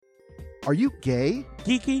Are you gay?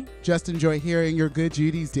 Geeky? Just enjoy hearing your good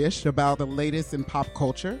Judy's dish about the latest in pop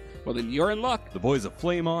culture? Well, then you're in luck. The boys of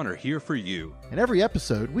Flame On are here for you. In every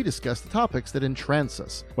episode, we discuss the topics that entrance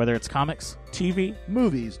us. Whether it's comics, TV,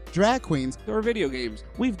 movies, drag queens, or video games,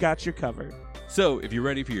 we've got you covered. So, if you're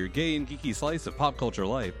ready for your gay and geeky slice of pop culture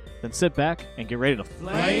life, then sit back and get ready to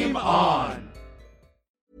Flame on!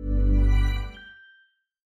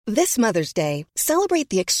 This Mother's Day, celebrate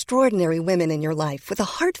the extraordinary women in your life with a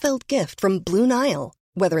heartfelt gift from Blue Nile.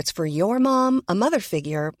 Whether it's for your mom, a mother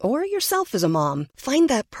figure, or yourself as a mom, find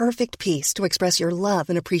that perfect piece to express your love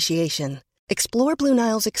and appreciation. Explore Blue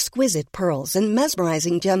Nile's exquisite pearls and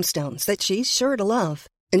mesmerizing gemstones that she's sure to love.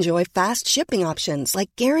 Enjoy fast shipping options like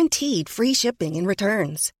guaranteed free shipping and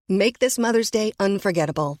returns. Make this Mother's Day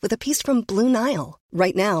unforgettable with a piece from Blue Nile.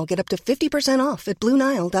 Right now, get up to 50% off at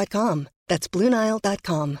BlueNile.com. That's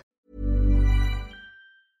BlueNile.com.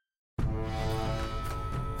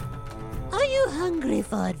 Are you hungry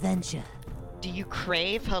for adventure? Do you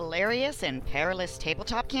crave hilarious and perilous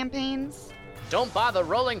tabletop campaigns? Don't bother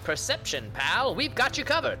rolling perception, pal. We've got you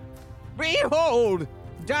covered. Behold!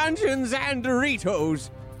 Dungeons and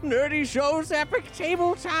Doritos! Nerdy Show's epic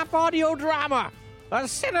tabletop audio drama! A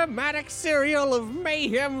cinematic serial of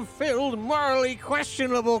mayhem-filled, morally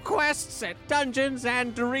questionable quests at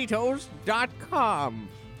DungeonsandDoritos.com.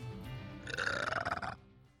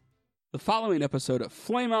 The following episode of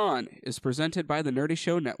Flame On is presented by the Nerdy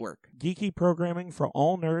Show Network. Geeky programming for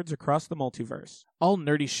all nerds across the multiverse. All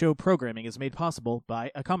Nerdy Show programming is made possible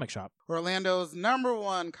by A Comic Shop, Orlando's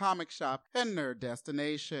 #1 comic shop and nerd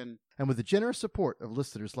destination. And with the generous support of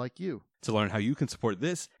listeners like you. To learn how you can support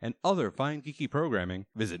this and other fine geeky programming,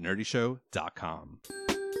 visit nerdyshow.com.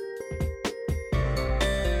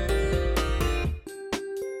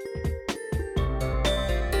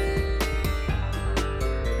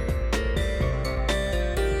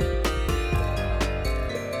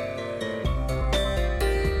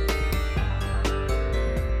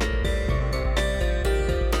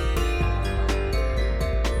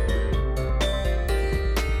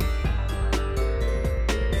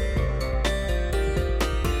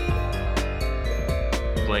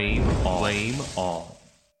 Flame On.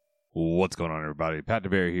 What's going on, everybody? Pat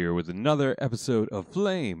DeBear here with another episode of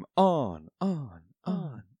Flame On.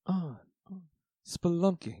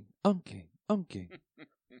 Spelunking, unking.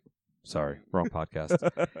 Sorry, wrong podcast.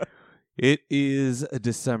 It is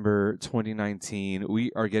December 2019.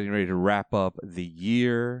 We are getting ready to wrap up the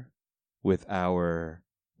year with our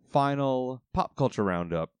final pop culture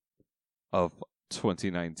roundup of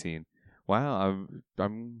 2019. Wow,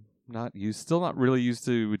 I'm still not really used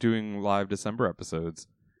to doing live December episodes.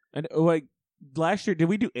 And like last year, did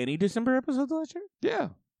we do any December episodes last year? Yeah.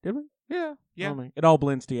 Did we? Yeah. Oh my, it all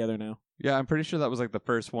blends together now. Yeah, I'm pretty sure that was like the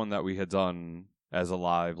first one that we had done as a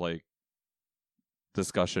live like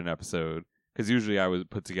discussion episode. Because usually I would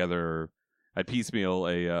put together, I'd piecemeal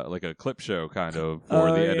a like a clip show kind of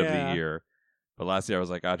for the end of the year. But last year I was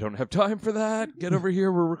like, I don't have time for that. Get over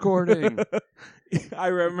here, we're recording. I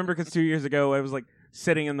remember because 2 years ago I was like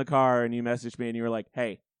sitting in the car and you messaged me and you were like,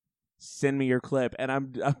 "Hey, send me your clip." And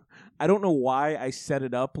I don't know why I set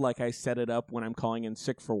it up like I set it up when I'm calling in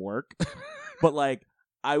sick for work, but like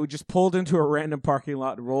I would just pulled into a random parking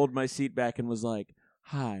lot, rolled my seat back, and was like,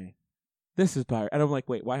 "Hi, this is Byron." And I'm like,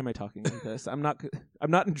 "Wait, why am I talking like this? I'm not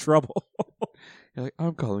in trouble." You're like,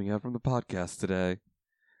 "I'm calling out from the podcast today."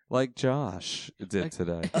 Like Josh did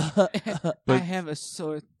today. I have a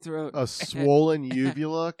sore throat. A swollen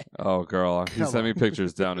uvula. Oh, girl. He sent me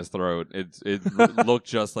pictures down his throat. It looked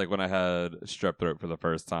just like when I had strep throat for the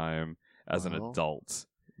first time as an adult.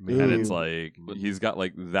 And it's like, he's got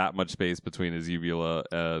like that much space between his uvula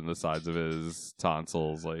and the sides of his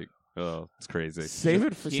tonsils. Like, oh, it's crazy. Save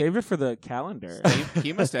it for the calendar.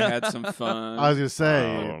 He must have had some fun. I was going to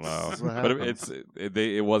say. I don't know. But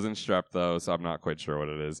it wasn't strep, though, so I'm not quite sure what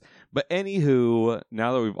it is. But anywho,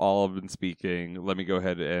 now that we've all been speaking, let me go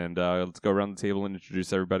ahead and let's go around the table and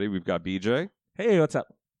introduce everybody. We've got BJ. Hey, what's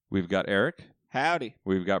up? We've got Eric. Howdy.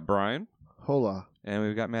 We've got Brian. Hola. And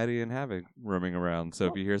we've got Maddie and Havoc roaming around. So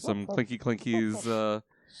if you hear some clinkies, I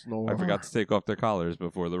forgot to take off their collars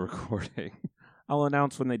before the recording. I'll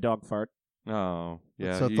announce when they dog fart. Oh,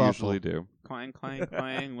 yeah, so you thoughtful. usually do. Clang, clang,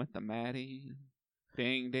 clang with the Maddie.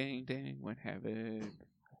 Ding, ding, ding with Havoc.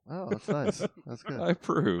 Oh, that's nice. That's good. I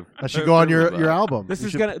approve. That should go on your album. This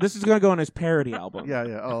is gonna go on his parody album.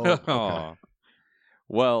 Yeah. Oh. Okay.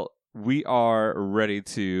 Well, we are ready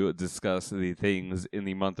to discuss the things in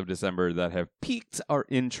the month of December that have piqued our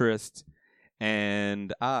interest,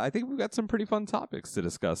 and I think we've got some pretty fun topics to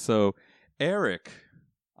discuss. So, Eric,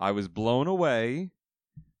 I was blown away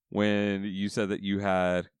when you said that you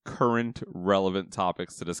had current relevant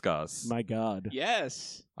topics to discuss. My God.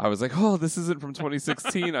 Yes. I was like, oh, this isn't from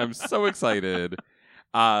 2016. I'm so excited.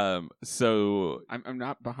 So I'm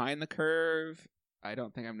not behind the curve. I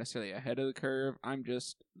don't think I'm necessarily ahead of the curve. I'm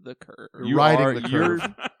just the curve. Riding the curve.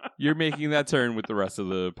 You're making that turn with the rest of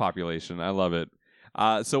the population. I love it.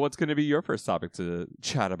 So what's going to be your first topic to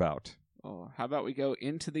chat about? Oh, how about we go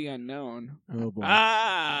into the unknown? Oh, boy.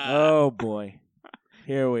 Ah! Oh, boy.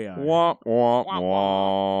 Here we are. Womp, womp,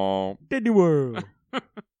 womp. Disney World.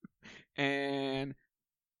 And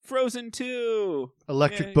Frozen 2.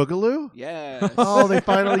 Electric Yay. Boogaloo? Yes. Oh, they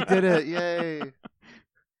finally did it. Yay.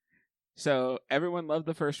 So everyone loved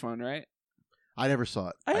the first one, right? I never saw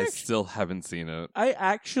it. I still haven't seen it.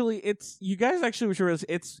 You guys actually were sure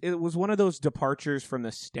it was one of those departures from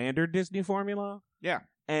the standard Disney formula. Yeah.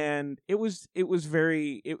 And it was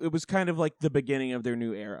kind of like the beginning of their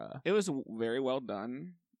new era. It was very well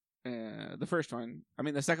done. The first one. I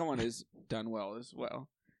mean, the second one is done well as well.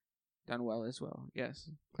 Done well as well. Yes.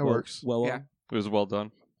 That works. Well. Yeah. It was well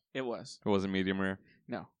done. It was. It wasn't medium rare.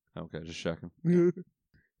 No. Okay, just checking.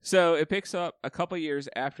 So it picks up a couple years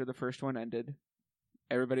after the first one ended.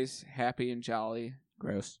 Everybody's happy and jolly.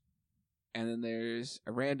 Gross. And then there's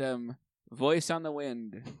a random voice on the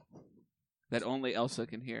wind that only Elsa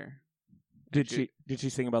can hear. Did she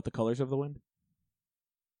sing about the colors of the wind?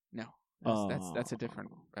 No. That's a different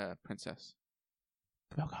princess.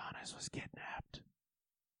 Pocahontas was kidnapped.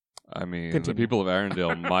 I mean, Continue. the people of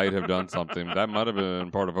Arendelle might have done something. That might have been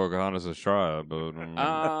part of Pocahontas' tribe, but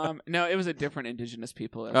No, it was a different indigenous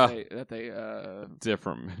people that they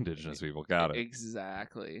different indigenous people. Got it.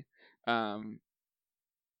 Exactly.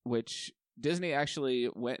 Which Disney actually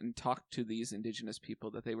went and talked to these indigenous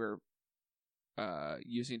people that they were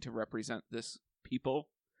using to represent this people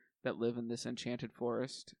that live in this enchanted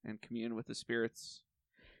forest and commune with the spirits,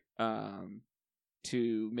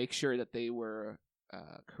 to make sure that they were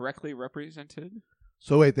correctly represented.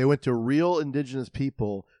 So wait, they went to real indigenous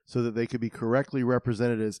people so that they could be correctly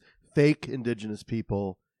represented as fake indigenous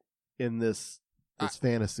people in this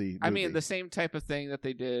fantasy movie. I mean, the same type of thing that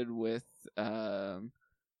they did with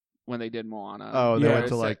when they did Moana. Oh, they Yeah. went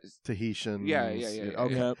to like Tahitians. Yeah.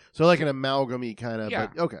 Okay. Yep. So like an amalgamy kind of. Yeah.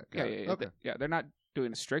 But, okay. Yeah. Okay. They're not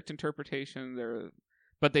doing a strict interpretation.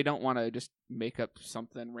 But they don't want to just make up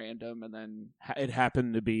something random and then It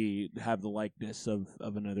happened to have the likeness of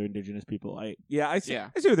another indigenous people. I see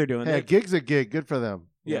what they're doing. Hey, a gig's a gig. Good for them.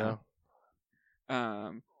 you Yeah.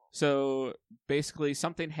 know? So basically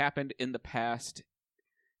something happened in the past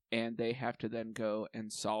and they have to then go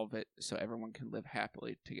and solve it so everyone can live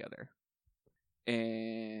happily together.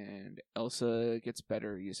 And Elsa gets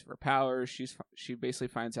better use of her powers. She basically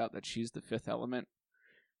finds out that she's the fifth element.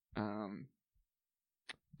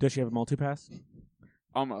 Does she have a multi-pass?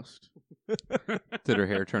 Almost. Did her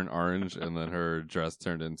hair turn orange and then her dress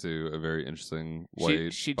turned into a very interesting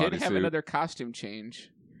white She did have bodysuit? another costume change.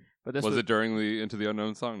 But this was it during the Into the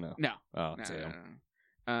Unknown song? No. No. Oh, No, damn.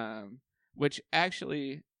 no. Which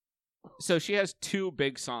actually, so she has two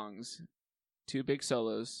big songs, two big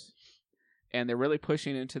solos, and they're really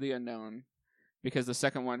pushing into the unknown because the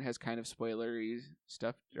second one has kind of spoilery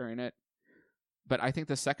stuff during it. But I think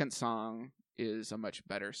the second song is a much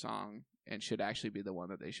better song and should actually be the one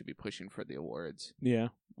that they should be pushing for the awards. Yeah.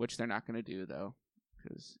 Which they're not going to do, though,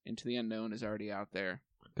 because Into the Unknown is already out there.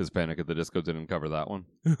 Because Panic at the Disco didn't cover that one.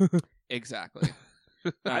 Exactly.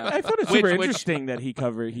 I thought it super interesting that he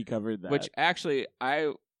covered that. Which actually,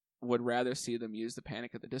 I would rather see them use the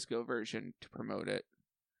Panic at the Disco version to promote it.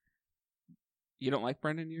 You don't like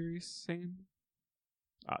Brendan Urie singing?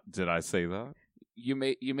 Did I say that? You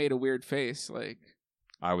made a weird face, like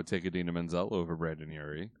I would take Adina Menzel over Brandon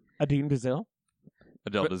Urie. Adine Bazil?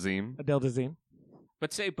 Adele Dazeem. Adele Dazeem.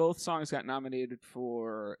 But say both songs got nominated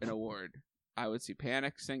for an award. I would see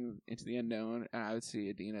Panic sing Into the Unknown, and I would see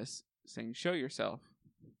Adina sing Show Yourself.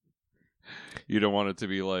 You don't want it to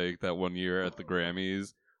be like that one year at the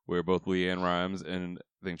Grammys where both Leanne Rimes and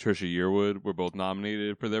I think Trisha Yearwood were both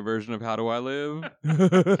nominated for their version of How Do I Live?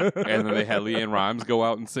 And then they had Leanne Rimes go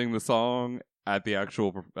out and sing the song at the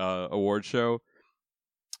actual award show.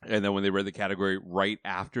 And then when they read the category right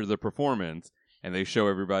after the performance, and they show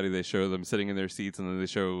everybody, they show them sitting in their seats, and then they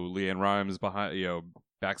show Leanne Rimes behind,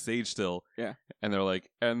 backstage still. Yeah. And they're like,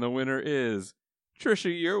 and the winner is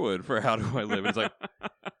Trisha Yearwood for How Do I Live? It's like,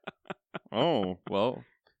 oh, well,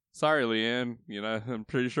 sorry, Leanne. I'm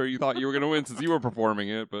pretty sure you thought you were going to win since you were performing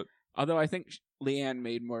it, but. Although I think Leanne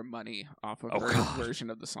made more money off of her version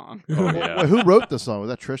of the song. Oh, yeah. Wait, who wrote the song? Was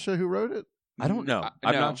that Trisha who wrote it? I don't know.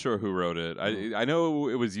 I'm no. not sure who wrote it. I know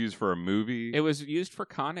it was used for a movie. It was used for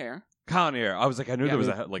Con Air. Conair. I was like, I knew Yeah. there was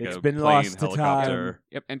a It's a been plane lost to helicopter. time.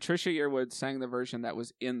 Yep, and Trisha Yearwood sang the version that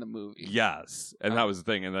was in the movie. Yes, and that was the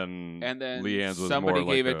thing. And then Leanne's was somebody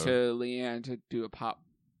more gave like it to Leanne to do a pop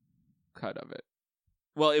cut of it.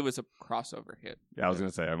 Well, it was a crossover hit. Yeah, I was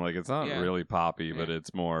gonna say. I'm like, it's not Yeah. really poppy, but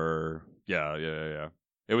it's more. Yeah.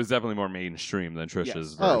 It was definitely more mainstream than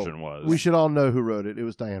Trisha's version was. We should all know who wrote it. It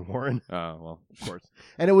was Diane Warren. Oh, well, of course.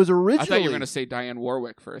 And it was originally. I thought you were going to say Diane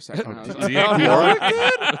Warwick for a second. I was like, Diane Warwick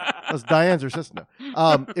did? That was Diane's her sister.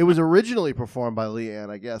 No. It was originally performed by Leanne.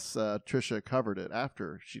 I guess Trisha covered it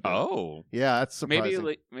after she did. Oh. Yeah, that's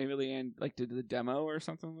surprising. maybe Leanne did the demo or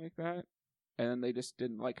something like that, and then they just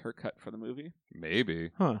didn't like her cut for the movie.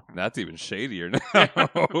 Maybe. Huh. That's even shadier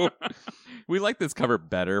now. We like this cover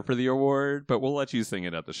better for the award, but we'll let you sing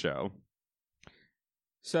it at the show.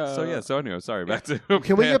 So anyway, sorry, back to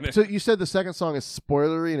Can we get to, you said the second song is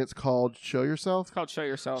spoilery and it's called Show Yourself? It's called Show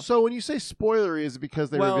Yourself. So when you say spoilery, is it because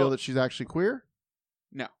they reveal that she's actually queer?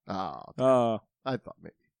 No. Oh. I thought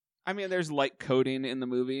maybe. I mean, there's light coding in the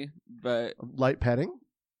movie, but light petting?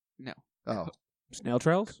 No. Oh. Snail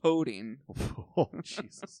trails? Coding. Oh,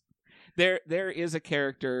 Jesus. There is a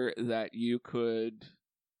character that you could,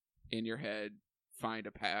 in your head, find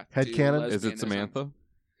a path to Headcanon? Is it lesbianism. Samantha?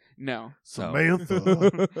 No.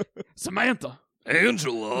 Samantha. Samantha.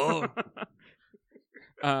 Angela.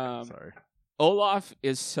 Sorry. Olaf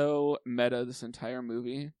is so meta this entire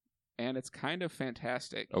movie, and it's kind of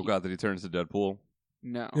fantastic. Oh, God, did he turn into Deadpool?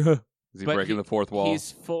 No. Is he But breaking the fourth wall?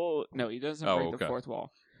 He's full. No, he doesn't Oh, break the okay. fourth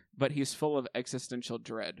wall, but he's full of existential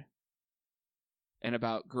dread and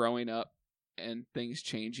about growing up and things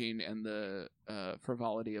changing and the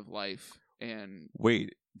frivolity of life. And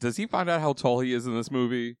Wait, does he find out how tall he is in this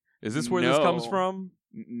movie? Is this where this comes from?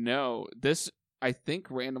 No, this I think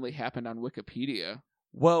randomly happened on Wikipedia.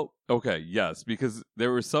 Well, okay, yes, because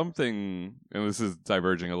there was something, and this is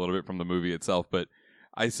diverging a little bit from the movie itself, but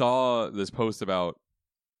I saw this post about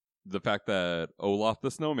the fact that Olaf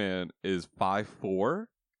the Snowman is 5'4",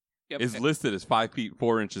 Yep. is listed as 5 feet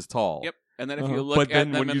 4 inches tall. Yep. And then if you look but at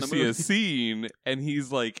then them when in you the see a movie- scene and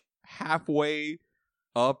he's like halfway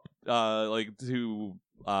up, like to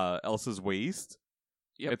Elsa's waist.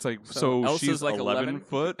 Yep. It's like So Elsa's she's like 11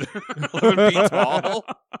 foot, 11 feet tall.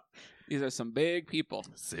 These are some big people.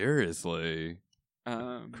 Seriously,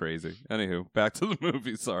 crazy. Anywho, back to the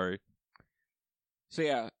movie. Sorry. So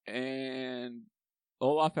yeah, and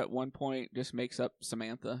Olaf at one point just makes up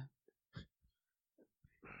Samantha.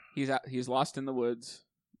 He's lost in the woods,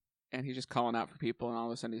 and he's just calling out for people, and all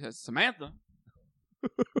of a sudden he says, "Samantha." I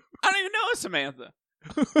don't even know a Samantha.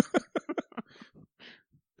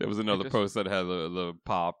 There was another post that had the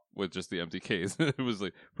pop with just the empty case. It was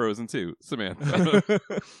like Frozen 2, Samantha.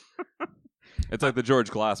 It's like the George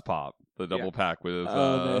Glass pop, the double pack with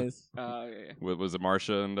nice. with, was it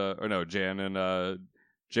Marsha and or no, Jan and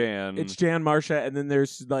Jan. It's Jan, Marsha, and then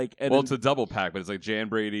there's like well, it's a double pack, but it's like Jan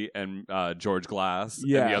Brady and George Glass,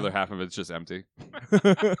 Yeah. and the other half of it's just empty.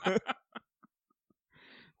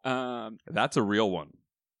 That's a real one.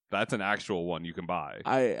 That's an actual one you can buy.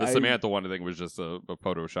 The Samantha one, I think, was just a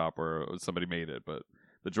Photoshop or somebody made it, but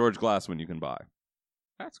the George Glass one you can buy.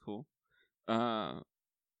 That's cool.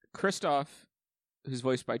 Kristoff, who's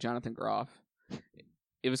voiced by Jonathan Groff,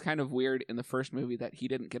 it was kind of weird in the first movie that he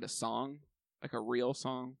didn't get a song, like a real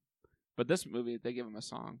song. But this movie, they give him a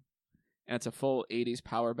song. And it's a full 80s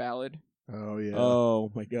power ballad. Oh, yeah.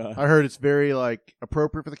 Oh, my God. I heard it's very, like,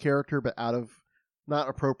 appropriate for the character, but not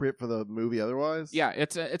appropriate for the movie otherwise. Yeah,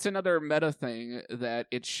 it's another meta thing that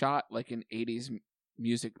it's shot like an 80s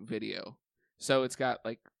music video. So it's got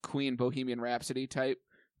like Queen Bohemian Rhapsody type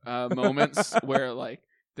moments where like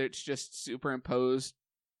it's just superimposed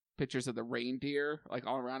pictures of the reindeer like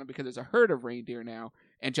all around it because there's a herd of reindeer now,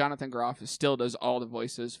 and Jonathan Groff still does all the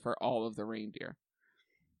voices for all of the reindeer.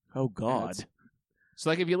 Oh God! So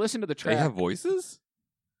like if you listen to the track, They have voices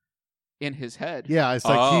in his head. Yeah, it's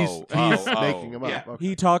like he's making them up. Yeah. Okay.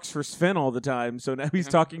 He talks for Sven all the time, so now he's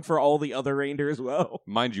talking for all the other reindeer as well.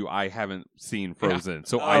 Mind you, I haven't seen Frozen,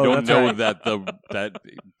 so Oh, I don't that's know right.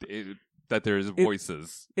 that there's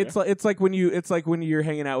voices. It's like when you're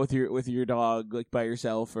hanging out with your dog like by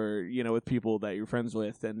yourself or with people that you're friends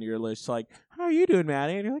with, and you're just like, "How are you doing,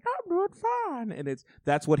 Maddie?" And you're like, "I'm doing fine." And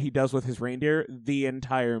that's what he does with his reindeer the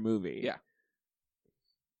entire movie. Yeah.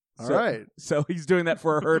 All right. So he's doing that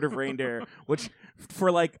for a herd of reindeer, which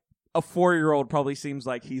for like a 4-year-old probably seems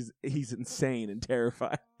like he's insane and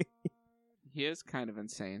terrifying. He is kind of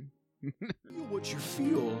insane. Feel what you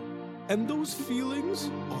feel, and those feelings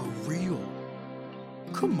are real.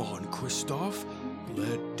 Come on, Kristoff,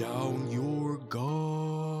 let down your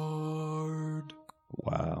guard.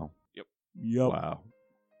 Wow. Yep. Yep. Wow.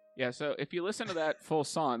 Yeah, so if you listen to that full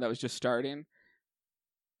song that was just starting,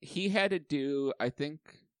 he had to do, I think,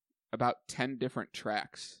 about 10 different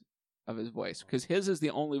tracks of his voice. Because his is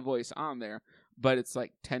the only voice on there, but it's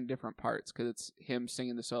like 10 different parts because it's him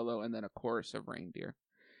singing the solo and then a chorus of reindeer.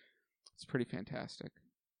 It's pretty fantastic.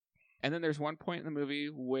 And then there's one point in the movie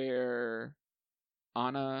where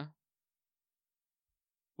Anna...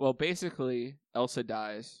 Well, basically, Elsa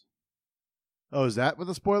dies. Oh, is that what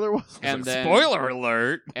the spoiler was? And then, spoiler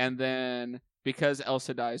alert! And then, because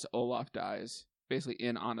Elsa dies, Olaf dies, basically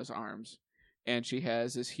in Anna's arms. And she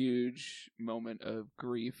has this huge moment of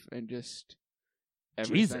grief and just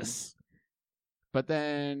everything. Jesus. But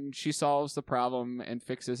then she solves the problem and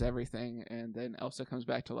fixes everything, and then Elsa comes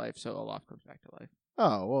back to life, so Olaf comes back to life.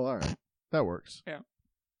 Oh, well, all right. That works. Yeah.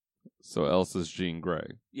 So Elsa's Jean Grey.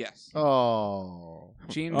 Yes. Oh.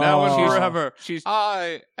 Jean, Now and she's- forever. She's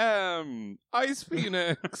I am Ice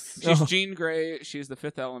Phoenix. she's Jean Grey. She's the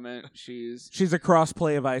fifth element. She's a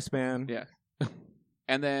cross-play of Iceman. Yeah.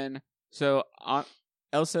 And then, so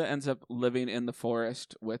Elsa ends up living in the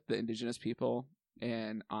forest with the indigenous people,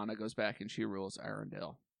 and Anna goes back and she rules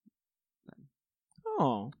Arendelle.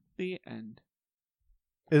 Oh. The end.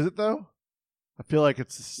 Is it, though? I feel like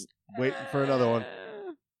it's waiting for another one.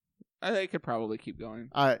 They could probably keep going.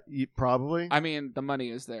 Probably? I mean, the money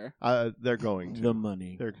is there. They're going to. The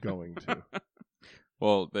money. They're going to.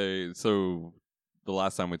 Well, so the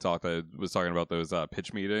last time we talked, I was talking about those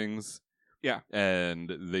pitch meetings. Yeah.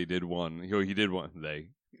 And they did one. He did one.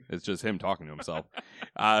 It's just him talking to himself.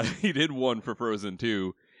 He did one for Frozen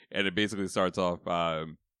 2, and it basically starts off, well,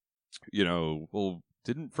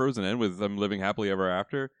 didn't Frozen end with them living happily ever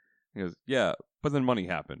after? He goes, yeah, but then money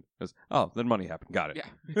happened. He goes, oh, then money happened. Got it.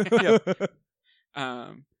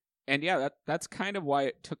 Yeah. And yeah, that's kind of why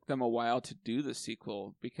it took them a while to do the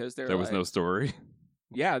sequel, because there was no story.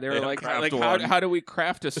 Yeah, they were They like craft how do we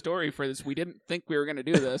craft a story for this? We didn't think we were going to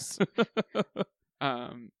do this.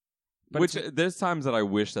 Which there's times that I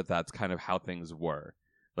wish that that's kind of how things were.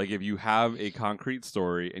 Like if you have a concrete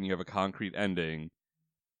story and you have a concrete ending,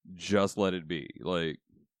 just let it be. Like,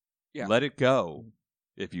 let it go,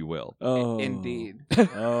 if you will. Oh, indeed.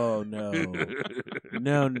 Oh no,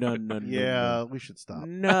 no. Yeah, we should stop.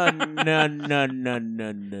 No.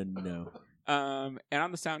 And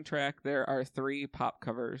on the soundtrack, there are 3 pop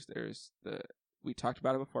covers. There's we talked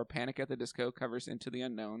about it before. Panic at the Disco covers Into the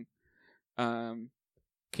Unknown.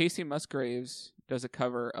 Casey Musgraves does a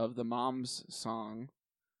cover of the Mom's song,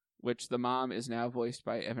 which the mom is now voiced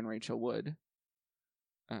by Evan Rachel Wood.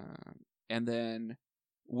 And then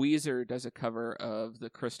Weezer does a cover of the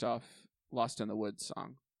Christoph Lost in the Woods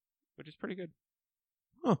song, which is pretty good.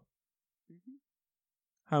 Huh. Mm-hmm.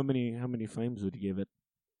 How many flames would you give it?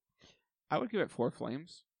 I would give it 4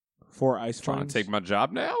 flames. 4 ice Trying flames? to take my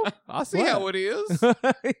job now? I see What? how it is.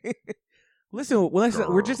 Listen,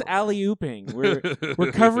 we're just alley-ooping.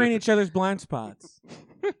 We're covering each other's blind spots.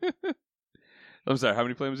 I'm sorry, how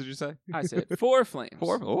many flames did you say? I said 4 flames.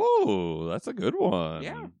 4? Oh, that's a good one.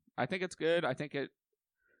 Yeah, I think it's good. I think it's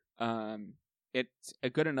a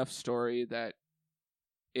good enough story that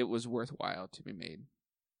it was worthwhile to be made.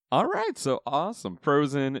 All right, so awesome.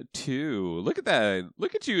 Frozen 2. Look at that.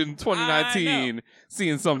 Look at you in 2019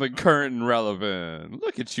 seeing something current and relevant.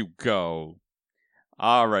 Look at you go.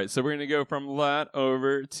 All right, so we're going to go from that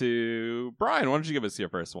over to Brian. Why don't you give us your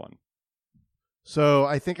first one? So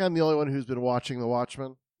I think I'm the only one who's been watching The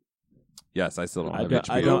Watchmen. Yes, I still don't have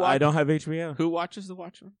HBO. I don't have HBO. Who watches The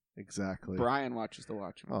Watchmen? Exactly. Brian watches The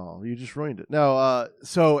Watchmen. Oh, you just ruined it. No,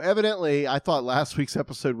 so evidently I thought last week's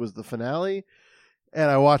episode was the finale, and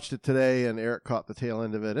I watched it today, and Eric caught the tail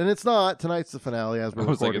end of it. And it's not. Tonight's the finale as we're I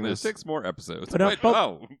was like, recording and there's this. 6 more episodes. But, Wait,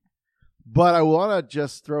 no. But I want to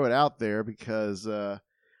just throw it out there because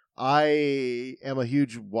I am a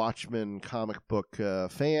huge Watchmen comic book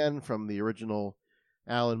fan from the original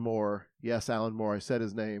Alan Moore. Yes, Alan Moore. I said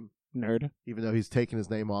his name. Nerd. Even though he's taken his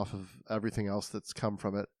name off of everything else that's come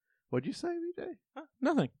from it. What'd you say, VJ?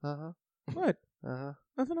 Nothing. Uh-huh. What? Uh-huh.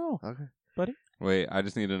 Nothing at all. Okay. Buddy? Wait, I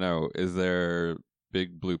just need to know, is there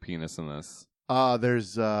big blue penis in this?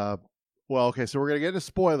 There's, well, okay, so we're going to get into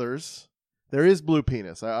spoilers. There is blue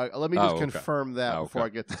penis. Let me just confirm that before I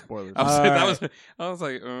get to spoilers. I was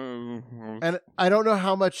like, and I don't know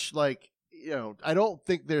how much, I don't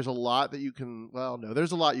think there's a lot that you can, well, no,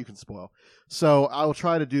 there's a lot you can spoil. So I will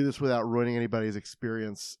try to do this without ruining anybody's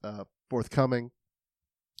experience forthcoming.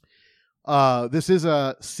 This is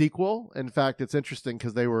a sequel. In fact, it's interesting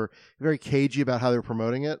because they were very cagey about how they were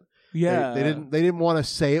promoting it. Yeah. They didn't want to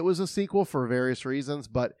say it was a sequel for various reasons,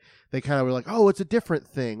 but they kind of were like, oh, it's a different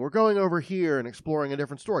thing. We're going over here and exploring a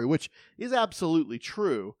different story, which is absolutely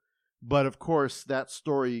true. But of course, that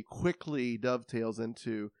story quickly dovetails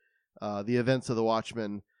into the events of the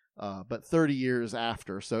Watchmen, but 30 years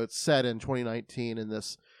after. So it's set in 2019 in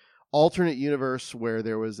this alternate universe where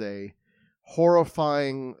there was a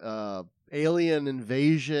horrifying alien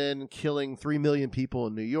invasion killing 3 million people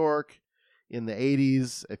in New York in the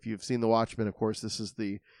 80s. If you've seen The Watchmen, of course, this is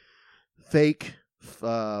the fake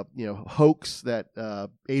hoax that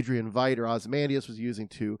Adrian Veidt or Ozymandias was using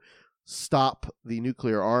to stop the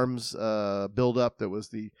nuclear arms buildup. That was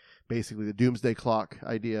basically the doomsday clock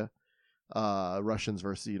idea, Russians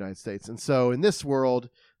versus the United States. And so in this world,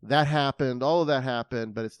 that happened, all of that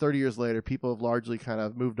happened, but it's 30 years later. People have largely kind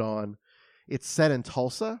of moved on. It's set in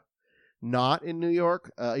Tulsa, not in New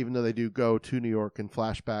York, even though they do go to New York in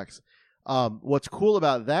flashbacks. What's cool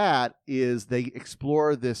about that is they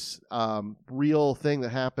explore this real thing that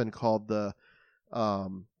happened called the,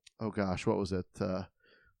 what was it?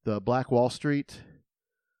 The Black Wall Street.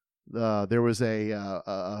 There was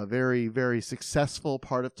a very, very successful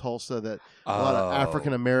part of Tulsa that a lot of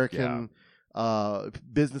African American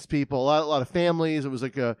business people, a lot of families. It was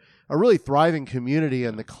like a really thriving community,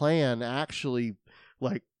 and the Klan actually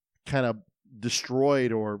like kind of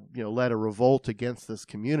destroyed or led a revolt against this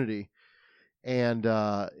community. And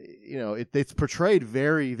it's portrayed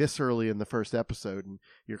very viscerally in the first episode, and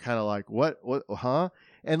you're kind of like, what, huh?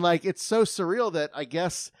 And like, it's so surreal that I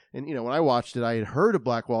guess, and when I watched it, I had heard of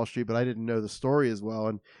Black Wall Street, but I didn't know the story as well.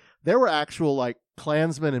 And there were actual like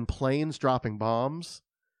Klansmen in planes dropping bombs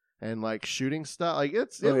and like shooting stuff. Like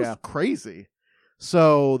it was crazy.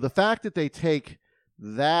 So the fact that they take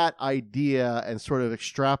that idea and sort of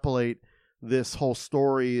extrapolate this whole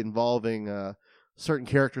story involving certain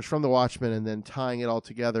characters from The Watchmen and then tying it all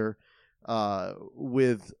together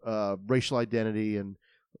with racial identity and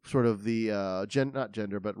sort of the not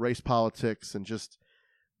gender, but race politics, and just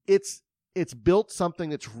it's built something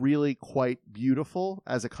that's really quite beautiful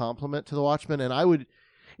as a compliment to The Watchmen. And I would,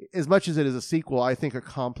 as much as it is a sequel, I think a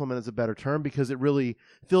compliment is a better term, because it really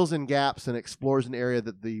fills in gaps and explores an area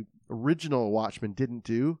that the original Watchmen didn't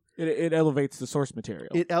do. It elevates the source material.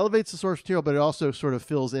 It elevates the source material, but it also sort of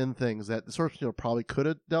fills in things that the source material probably could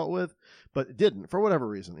have dealt with, but it didn't for whatever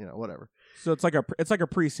reason. Whatever. So it's like a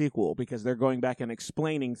pre-sequel, because they're going back and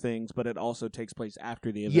explaining things, but it also takes place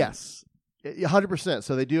after the event. Yes, 100%.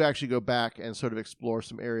 So they do actually go back and sort of explore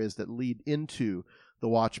some areas that lead into the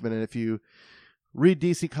Watchmen. And if you read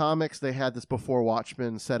DC Comics, they had this Before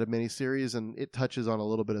Watchmen set of miniseries, and it touches on a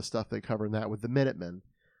little bit of stuff they cover in that with the Minutemen,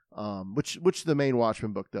 which the main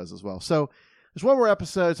Watchmen book does as well. So there's one more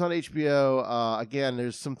episode. It's on HBO. Again,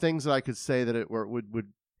 there's some things that I could say that it would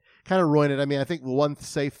kind of ruin it. I mean, I think the one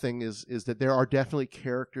safe thing is that there are definitely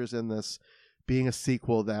characters in this, being a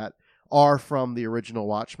sequel, that are from the original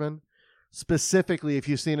Watchmen. Specifically, if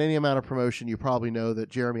you've seen any amount of promotion, you probably know that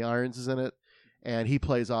Jeremy Irons is in it, and he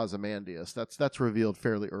plays Ozymandias. That's revealed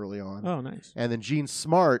fairly early on. Oh, nice. And then Jean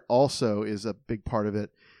Smart also is a big part of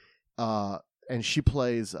it, and she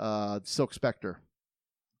plays Silk Spectre.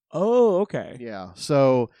 Oh, okay. Yeah.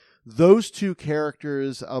 So those two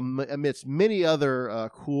characters, amidst many other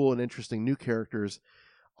cool and interesting new characters,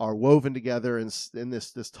 are woven together in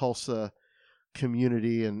this Tulsa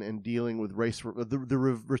community and dealing with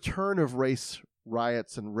the return of race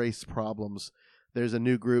riots and race problems. There's a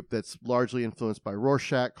new group that's largely influenced by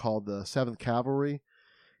Rorschach called the 7th Cavalry,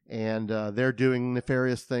 and they're doing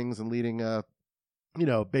nefarious things and leading,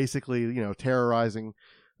 basically, terrorizing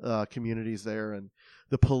communities there. And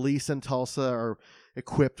the police in Tulsa are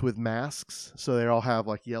equipped with masks, so they all have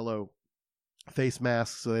like yellow face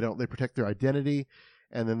masks, so they protect their identity.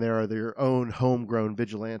 And then there are their own homegrown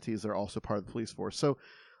vigilantes that are also part of the police force. So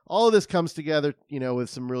all of this comes together, with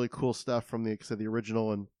some really cool stuff from the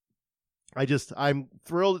original. And I'm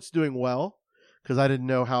thrilled it's doing well, because I didn't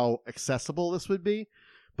know how accessible this would be.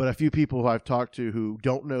 But a few people who I've talked to who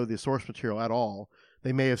don't know the source material at all,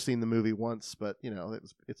 they may have seen the movie once, but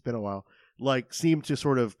it's been a while, like seem to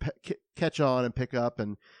sort of catch on and pick up.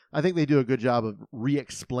 And I think they do a good job of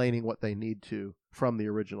re-explaining what they need to from the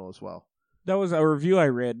original as well. That was a review I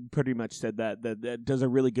read, pretty much said that does a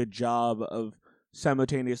really good job of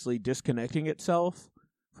simultaneously disconnecting itself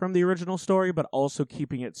from the original story, but also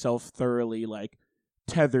keeping itself thoroughly like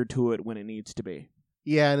tethered to it when it needs to be.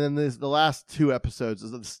 Yeah, and then there's the last two episodes.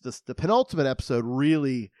 The penultimate episode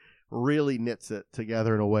really, really knits it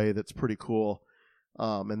together in a way that's pretty cool.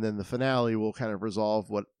 And then the finale will kind of resolve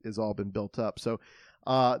what has all been built up. So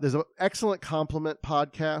there's an excellent compliment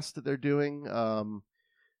podcast that they're doing.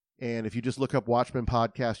 And if you just look up Watchmen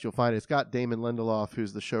podcast, you'll find it's got Damon Lindelof,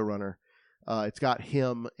 who's the showrunner. It's got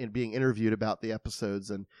him being interviewed about the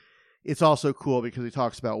episodes. And it's also cool because he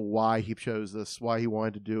talks about why he chose this, why he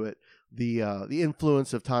wanted to do it, the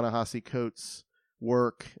influence of Ta-Nehisi Coates'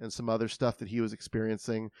 work and some other stuff that he was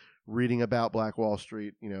experiencing, reading about Black Wall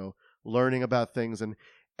Street, learning about things, and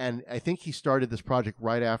I think he started this project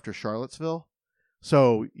right after Charlottesville,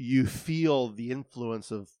 so you feel the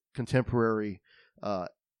influence of contemporary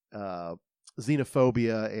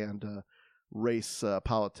xenophobia and race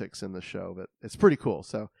politics in the show, but it's pretty cool.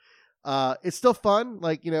 So it's still fun.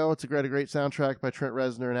 It's a great soundtrack by Trent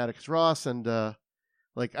Reznor and Atticus Ross, and I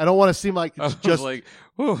don't want to seem like it's just like,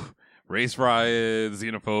 race riot,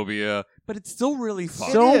 xenophobia, but it's still really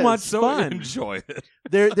fun. So much fun. Enjoy it.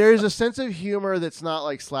 There is a sense of humor that's not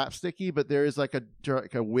like slapsticky, but there is like a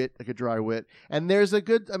wit, like a dry wit, and there's a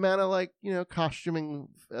good amount of costuming,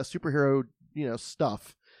 superhero,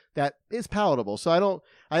 stuff that is palatable. So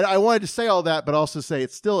I wanted to say all that, but also say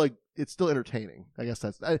it's still entertaining. I guess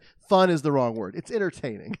fun is the wrong word. It's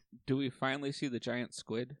entertaining. Do we finally see the giant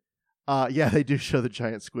squid? Yeah, they do show the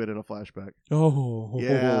giant squid in a flashback. Oh,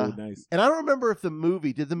 yeah, nice. And I don't remember if the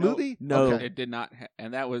movie did the movie. No, it did not,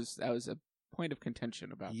 and that was a point of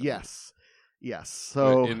contention about. Yes.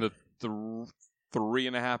 So in the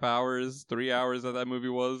 3.5 hours, 3 hours that movie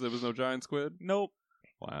was, there was no giant squid. Nope.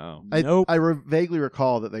 Wow. I vaguely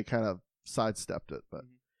recall that they kind of sidestepped it, but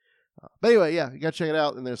anyway, yeah, you gotta check it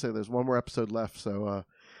out. And there's one more episode left, so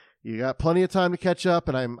you got plenty of time to catch up.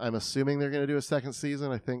 And I'm assuming they're gonna do a second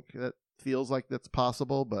season. I think that feels like that's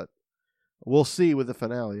possible, but we'll see with the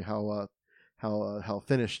finale how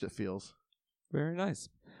finished it feels. Very nice.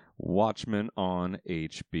 Watchmen on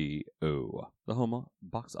HBO, the Homo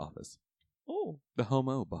box office. Oh, the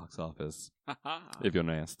Homo box office. If you're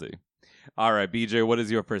nasty. All right, BJ, what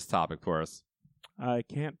is your first topic for us? I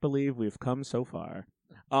can't believe we've come so far.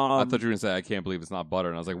 I thought you were going to say, I can't believe it's not butter.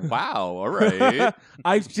 And I was like, wow, all right.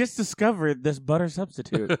 I've just discovered this butter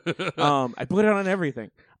substitute. I put it on everything.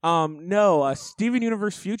 No, Steven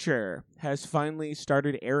Universe Future has finally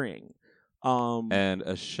started airing. And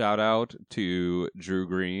a shout out to Drew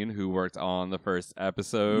Green, who worked on the first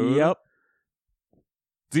episode. Yep.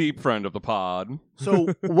 Deep friend of the pod.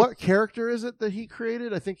 So what character is it that he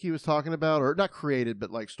created? I think he was talking about, or not created, but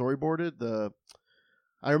storyboarded.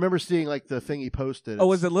 I remember seeing the thing he posted. Oh,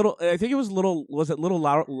 was it little? I think it was little. Was it little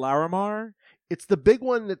Larimar? It's the big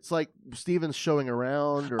one that's Steven's showing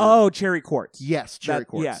around. Or... Oh, Cherry Quartz. Yes, Cherry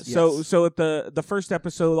Quartz. Yeah. Yes. So at the first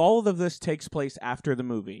episode, all of this takes place after the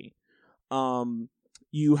movie.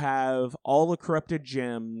 You have all the corrupted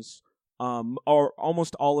gems. Or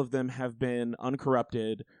almost all of them have been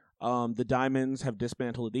uncorrupted. The diamonds have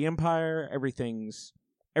dismantled the empire. Everything's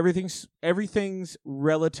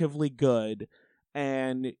relatively good,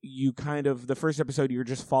 and you the first episode you're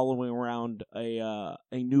just following around a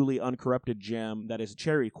newly uncorrupted gem that is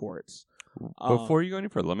Cherry Quartz. Before you go any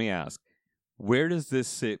further, let me ask, where does this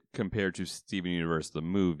sit compared to Steven Universe the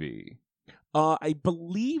movie? I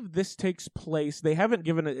believe this takes place. They haven't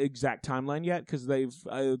given an exact timeline yet because they've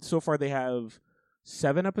so far they have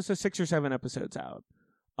 6 or 7 episodes out.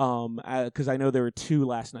 Because I know there were 2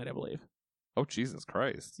 last night, I believe. Oh, Jesus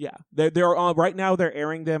Christ! Yeah, they're right now. They're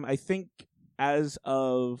airing them. I think as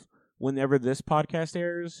of whenever this podcast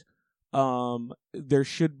airs, there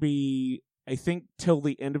should be. I think till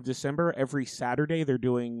the end of December, every Saturday they're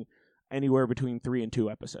doing anywhere between 3 and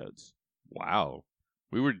 2 episodes. Wow.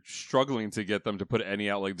 We were struggling to get them to put any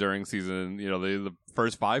out during season, the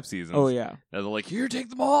first 5 seasons. Oh yeah, and they're like, "Here, take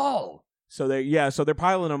them all." So they're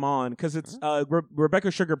piling them on because it's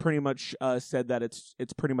Rebecca Sugar pretty much said that it's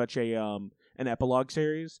pretty much an epilogue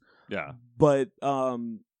series. Yeah, but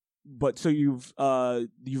so you've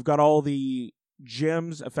got all the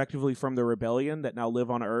gems effectively from the rebellion that now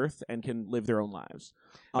live on Earth and can live their own lives.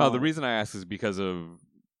 The reason I ask is because of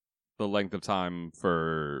the length of time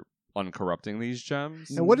for uncorrupting these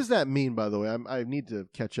gems. And what does that mean, by the way? I need to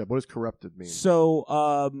catch up. What does corrupted mean? So,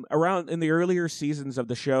 around in the earlier seasons of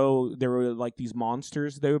the show, there were these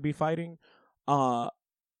monsters they would be fighting.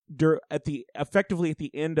 Effectively at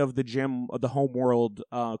the end of the homeworld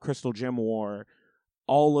Crystal Gem War,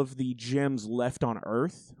 all of the gems left on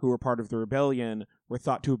Earth, who were part of the rebellion, were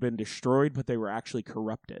thought to have been destroyed, but they were actually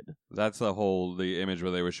corrupted. That's the image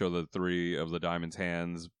where they would show the 3 of the diamond's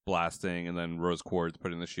hands blasting, and then Rose Quartz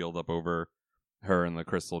putting the shield up over her and the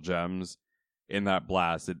crystal gems. In that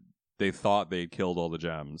blast, they thought they killed all the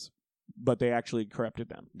gems, but they actually corrupted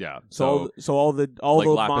them. Yeah. So all the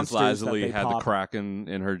Lapis monsters Lazuli that had pop... the Kraken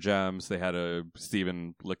in her gems. They had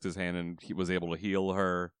Steven licked his hand and he was able to heal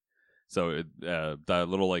her. So that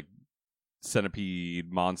little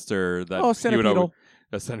centipede monster that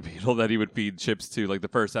a centipede that he would feed chips to. The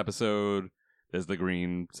first episode is the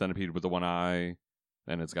green centipede with the one eye.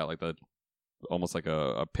 and it's got like the almost like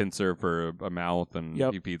a pincer for a mouth, and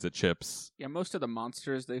he feeds it chips. Yeah, most of the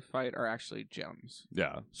monsters they fight are actually gems.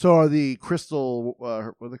 Yeah. So are the crystal?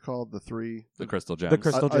 What are they called? The crystal gems. The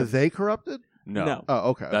crystal gems. Are they corrupted? No.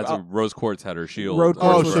 Oh, okay. That's Rose Quartz had her shield. Rose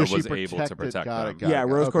Quartz so was she able to protect them. Yeah,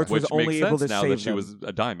 Rose Quartz was Which only makes able to sense now save that she them. was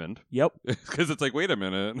a diamond. Yep. Because it's like, wait a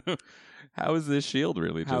minute, how is this shield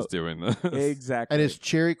really just doing this? Exactly. And is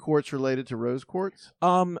cherry quartz related to rose quartz?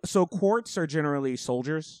 So quartz are generally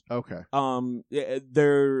soldiers. Okay.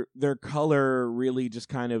 Their color really just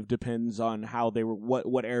kind of depends on how they were,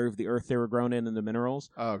 what area of the earth they were grown in, and the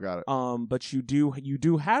minerals. Oh, got it. But you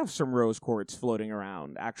do have some rose quartz floating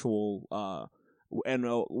around, actual and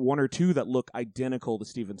one or two that look identical to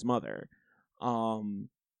Steven's mother.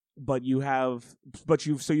 But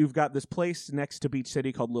you've got this place next to Beach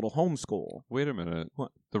City called Little Home School. Wait a minute.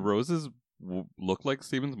 What? The roses look like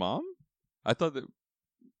Steven's mom? I thought that.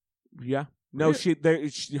 Yeah. No,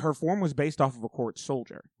 Really? her form was based off of a quartz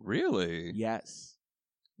soldier. Really? Yes.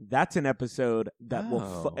 That's an episode that will.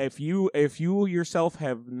 Oh. If you yourself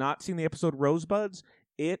have not seen the episode Rosebuds,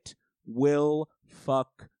 it will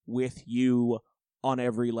fuck with you on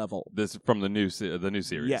every level. This from the new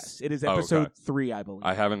series. Yes, it is episode 3, I believe.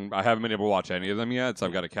 I haven't been able to watch any of them yet, so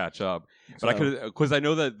I've got to catch up. But because I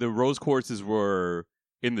know that the rose quartzes were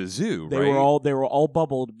in the zoo. They right? were all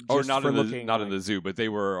bubbled. Or not in the zoo, but they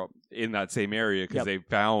were in that same area because they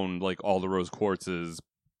found like all the rose quartzes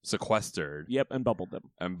sequestered. Yep, and bubbled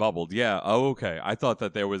them. Yeah. Oh, okay. I thought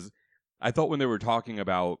when they were talking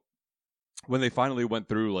about when they finally went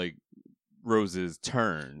through like Rose's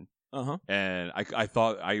turn. And I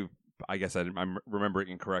thought I guess I'm remembering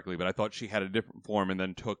incorrectly, but I thought she had a different form and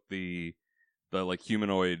then took the like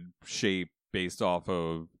humanoid shape based off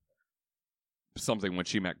of something when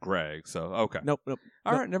she met Greg. So okay, nope.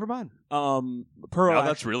 All right, never mind. Pearl.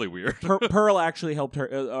 That's really weird. Pearl actually helped her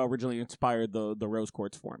originally inspired the rose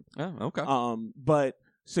quartz form. Oh, okay. But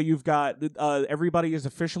so you've got everybody is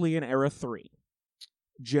officially in Era 3.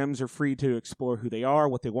 Gems are free to explore who they are,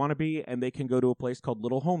 what they want to be, and they can go to a place called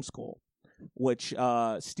Little Home School, which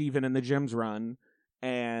Steven and the Gems run.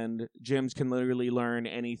 And Gems can literally learn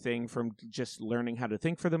anything from just learning how to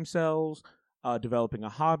think for themselves, developing a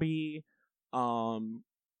hobby.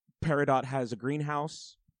 Peridot has a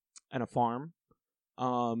greenhouse and a farm.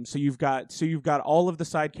 So you've got all of the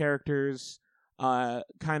side characters kind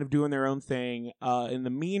of doing their own thing. In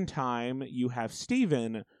the meantime, you have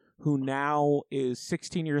Steven, who now is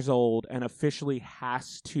 16 years old and officially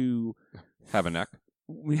has to have a neck.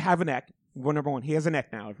 We have a neck. Number one, he has a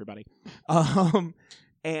neck now, everybody.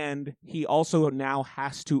 And he also now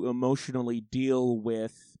has to emotionally deal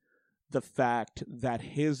with the fact that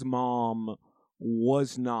his mom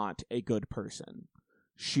was not a good person.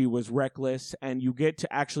 She was reckless, and you get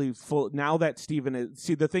to actually now that Steven is.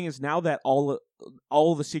 See, the thing is, now that all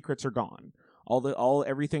the secrets are gone,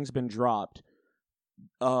 everything's been dropped.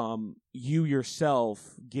 You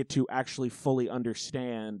yourself get to actually fully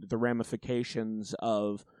understand the ramifications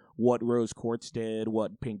of what Rose Quartz did,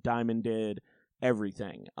 what Pink Diamond did,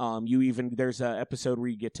 everything. There's an episode where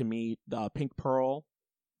you get to meet Pink Pearl,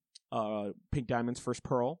 Pink Diamond's first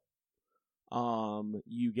pearl.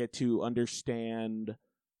 You get to understand.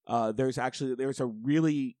 There's a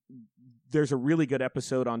really good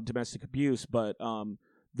episode on domestic abuse, but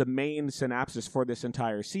the main synopsis for this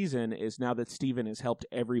entire season is now that Steven has helped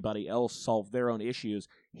everybody else solve their own issues,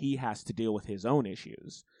 he has to deal with his own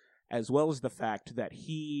issues, as well as the fact that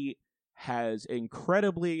he has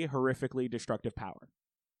incredibly, horrifically destructive power.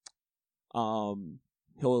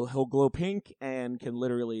 He'll glow pink and can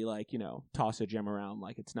literally toss a gem around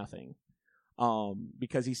like it's nothing.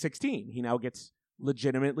 Because he's 16, he now gets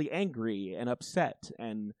legitimately angry and upset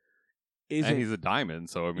and he's a diamond,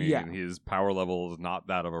 so I mean, his power level is not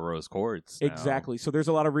that of a rose quartz. Exactly. So there's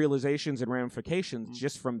a lot of realizations and ramifications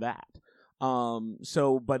just from that.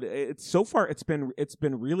 But so far it's been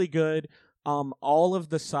really good. All of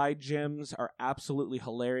the side gems are absolutely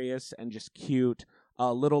hilarious and just cute.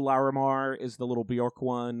 Little Larimar is the little Bjork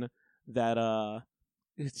one that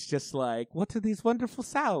it's just like, what are these wonderful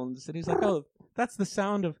sounds? And he's like, oh, that's the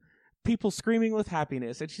sound of people screaming with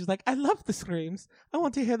happiness. And she's like, I love the screams. I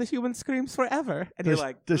want to hear the human screams forever. And you're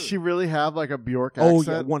like, does she really have like a Bjork accent? Oh,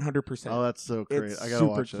 yeah, 100%. Oh, that's so great. It's I gotta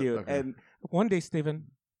watch super cute. it. Okay. And one day, Steven,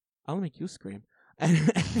 I'll make you scream. And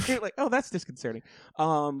you're like, oh, that's disconcerting. I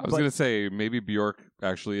was going to say, maybe Bjork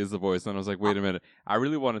actually is the voice. And I was like, wait a minute. I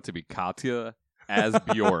really want it to be Katya as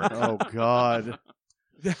Bjork. Oh, God.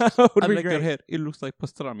 That would I be like great. your hair. It looks like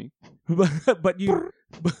pastrami. but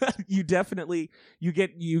you definitely you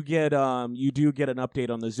do get an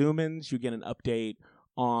update on the Zoomins. You get an update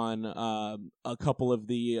on a couple of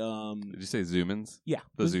the Did you say Zoomins? Yeah,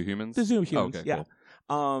 the Zoo Humans. The Zoo Humans. Okay, yeah.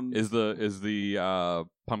 cool. Is the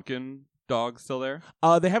pumpkin dog still there?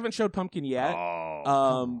 They haven't showed Pumpkin yet.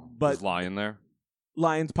 But is Lion there?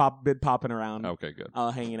 Lion's been popping around. Okay, good.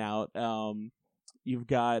 Hanging out. You've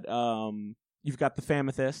got the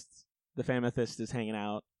Famethist. The Famethist is hanging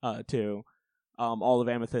out too. All of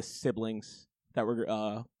Amethyst's siblings that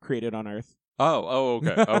were created on Earth.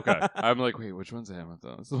 Okay. I'm like, wait, which one's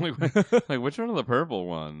Amethyst? like, which one are the purple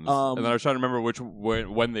ones? And then I was trying to remember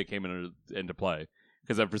when they came into play,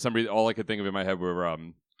 because for some reason all I could think of in my head were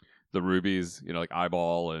the rubies, like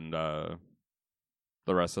Eyeball and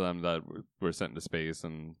the rest of them that were sent into space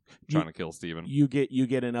and trying to kill Steven. You get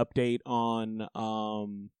an update on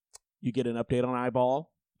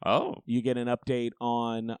Eyeball. Oh. You get an update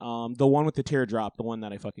on the one with the teardrop, the one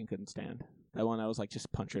that I fucking couldn't stand. That one that was like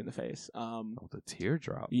just punch her in the face. The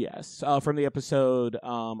teardrop. Yes. From the episode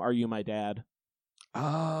Are You My Dad?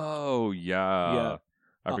 Oh, yeah. Yeah.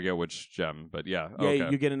 I forget which gem, but yeah. Yeah,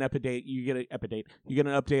 okay. you get an update. You get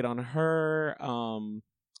an update on her.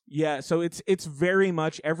 Yeah, so it's very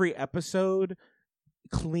much every episode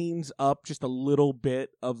cleans up just a little bit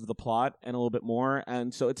of the plot and a little bit more,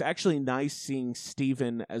 and so it's actually nice seeing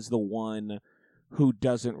Steven as the one who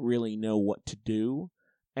doesn't really know what to do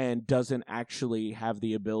and doesn't actually have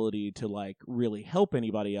the ability to like really help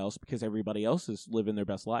anybody else because everybody else is living their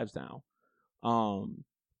best lives now.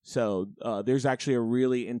 So there's actually a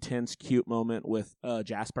really intense, cute moment with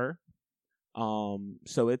Jasper.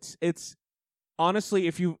 So it's honestly,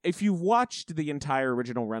 if you've watched the entire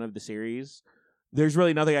original run of the series, there's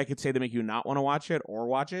really nothing I could say to make you not want to watch it or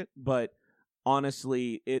watch it. But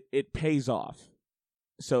honestly, it pays off.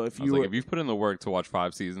 So if you've put in the work to watch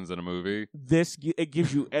 5 seasons in a movie, it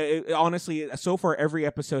gives you honestly. So far, every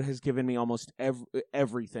episode has given me almost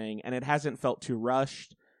everything, and it hasn't felt too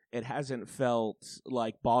rushed. It hasn't felt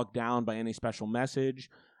like bogged down by any special message.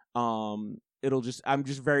 I'm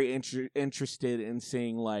just very interested in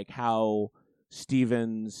seeing like how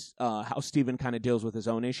Steven kind of deals with his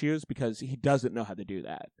own issues, because he doesn't know how to do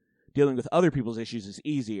that. Dealing with other people's issues is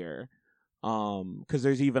easier. Because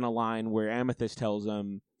there's even a line where Amethyst tells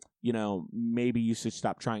him, maybe you should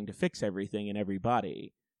stop trying to fix everything and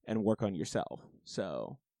everybody and work on yourself.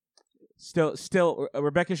 So. Still,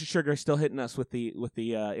 Rebecca Sugar still hitting us with the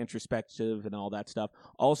introspective and all that stuff.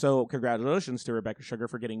 Also, congratulations to Rebecca Sugar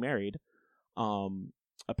for getting married.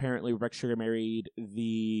 Apparently, Rebecca Sugar married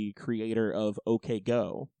the creator of OK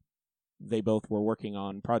Go. They both were working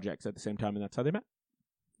on projects at the same time, and that's how they met.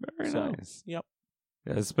 Very nice. Yep.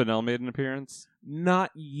 Has Spinell made an appearance? Not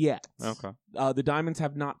yet. Okay. The Diamonds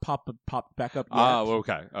have not popped back up yet. Oh,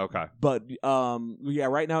 okay. But yeah,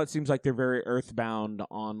 right now it seems like they're very earthbound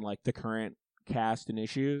on like the current cast and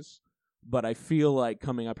issues. But I feel like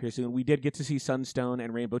coming up here soon, we did get to see Sunstone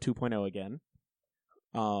and Rainbow 2.0 again.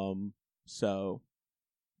 So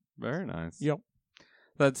very nice. Yep.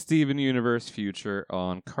 That's Steven Universe Future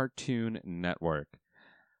on Cartoon Network.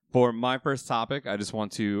 For my first topic, I just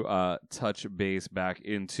want to touch base back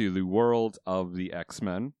into the world of the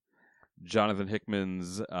X-Men. Jonathan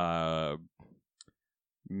Hickman's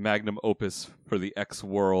magnum opus for the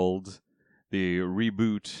X-World, the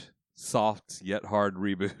reboot, soft yet hard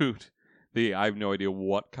reboot. I have no idea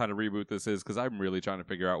what kind of reboot this is, because I'm really trying to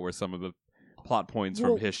figure out where some of the plot points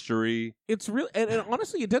from history. It's really, and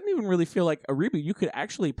honestly, it doesn't even really feel like a reboot. You could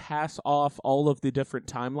actually pass off all of the different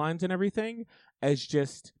timelines and everything as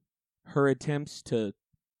just her attempts to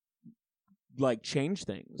like change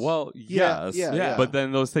things. Well, yes, yeah. But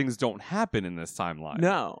then those things don't happen in this timeline.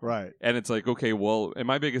 No. Right. And it's like, okay, well, and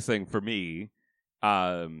my biggest thing for me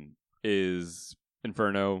is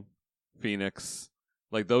Inferno, Phoenix,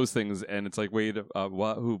 like those things, and it's like, wait,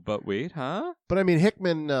 what, who, but wait, huh? But I mean,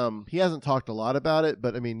 Hickman, he hasn't talked a lot about it,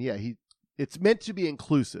 but I mean, yeah, it's meant to be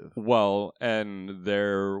inclusive. Well, and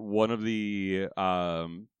they're one of the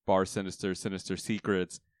Bar Sinister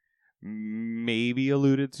Secrets maybe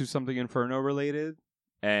alluded to something Inferno related,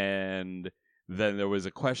 and then there was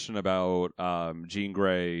a question about Jean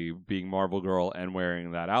Grey being Marvel Girl and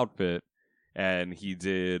wearing that outfit, and he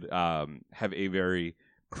did have a very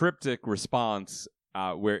cryptic response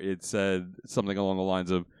where it said something along the lines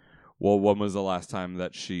of, well, when was the last time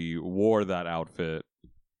that she wore that outfit?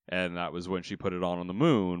 And that was when she put it on the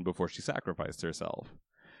moon before she sacrificed herself.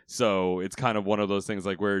 So it's kind of one of those things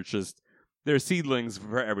like where it's just, there's seedlings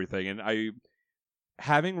for everything. And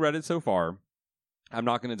having read it so far, I'm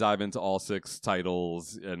not going to dive into all 6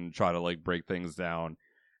 titles and try to like break things down.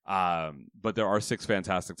 But there are 6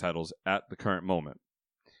 fantastic titles at the current moment.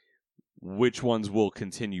 Which ones will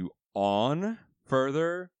continue on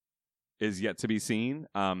further is yet to be seen.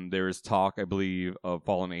 There is talk, I believe, of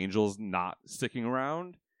Fallen Angels not sticking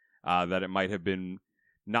around, that it might have been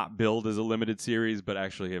not billed as a limited series, but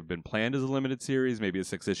actually have been planned as a limited series, maybe a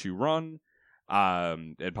 6-issue run,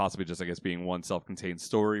 and possibly just, I guess, being one self-contained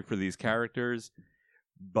story for these characters.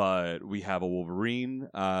 But we have a Wolverine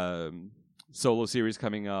solo series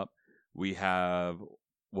coming up. We have,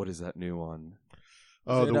 what is that new one?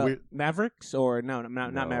 Oh, Mavericks or not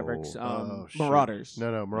Mavericks. Marauders.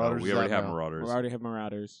 No, Marauders. We already have Marauders. We already have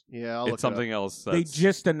Marauders. Yeah, it's something else. They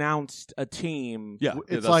just announced a team. Yeah,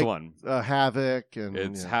 it's that's like the one. Havoc and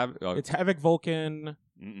It's It's Havoc, Vulcan.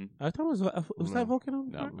 Mm-mm. I thought it was that Vulcan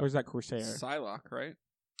on No. or is that Corsair? Psylocke, right?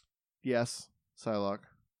 Yes, Psylocke.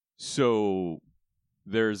 So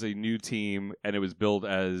there's a new team, and it was billed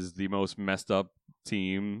as the most messed up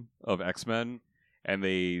team of X-Men. And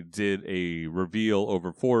they did a reveal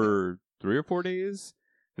over 3 or 4 days.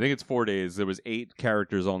 I think it's 4 days. There was 8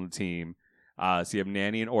 characters on the team. So you have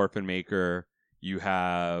Nanny and Orphan Maker. You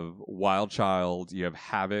have Wild Child. You have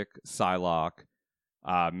Havoc, Psylocke,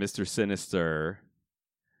 Mr. Sinister.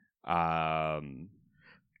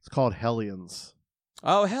 It's called Hellions.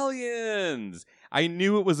 Oh, Hellions! I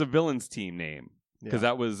knew it was a villain's team name because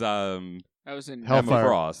that was in Emma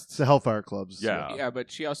Frost. It's the Hellfire Clubs. Yeah,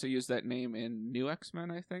 but she also used that name in New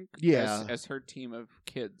X-Men, I think. Yeah. As her team of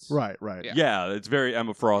kids. Right. Yeah, it's very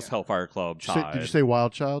Emma Frost, Hellfire Club. Did you say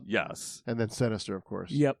Wild Child? Yes. And then Sinister, of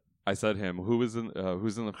course. Yep. I said him. Who's in the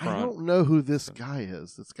front? I don't know who this guy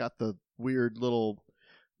is. It's got the weird little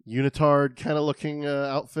unitard kind of looking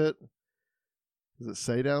outfit. Does it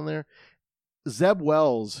say down there? Zeb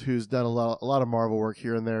Wells, who's done a lot of Marvel work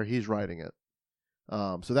here and there, he's writing it.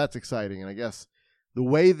 So that's exciting. And I guess the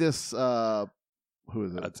way this, who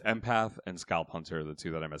is it? It's Empath and Scalp Hunter, the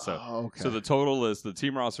 2 that I missed. So, okay. So the total is, the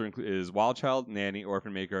team roster is Wild Child, Nanny,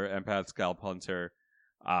 Orphan Maker, Empath, Scalp Hunter,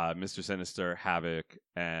 Mr. Sinister, Havoc,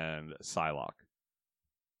 and Psylocke.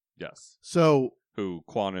 Yes. So who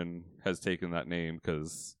Quanon has taken that name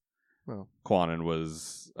because Quanon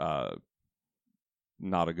was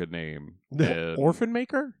not a good name. Orphan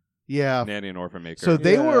Maker? Yeah. Nanny and Orphan Maker. So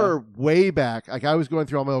they were way back. Like, I was going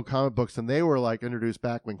through all my old comic books, and they were like introduced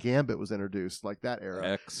back when Gambit was introduced, like that era.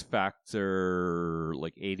 X Factor,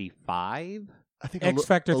 like 85? I think X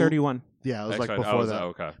Factor 31. Yeah, it was X like Factor- before oh, that.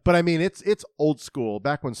 okay. But I mean, it's old school,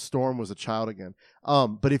 back when Storm was a child again.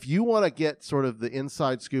 But if you want to get sort of the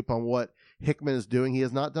inside scoop on what Hickman is doing, he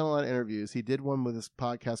has not done a lot of interviews. He did one with this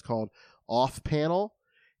podcast called Off Panel,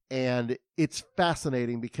 and it's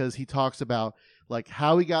fascinating because he talks about like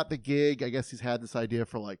how he got the gig. I guess he's had this idea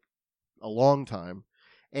for like a long time,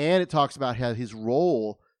 and it talks about how his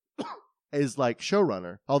role is like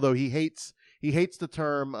showrunner. Although he hates the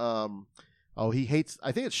term. I think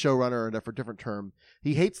it's showrunner or a different term.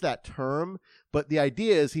 He hates that term, but the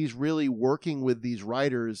idea is he's really working with these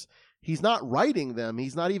writers. He's not writing them.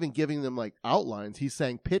 He's not even giving them like outlines. He's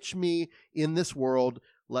saying, pitch me in this world.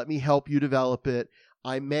 Let me help you develop it.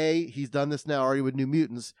 He's done this now already with New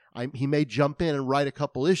Mutants. He may jump in and write a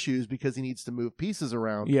couple issues because he needs to move pieces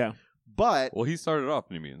around. Yeah. But well, he started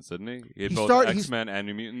off New Mutants, didn't he? He had both X-Men and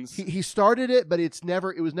New Mutants. He started it, but it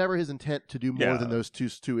was never his intent to do more than those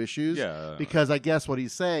two issues. Yeah. Because I guess what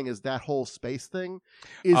he's saying is that whole space thing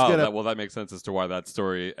is gonna. That makes sense as to why that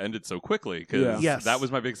story ended so quickly. Because that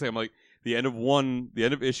was my big thing. I'm like, the end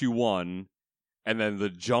of issue 1, and then the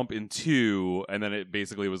jump in 2, and then it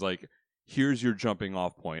basically was like, here's your jumping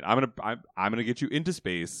off point. I'm gonna get you into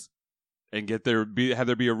space, and have there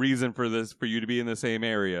be a reason for this for you to be in the same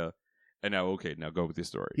area. And now go with your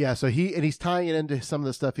story. Yeah, so he's tying it into some of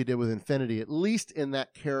the stuff he did with Infinity, at least in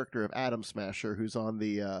that character of Atom Smasher, who's on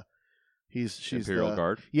the she's Imperial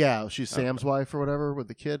Guard. Yeah, she's Sam's wife or whatever with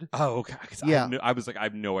the kid. Oh, okay. Yeah, I was like, I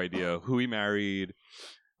have no idea who he married.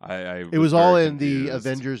 It was all in the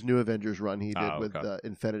New Avengers run he did with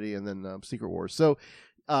Infinity and then Secret Wars. So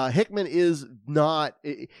Hickman is not.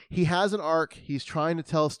 He has an arc. He's trying to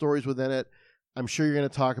tell stories within it. I'm sure you're going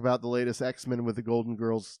to talk about the latest X-Men with the Golden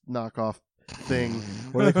Girls knockoff thing.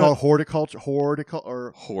 What do they call it? Horticulture.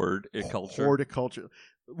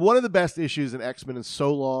 One of the best issues in X-Men in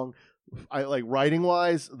so long. I like writing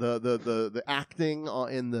wise, the acting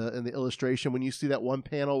in the illustration. When you see that one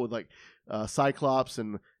panel with like Cyclops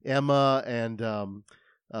and Emma and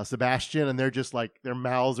Sebastian, and they're just like their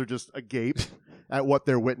mouths are just agape at what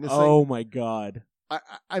they're witnessing. Oh my god.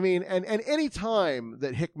 I mean, and any time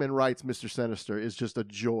that Hickman writes Mr. Sinister is just a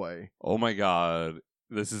joy. Oh my god,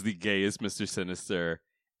 this is the gayest Mr. Sinister,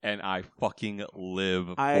 and I fucking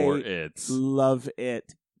live for it. Love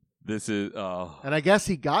it. This is, and I guess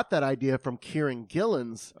he got that idea from Kieran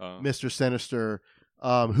Gillen's Mr. Sinister,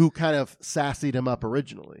 who kind of sassied him up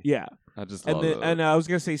originally. Yeah. I just And love it. and I was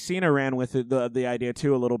gonna say Cena ran with it, the idea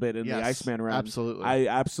too a little bit in Yes, the Iceman run. absolutely. I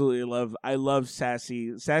absolutely love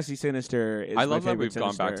Sassy Sinister. Is I my love that favorite we've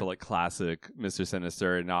gone back Sinister. to like classic Mr.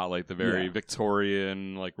 Sinister and not like the very Yeah.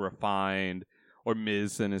 Victorian, like refined or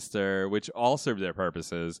Ms. Sinister, which all serve their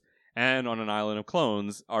purposes. And on an island of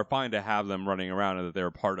clones are fine to have them running around and that they're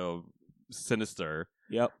part of Sinister.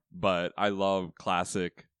 Yep. But I love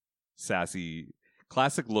classic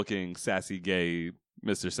looking sassy gay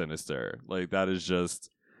Mr. Sinister. Like that is just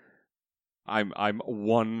I'm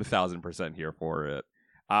 1000% here for it.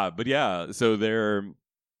 But yeah, so they're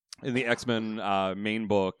in the X-Men main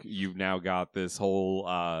book, you've now got this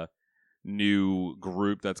whole new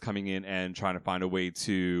group that's coming in and trying to find a way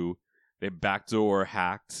to they backdoor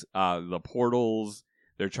hacked the portals.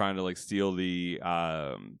 They're trying to like steal the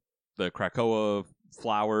Krakoa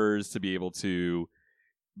flowers to be able to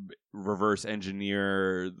reverse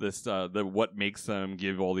engineer this what makes them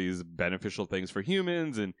give all these beneficial things for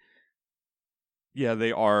humans. And yeah,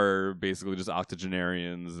 they are basically just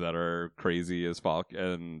octogenarians that are crazy as fuck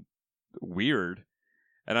and weird.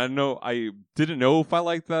 And I didn't know if I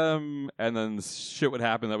liked them, and then shit would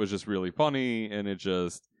happen that was just really funny, and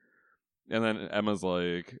then Emma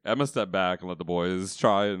stepped back and let the boys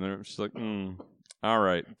try, and she's like, all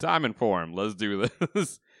right, time and form, let's do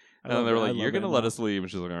this. And then they were like, you're going to let us leave,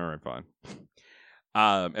 and she's like, all right, fine.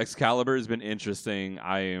 Excalibur has been interesting.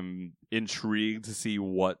 I am intrigued to see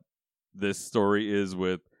what this story is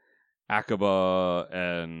with Akaba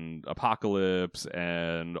and Apocalypse,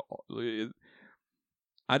 and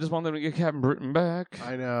I just want them to get Captain Britain back.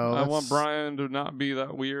 I know. I want Brian to not be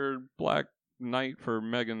that weird Black Knight for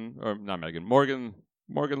Morgan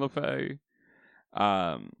Le Fay.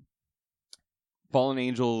 Fallen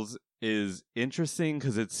Angels is interesting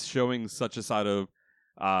because it's showing such a side of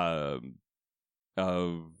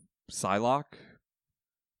Psylocke.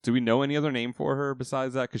 Do we know any other name for her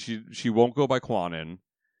besides that? Because she won't go by Quanon,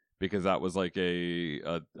 because that was like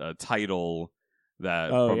a title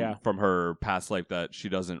that from her past life that she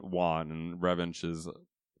doesn't want, and Revenge is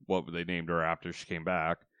what they named her after she came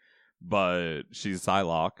back. But she's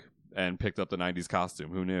Psylocke and picked up the 90s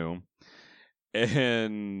costume. Who knew?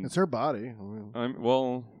 And it's her body.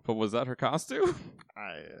 But was that her costume?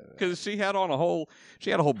 Because she had on a whole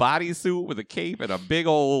bodysuit with a cape and a big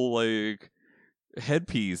old like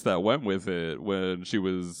headpiece that went with it when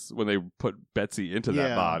they put Betsy into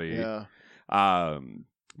that body. Yeah.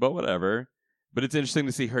 But whatever. But it's interesting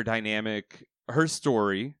to see her dynamic, her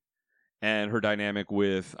story, and her dynamic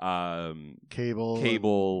with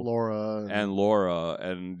Cable, Laura,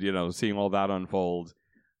 and seeing all that unfold.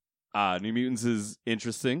 New Mutants is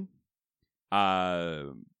interesting.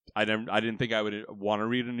 I didn't think I would want to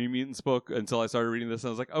read a New Mutants book until I started reading this, and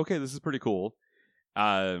I was like, okay, this is pretty cool.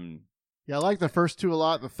 Yeah, I like the first two a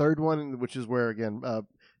lot. The third one, which is where again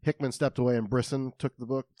Hickman stepped away and Brisson took the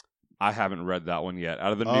book. I haven't read that one yet.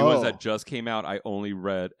 Out of the new ones that just came out, I only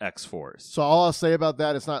read X-Force. So all I'll say about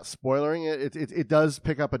that, it's not spoiling it. It does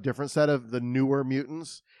pick up a different set of the newer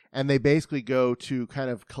mutants, and they basically go to kind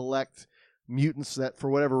of collect mutants that for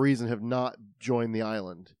whatever reason have not joined the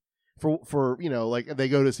island. For like they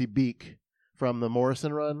go to see Beak from the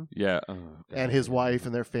Morrison run. Yeah. And his wife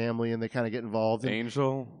and their family, and they kind of get involved.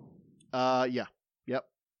 Angel? Yeah. Yep.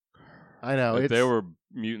 I know. If there were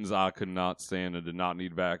mutants I could not stand and did not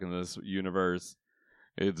need back in this universe,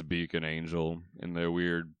 it's Beak and Angel and their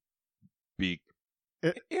weird beak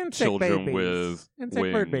children with wings.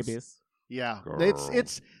 Bird babies. Yeah. Girl.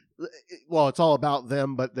 It's all about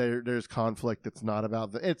them, but there's conflict that's not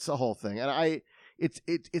about them. It's a whole thing. And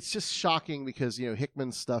it's just shocking because,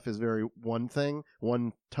 Hickman's stuff is very one thing,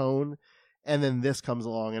 one tone. And then this comes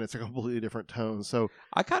along, and it's a completely different tone. So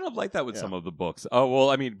I kind of like that with some of the books. Oh well,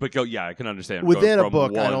 I mean, but I can understand within from a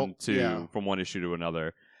book. From one issue to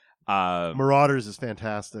another. Marauders is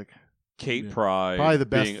fantastic. Kate Pryde, probably the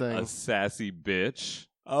best being thing. A sassy bitch.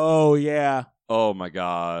 Oh yeah. Oh my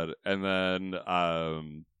god. And then I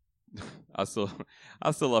still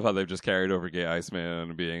love how they've just carried over Gay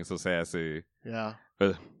Iceman being so sassy. Yeah.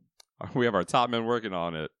 But we have our top men working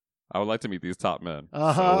on it. I would like to meet these top men.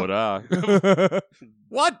 Uh-huh. So would I.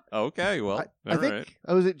 What? Okay, well, I think, right.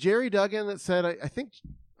 Was it Jerry Duggan that said, I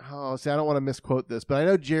don't want to misquote this, but I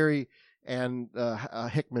know Jerry and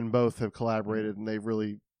Hickman both have collaborated, and they've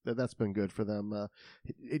really, that's been good for them.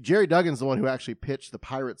 Jerry Duggan's the one who actually pitched the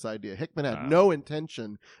Pirates idea. Hickman had no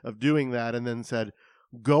intention of doing that and then said,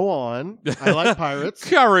 go on. I like Pirates.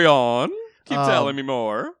 Carry on. Keep telling me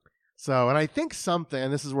more. So, and I think something,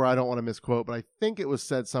 and this is where I don't want to misquote, but I think it was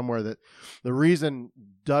said somewhere that the reason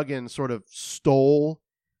Duggan sort of stole,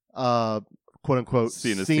 quote unquote,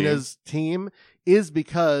 Cena's team is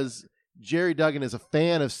because Jerry Duggan is a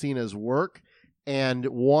fan of Cena's work and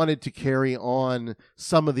wanted to carry on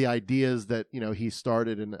some of the ideas that, he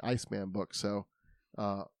started in the Iceman book. So,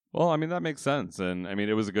 well, I mean, that makes sense. And I mean,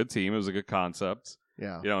 it was a good team. It was a good concept.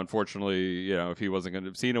 Yeah. If Cena wasn't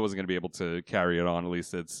going to be able to carry it on, at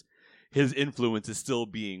least his influence is still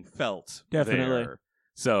being felt. Definitely. There.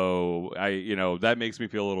 So that makes me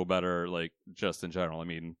feel a little better, like just in general. I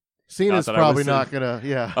mean, Cena's probably not going to,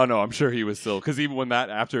 yeah. Oh, no, I'm sure he was still, because even when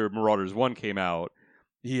after Marauders 1 came out,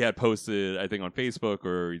 he had posted, I think on Facebook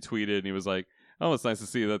or he tweeted, and he was like, oh, it's nice to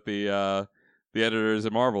see that the editors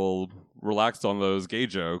at Marvel relaxed on those gay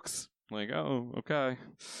jokes. Like, oh, okay.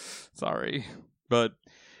 Sorry. But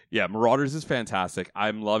yeah, Marauders is fantastic.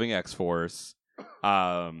 I'm loving X-Force.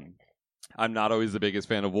 I'm not always the biggest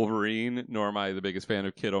fan of Wolverine, nor am I the biggest fan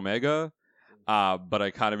of Kid Omega. But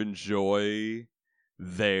I kind of enjoy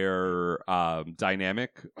their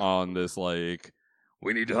dynamic on this, like,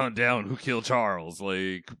 we need to hunt down who killed Charles,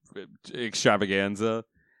 like, extravaganza.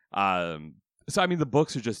 So, I mean, the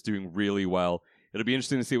books are just doing really well. It'll be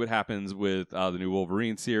interesting to see what happens with the new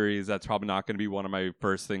Wolverine series. That's probably not going to be one of my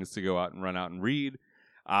first things to go out and run out and read.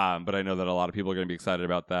 But I know that a lot of people are going to be excited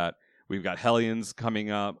about that. We've got Hellions coming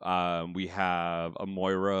up. We have a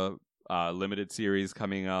Moira limited series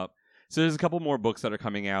coming up. So there's a couple more books that are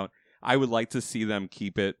coming out. I would like to see them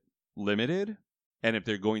keep it limited. And if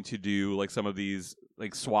they're going to do like some of these,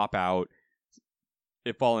 like swap out,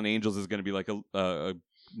 if Fallen Angels is going to be like a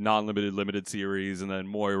non-limited limited series, and then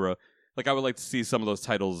Moira, like I would like to see some of those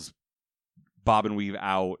titles bob and weave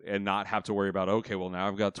out and not have to worry about, okay, well now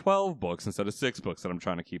I've got 12 books instead of 6 books that I'm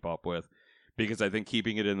trying to keep up with. Because I think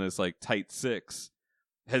keeping it in this like tight 6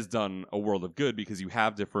 has done a world of good, because you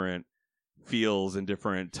have different feels and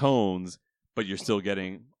different tones, but you're still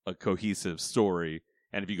getting a cohesive story.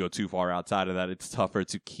 And if you go too far outside of that, it's tougher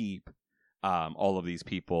to keep all of these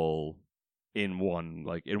people in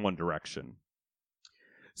one direction.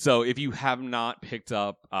 So if you have not picked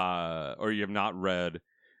up or you have not read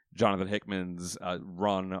Jonathan Hickman's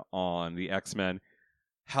run on the X-Men,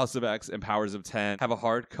 House of X and Powers of 10 have a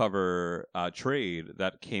hardcover trade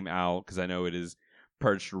that came out, because I know it is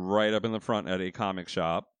perched right up in the front at a comic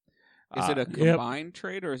shop. Is it a combined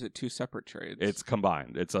trade, or is it 2 separate trades? It's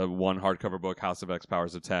combined. It's a one hardcover book, House of X,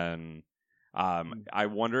 Powers of 10. I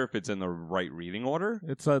wonder if it's in the right reading order.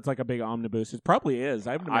 It's like a big omnibus. It probably is.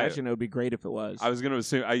 I would imagine it would be great if it was. I was going to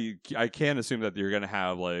assume, I can assume that you're going to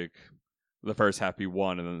have like the first half be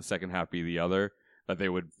one and then the second half be the other, that they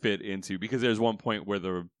would fit into, because there's one point where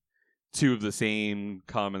the 2 of the same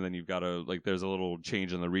come, and then you've got to, like, there's a little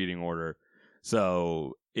change in the reading order.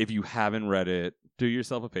 So if you haven't read it, do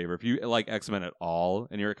yourself a favor. If you like X-Men at all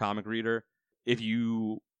and you're a comic reader, if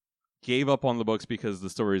you gave up on the books because the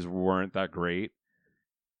stories weren't that great,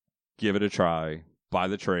 give it a try. Buy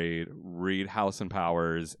the trade, read House and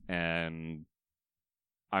Powers, and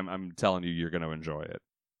I'm telling you, you're going to enjoy it.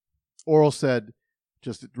 Oral said,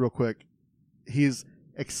 just real quick, he's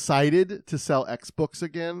excited to sell X books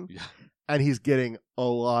again. Yeah. And he's getting a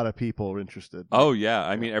lot of people interested. Oh, yeah.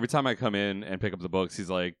 I mean, every time I come in and pick up the books, he's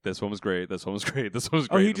like, this one was great, this one was great, this one was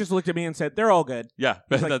great. Oh, he just looked at me and said, they're all good. Yeah.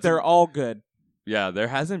 He's like, they're all good. Yeah, there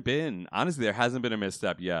hasn't been a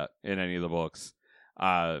misstep yet in any of the books.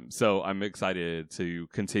 So I'm excited to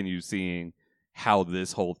continue seeing how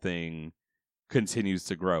this whole thing continues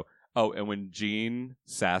to grow. Oh, and when Jean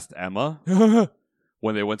sassed Emma,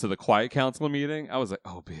 when they went to the Quiet Council meeting, I was like,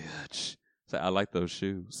 oh, bitch. I like those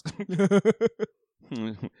shoes.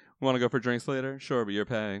 Want to go for drinks later? Sure, but you're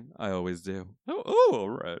paying. I always do. Oh, all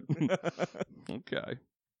right. Okay.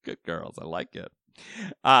 Good girls. I like it.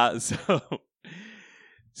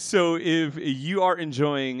 So if you are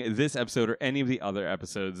enjoying this episode or any of the other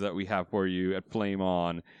episodes that we have for you at Flame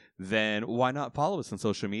On, then why not follow us on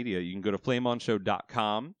social media? You can go to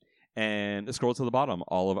flameonshow.com and scroll to the bottom.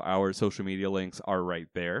 All of our social media links are right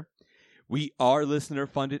there. We are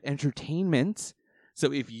listener-funded entertainment,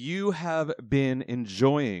 so if you have been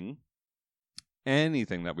enjoying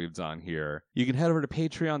anything that we've done here, you can head over to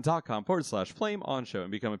patreon.com/flameonshow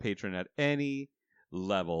and become a patron at any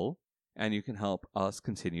level, and you can help us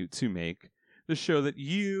continue to make the show that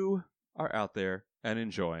you are out there and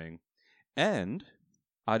enjoying. And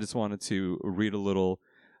I just wanted to read a little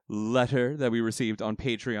letter that we received on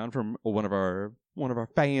Patreon from one of our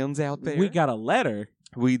fans out there. We got a letter?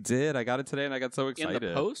 We did. I got it today, and I got so excited. In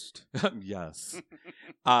the post? Yes.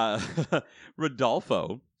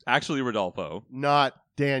 Rodolfo. Actually, Rodolfo. Not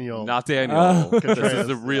Daniel. Not Daniel. This Contreras. is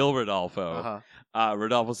the real Rodolfo. Uh-huh.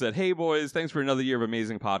 Rodolfo said, hey, boys, thanks for another year of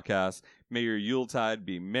amazing podcasts. May your Yuletide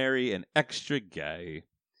be merry and extra gay.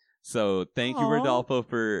 So thank you, Aw. Rodolfo,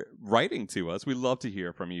 for writing to us. We love to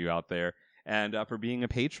hear from you out there, and for being a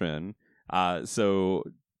patron. So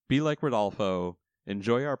be like Rodolfo,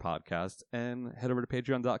 enjoy our podcast, and head over to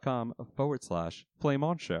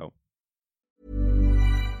patreon.com/FlameOnShow.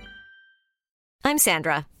 I'm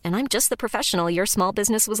Sandra, and I'm just the professional your small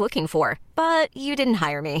business was looking for. But you didn't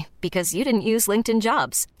hire me because you didn't use LinkedIn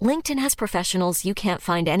Jobs. LinkedIn has professionals you can't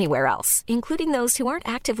find anywhere else, including those who aren't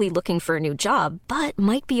actively looking for a new job, but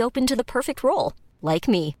might be open to the perfect role, like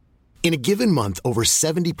me. In a given month, over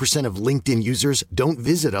 70% of LinkedIn users don't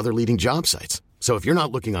visit other leading job sites. So if you're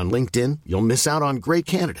not looking on LinkedIn, you'll miss out on great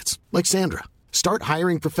candidates like Sandra. Start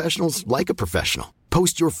hiring professionals like a professional.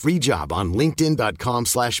 Post your free job on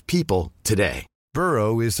linkedin.com/people today.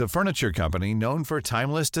 Burrow is a furniture company known for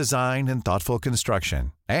timeless design and thoughtful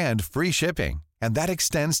construction and free shipping, and that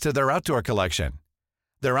extends to their outdoor collection.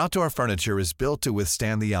 Their outdoor furniture is built to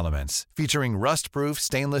withstand the elements, featuring rust-proof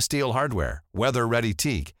stainless steel hardware, weather-ready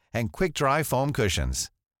teak, and quick-dry foam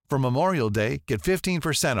cushions. For Memorial Day, get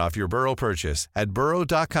 15% off your Burrow purchase at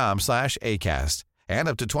burrow.com/ACAST and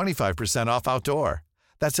up to 25% off outdoor.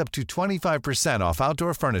 That's up to 25% off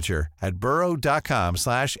outdoor furniture at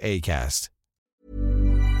burrow.com/ACAST.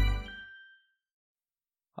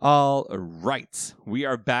 All right, we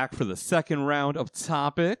are back for the second round of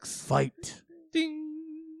topics. Fight.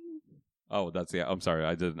 Ding. Oh, that's I'm sorry,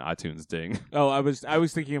 I did an iTunes ding. Oh, I was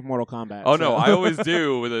thinking of Mortal Kombat. Oh no, I always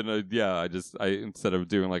do within a I instead of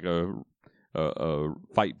doing like a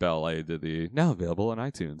fight bell, I did the now available on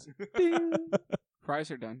iTunes. Ding. Fries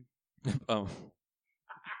are done. Oh.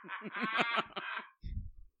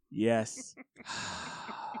 Yes.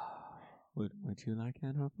 Would you like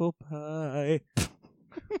an apple pie?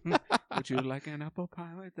 Would you like an apple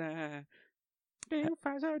pie with that? Ding,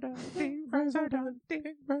 fries are done. Ding, fries are done.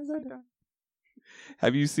 Ding, fries are done.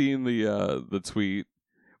 Have you seen the tweet,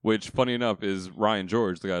 which funny enough is Ryan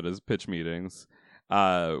George, the guy that does pitch meetings,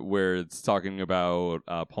 where it's talking about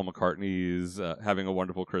Paul McCartney's Having a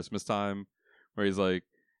Wonderful Christmas Time, where he's like,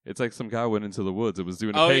 it's like some guy went into the woods and was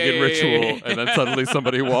doing a pagan ritual, and then suddenly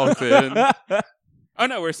somebody walked in. Oh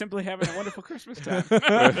no, we're simply having a wonderful Christmas time.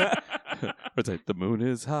 It's like, the moon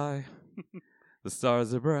is high, the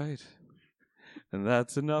stars are bright, and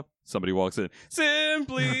that's enough. Somebody walks in,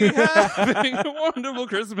 simply having a wonderful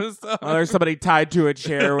Christmas time. Oh, there's somebody tied to a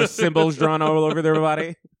chair with symbols drawn all over their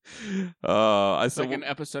body. It's like an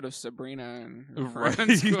episode of Sabrina and her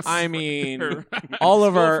friends. I mean, all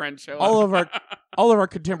of our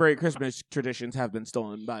contemporary Christmas traditions have been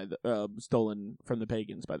stolen from the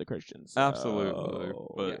pagans by the Christians. Absolutely.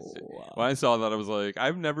 But when I saw that, I was like,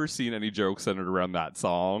 I've never seen any jokes centered around that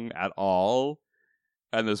song at all.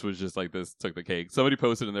 And this was just like, this took the cake. Somebody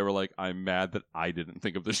posted and they were like, I'm mad that I didn't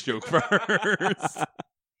think of this joke first.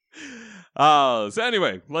 So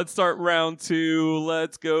anyway, let's start round 2.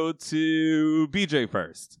 Let's go to BJ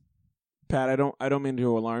first. Pat, I don't mean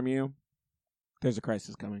to alarm you. There's a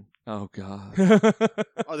crisis coming. Oh God.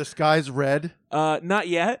 Are the skies red? Not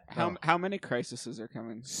yet. How many crises are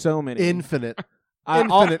coming? So many. Infinite.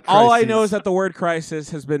 All I know is that the word crisis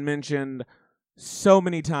has been mentioned so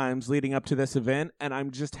many times leading up to this event, and I'm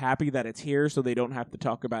just happy that it's here so they don't have to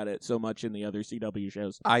talk about it so much in the other CW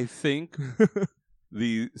shows. I think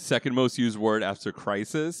the second most used word after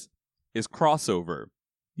crisis is crossover.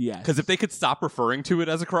 Yes. Because if they could stop referring to it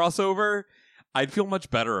as a crossover, I'd feel much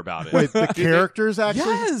better about it. Wait, the characters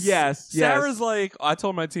actually? Yes. Sarah's like, I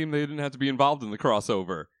told my team they didn't have to be involved in the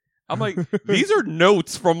crossover. I'm like, these are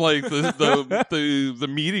notes from like the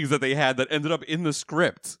meetings that they had that ended up in the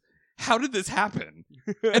script. How did this happen?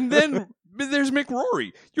 And then there's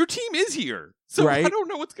McRory. Your team is here, so right? I don't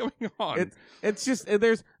know what's going on. It's just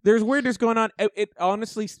there's weirdness going on. It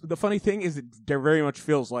honestly, the funny thing is, it very much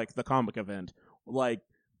feels like the comic event, like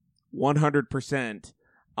 100%.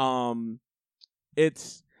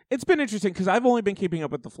 It's been interesting because I've only been keeping up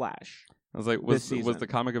with the Flash. I was like, was the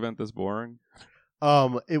comic event this boring?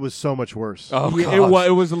 It was so much worse. Oh, yeah,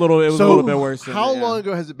 it was a little bit worse. How long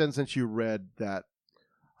ago has it been since you read that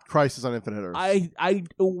Crisis on Infinite Earths?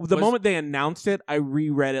 The moment they announced it, I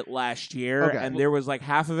reread it last year, and there was like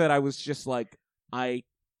half of it I was just like, I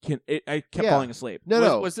kept falling asleep.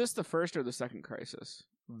 Was this the first or the second Crisis?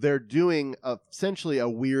 They're doing essentially a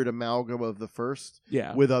weird amalgam of the first,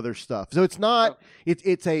 yeah, with other stuff. So it's not.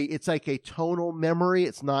 It's like a tonal memory.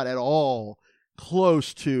 It's not at all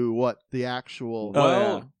close to what the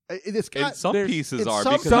actual. Some pieces are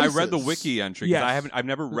because I read the wiki entry. Yes. I've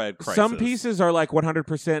never read Crisis. Some pieces are like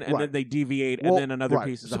 100%, and then they deviate, and then another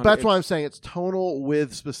piece is 100%. So that's why I'm saying it's tonal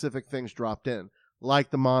with specific things dropped in,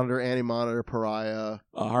 like the Monitor, Anti-Monitor, Pariah,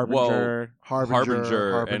 Harbinger,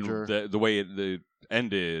 and the way the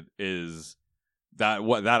ended is that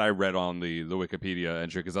I read on the Wikipedia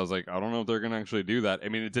entry, because I was like, I don't know if they're going to actually do that. I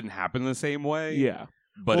mean, it didn't happen the same way. Yeah.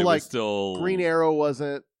 But it was still... Green Arrow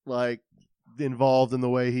wasn't, like, involved in the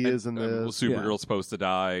way he is in this. Supergirl's supposed to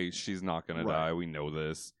die. She's not going to die. We know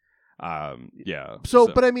this. Yeah. So,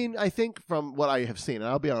 but I mean, I think from what I have seen, and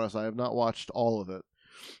I'll be honest, I have not watched all of it.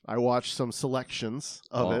 I watched some selections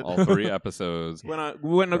of it. All 3 episodes. When I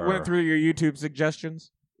went through your YouTube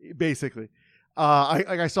suggestions. Basically.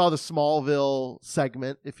 I saw the Smallville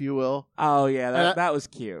segment, if you will. Oh yeah, that was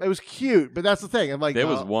cute. It was cute, but that's the thing. I'm like, there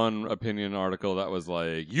was one opinion article that was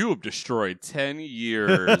like, "You have destroyed 10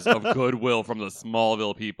 years of goodwill from the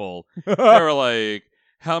Smallville people." They were like,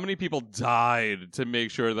 how many people died to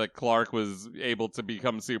make sure that Clark was able to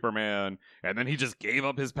become Superman, and then he just gave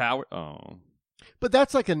up his power? Oh. But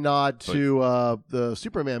that's like a nod to the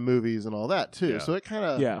Superman movies and all that too. Yeah. So it kind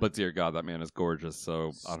of But dear God, that man is gorgeous.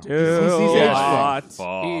 So I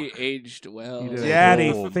don't He aged well.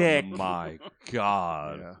 Daddy thick. My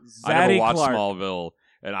God, I Zaddy never watched Clark. Smallville,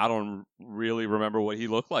 and I don't really remember what he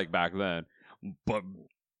looked like back then. But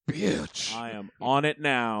bitch, I am on it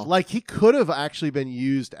now. like he could have actually been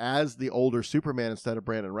used as the older Superman instead of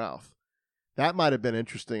Brandon Routh. That might have been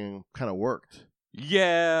interesting and kind of worked.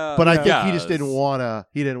 Yeah, but I think he just didn't want to.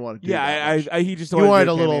 He didn't want to do that. He just he wanted wanted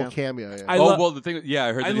to a do a little cameo. cameo. Yeah. well, the thing,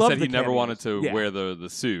 I heard that he said he never wanted to wear the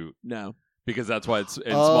suit. No, because that's why it's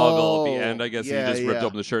in Smallville at the end. I guess yeah, he just ripped yeah.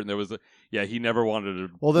 open the shirt, and there was he never wanted to.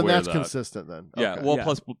 Well, then wear that's that. consistent. Then Yeah. Okay. Well,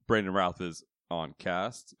 plus Brandon Routh is on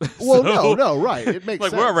cast. Well, so, no, right. It makes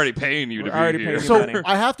like sense. we're already paying you to be here. So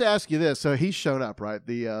I have to ask you this. So he's shown up, right?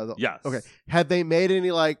 The yes. Okay. Had they made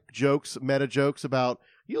any like jokes, meta jokes about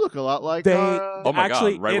you look a lot like? Oh my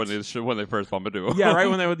actually, God! Right when they first bump into him. Yeah, right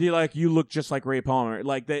when they would be like, "You look just like Ray Palmer."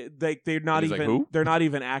 Like they're not And he's even like, "Who?" they're not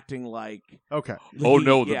even acting like. Okay. Oh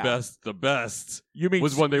no, the best. You mean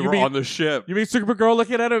was when they were on the ship. You mean Supergirl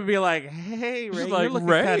looking at him and be like, "Hey, Ray, She's you're like, looking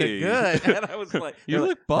Ray. kind of good." And I was like, You they're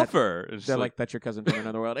look like, buffer. And she's They're like, like, "That's your cousin from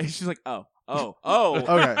another world." And she's like, "Oh."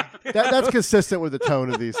 Okay. That's consistent with the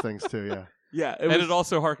tone of these things too. Yeah. Yeah, it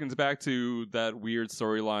also harkens back to that weird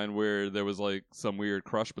storyline where there was like some weird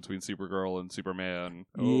crush between Supergirl and Superman.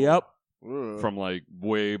 Yep. From like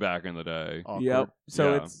way back in the day. Awkward. Yep.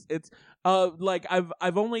 So Yeah. it's like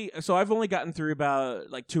I've only gotten through about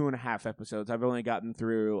like 2.5 episodes. I've only gotten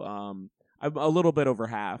through I'm a little bit over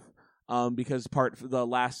half. Because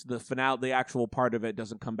the finale, the actual part of it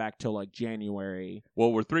doesn't come back till like January.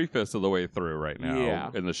 Well, we're 3/5 of the way through right now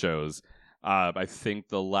Yeah. in the shows. I think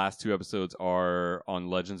the last 2 episodes are on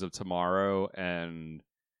Legends of Tomorrow and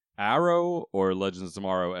Arrow, or Legends of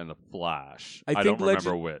Tomorrow and The Flash. I don't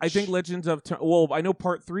remember which. I think Legends of well, I know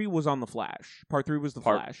part 3 was on The Flash. Part 3 was The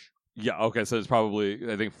Flash. Yeah, okay, so it's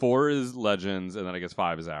probably, I think 4 is Legends, and then I guess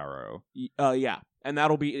 5 is Arrow. Yeah, and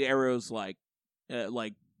that'll be Arrow's like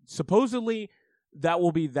supposedly that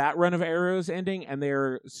will be that run of Arrow's ending, and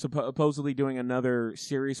they're supposedly doing another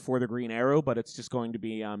series for the Green Arrow, but it's just going to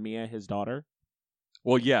be Mia, his daughter.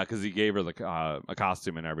 Well, yeah, because he gave her a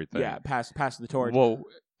costume and everything. Yeah, pass the torch. Well,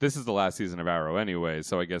 this is the last season of Arrow anyway,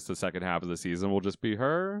 so I guess the second half of the season will just be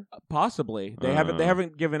her. Possibly. They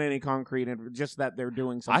haven't given any concrete, and just that they're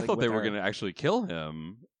doing something. I thought they with were her. going to actually kill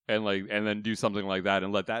him and then do something like that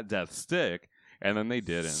and let that death stick, and then they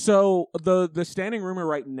didn't. So the standing rumor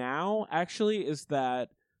right now actually is that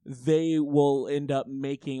they will end up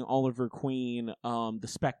making Oliver Queen the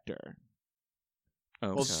Spectre.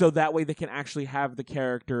 Okay. So that way they can actually have the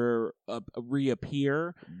character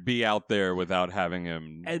reappear, Be out there without having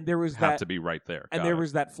him and there was have that, to be right there. and Got there it.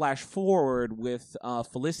 was that flash forward with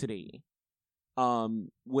Felicity,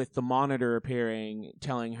 with the Monitor appearing,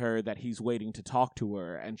 telling her that he's waiting to talk to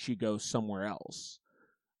her, and she goes somewhere else.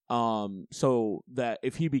 So that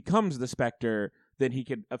if he becomes the Spectre, then he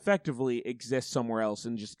could effectively exist somewhere else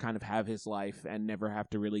and just kind of have his life and never have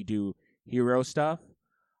to really do hero stuff.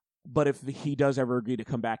 But if he does ever agree to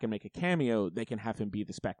come back and make a cameo, they can have him be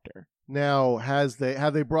the Spectre. Now, have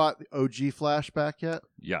they brought OG Flash back yet?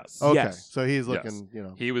 Yes. Okay. Yes. So he's Yes. looking, you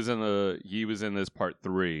know. He was in this part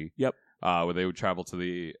 3. Yep. Where they would travel to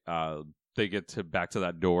they get back to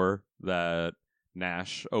that door that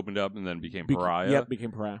Nash opened up and then became Pariah. Yep,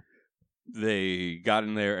 became Pariah. They got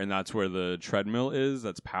in there, and that's where the treadmill is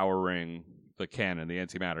that's powering the cannon, the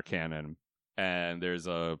antimatter cannon. And there's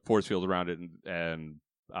a force field around it, and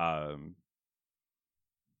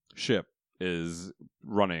ship is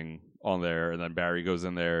running on there, and then Barry goes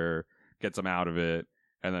in there, gets him out of it,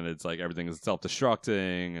 and then it's like everything is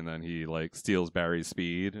self-destructing, and then he like steals Barry's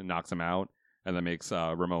speed and knocks him out, and then makes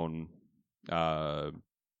Ramon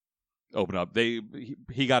open up.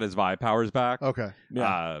 He got his vibe powers back. Okay.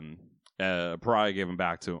 Yeah. Pariah gave him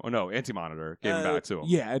back to him. Oh, no, Anti-Monitor gave him back to him.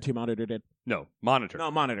 Yeah, Anti-Monitor did. No, Monitor.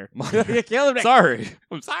 No, Monitor. Monitor. You killed me. Sorry.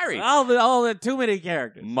 I'm sorry. All the too many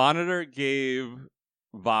characters. Monitor gave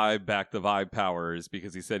Vibe back the Vibe powers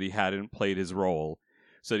because he said he hadn't played his role.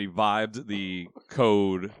 So he vibed the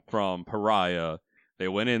code from Pariah. They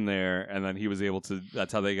went in there, and then he was able to...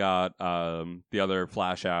 That's how they got the other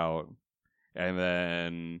Flash out. And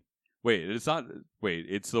then... Wait, it's not... Wait,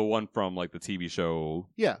 it's the one from, like, the TV show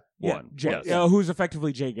one. Jay, Yes. who's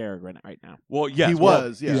effectively Jay Garrick right now. Well, yes. He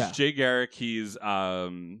was, yeah. Jay Garrick, he's...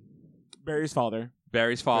 Barry's father.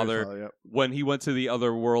 Barry's father. Yep. When he went to the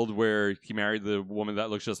other world where he married the woman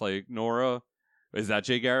that looks just like Nora... Is that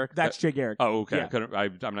Jay Garrick? That's Jay Garrick. Oh, okay. Yeah.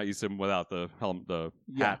 I'm not used to him without the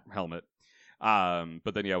hat helmet.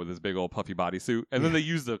 But then, with his big old puffy bodysuit. And then they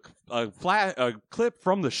used a clip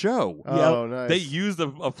from the show. Oh, nice. They used a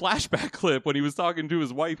flashback clip when he was talking to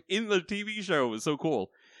his wife in the TV show. It was so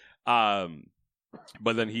cool. But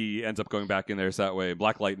then he ends up going back in there so that way.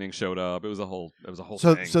 Black Lightning showed up. It was a whole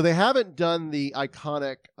thing. So they haven't done the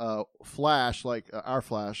iconic Flash, like our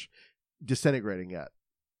Flash, disintegrating yet.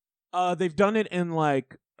 They've done it in they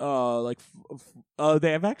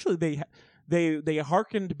have actually they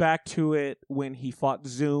harkened back to it when he fought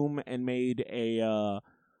Zoom and made a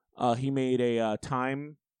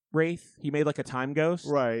time wraith. He made like a time ghost,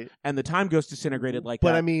 right? And the time ghost disintegrated like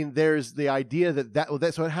But that. I mean, there's the idea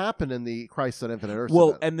that's what happened in the Crisis on Infinite Earths. Well,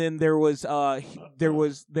 event. and then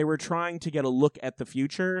they were trying to get a look at the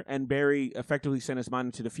future, and Barry effectively sent his mind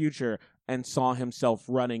into the future and saw himself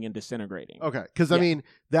running and disintegrating. Okay, because I mean,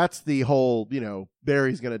 that's the whole,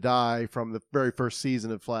 Barry's going to die from the very first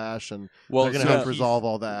season of Flash, and they're going to have to resolve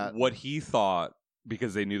all that. What he thought,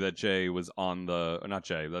 because they knew that Jay was on not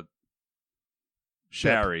Jay, that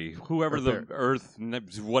Barry, whoever the Earth,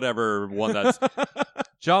 whatever one that's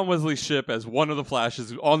John Wesley's ship as one of the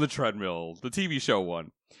Flashes on the treadmill, the TV show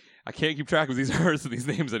one. I can't keep track of these Earths and these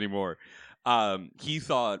names anymore. He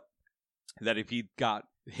thought that if he got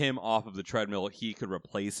him off of the treadmill, he could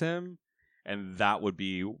replace him, and that would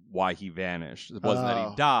be why he vanished. It wasn't that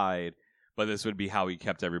he died, but this would be how he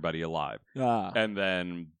kept everybody alive. And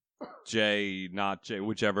then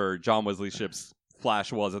whichever John Wesley ship's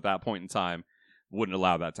Flash was at that point in time, wouldn't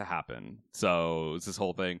allow that to happen. So it's this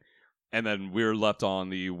whole thing. And then we're left on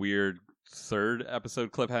the weird third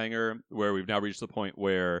episode cliffhanger where we've now reached the point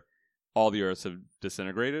where all the Earths have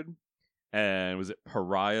disintegrated. And was it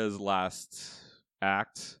Pariah's last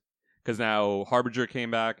act? Because now Harbinger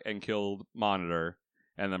came back and killed Monitor.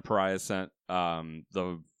 And then Pariah sent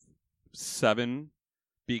the 7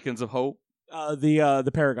 beacons of hope.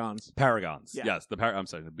 The Paragons. Paragons. Yeah. Yes. I'm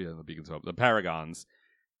sorry, the beacons of hope. The Paragons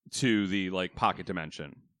to the pocket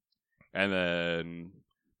dimension. And then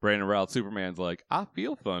Brandon Routh Superman's like, I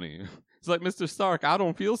feel funny. It's like, Mr. Stark, I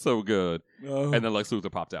don't feel so good. Oh. And then Lex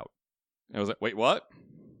Luthor popped out. And I was like, wait, what?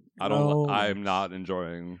 I'm not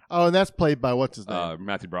enjoying. Oh, and that's played by what's his name?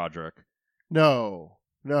 Matthew Broderick. No,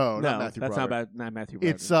 not Matthew that's Broderick. not Matthew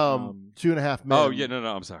Broderick. It's 2.5 Men. Oh, yeah, no,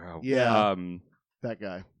 I'm sorry. Yeah. That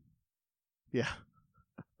guy. Yeah.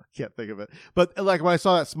 I can't think of it. But when I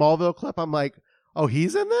saw that Smallville clip, I'm like, oh,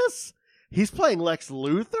 he's in this? He's playing Lex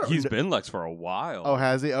Luthor? He's been Lex for a while. Oh,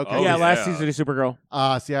 has he? Okay. Oh, yeah, last season of Supergirl.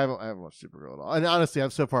 See, I haven't watched Supergirl at all. And honestly,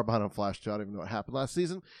 I'm so far behind on Flash, too. I don't even know what happened last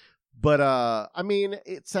season. But, I mean,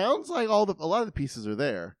 it sounds like a lot of the pieces are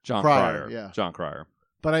there. John Cryer. Yeah. John Cryer.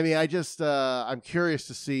 But, I mean, I'm curious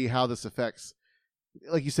to see how this affects,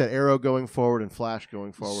 like you said, Arrow going forward and Flash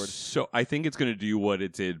going forward. So I think it's going to do what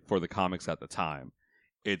it did for the comics at the time.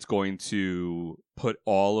 It's going to put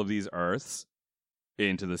all of these Earths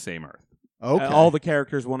into the same Earth. Okay. All the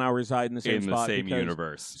characters will now reside in the same in spot. the same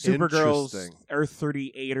universe. Supergirl's Earth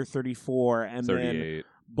 38 or 34, and 38. then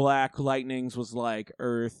Black Lightning's was like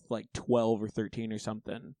Earth 12 or 13 or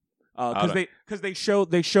something. Because they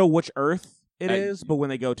show which Earth it is, but when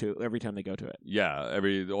they go to every time they go to it. Yeah,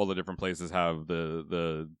 all the different places have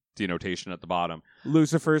the denotation at the bottom.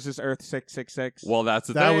 Lucifer's is Earth 666. Well, that's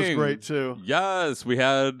the thing. That was great too. Yes, we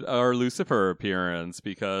had our Lucifer appearance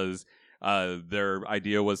because their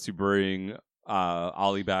idea was to bring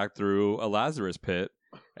Ollie back through a Lazarus pit,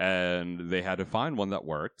 and they had to find one that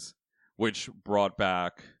worked, which brought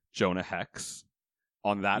back Jonah Hex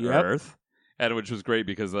on that Earth, and which was great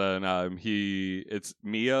because then it's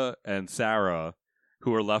Mia and Sarah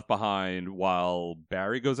who are left behind while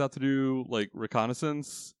Barry goes out to do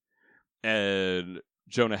reconnaissance, and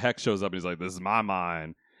Jonah Hex shows up and he's like, "This is my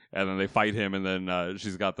mine." And then they fight him, and then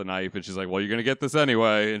she's got the knife, and she's like, "Well, you're gonna get this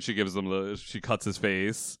anyway." And she gives him she cuts his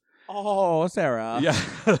face. Oh, Sarah.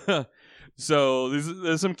 Yeah. So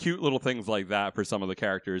there's some cute little things like that for some of the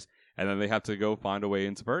characters, And then they have to go find a way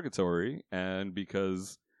into purgatory. And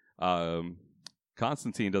because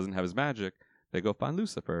Constantine doesn't have his magic, they go find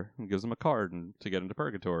Lucifer and gives him a card to get into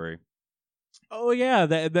purgatory. Oh yeah,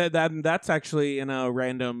 that's actually in a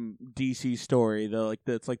random DC story.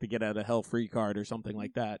 It's like the get out of hell free card or something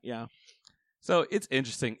like that. Yeah. So it's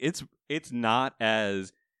interesting. It's not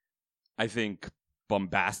as, I think,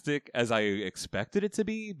 bombastic as I expected it to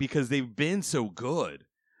be because they've been so good.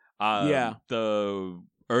 The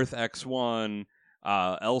Earth X1,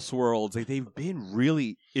 Elseworlds, they've been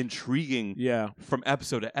really intriguing. From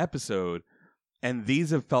episode to episode, and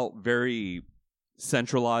these have felt very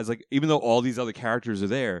centralized. Like, even though all these other characters are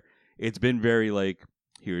there, it's been very like,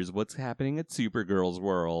 here's what's happening at Supergirl's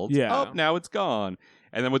world. Oh, now it's gone.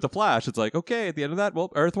 And then with the Flash, it's like, okay, at the end of that,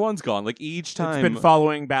 well, Earth 1's gone. Like, each time it's been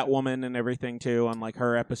following Batwoman and everything too on like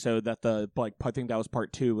her episode that I think that was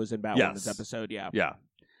part 2 was in Batwoman's episode.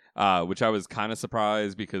 Which I was kind of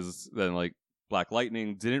surprised because then like Black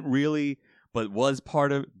Lightning didn't really, but was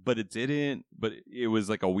part of, but it didn't. But it was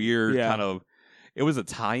like a weird kind of. It was a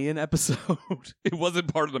tie-in episode. It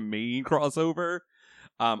wasn't part of the main crossover.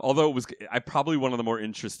 Although it was probably one of the more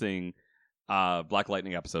interesting Black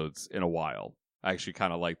Lightning episodes in a while. I actually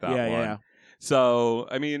kind of like that one. Yeah. So,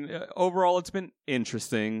 I mean, overall, it's been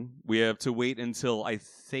interesting. We have to wait until, I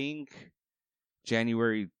think,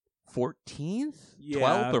 January 14th?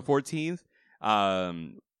 12th or 14th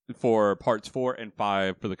for parts 4 and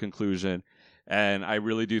 5 for the conclusion. And I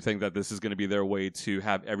really do think that this is going to be their way to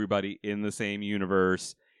have everybody in the same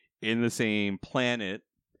universe, in the same planet.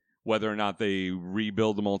 Whether or not they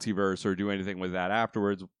rebuild the multiverse or do anything with that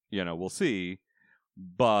afterwards, we'll see.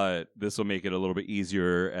 But this will make it a little bit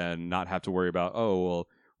easier and not have to worry about,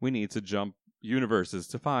 we need to jump universes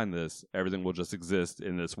to find this. Everything will just exist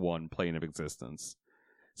in this one plane of existence.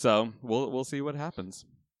 So we'll see what happens.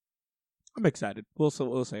 I'm excited. We'll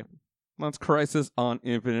see. That's Crisis on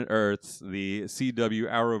Infinite Earths, the CW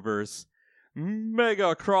Arrowverse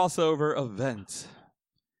mega crossover event.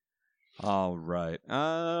 All right.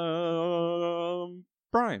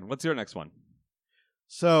 Brian, what's your next one?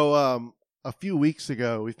 So, a few weeks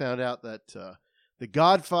ago, we found out that the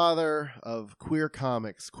godfather of queer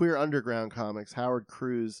comics, queer underground comics, Howard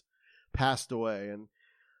Cruz, passed away. And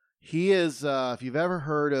he is, if you've ever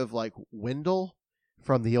heard of like Wendell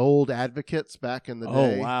from the old Advocates back in the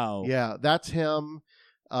day. Oh, wow. Yeah, that's him.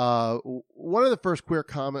 One of the first queer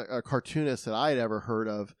cartoonists that I had ever heard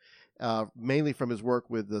of, mainly from his work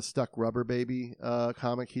with the Stuck Rubber Baby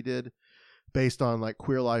comic he did, based on like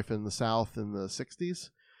queer life in the South in the 60s.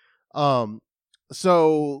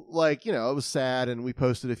 So like, it was sad, and we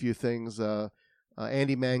posted a few things.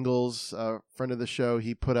 Andy Mangles, friend of the show,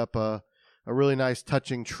 he put up a really nice,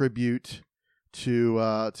 touching tribute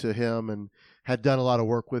to him, and had done a lot of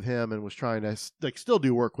work with him, and was trying to still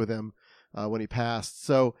do work with him when he passed.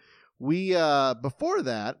 So we before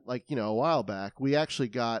that, a while back, we actually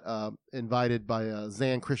got invited by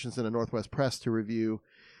Zan Christensen of Northwest Press to review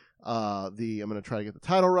I'm going to try to get the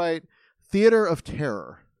title right, Theater of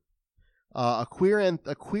Terror, a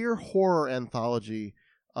queer horror anthology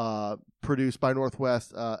produced by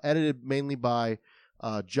Northwest, edited mainly by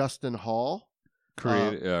Justin Hall.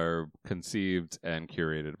 Conceived and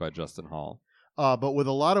curated by Justin Hall. But with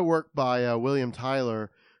a lot of work by William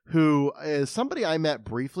Tyler, who is somebody I met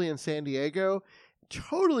briefly in San Diego.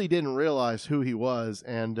 Totally didn't realize who he was,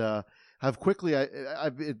 and have quickly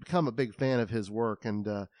I've become a big fan of his work,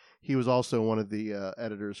 and he was also one of the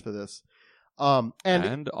editors for this.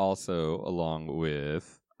 And also along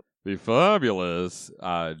with the fabulous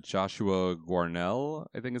Joshua Guarnell,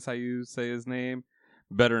 I think is how you say his name,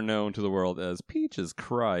 better known to the world as Peaches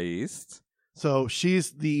Christ. So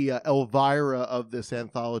she's the Elvira of this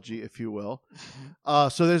anthology, if you will.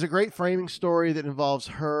 So there's a great framing story that involves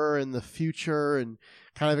her in the future and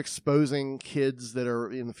kind of exposing kids that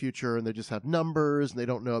are in the future and they just have numbers and they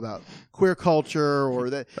don't know about queer culture or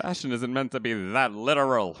that fashion isn't meant to be that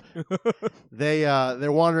literal.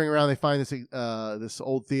 They're wandering around. They find this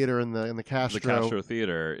old theater in the Castro. The Castro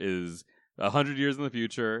Theater is 100 years in the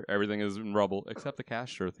future. Everything is in rubble except the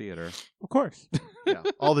Castro Theater. Of course. Yeah,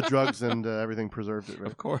 all the drugs and everything preserved it. Right?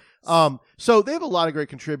 Of course. So they have a lot of great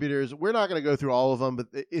contributors. We're not going to go through all of them, but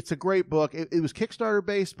it's a great book. It was Kickstarter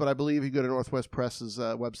based, but I believe if you go to Northwest Press's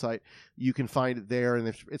website, you can find it there, and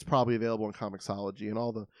it's probably available on Comixology and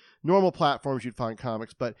all the normal platforms you'd find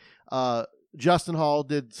comics. But Justin Hall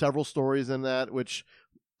did several stories in that, which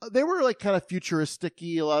they were like kind of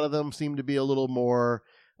futuristic-y. A lot of them seemed to be a little more.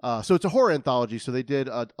 So it's a horror anthology, so they did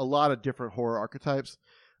a lot of different horror archetypes.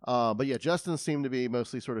 But yeah, Justin seemed to be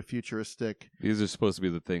mostly sort of futuristic. These are supposed to be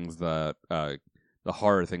the things that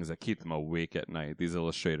horror things that keep them awake at night. These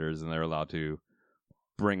illustrators, and they're allowed to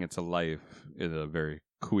bring it to life in a very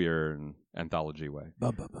queer and anthology way.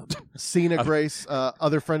 Cena Grace,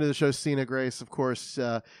 other friend of the show, Cena Grace, of course,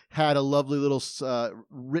 had a lovely little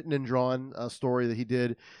written and drawn story that he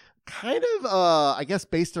did, kind of, I guess,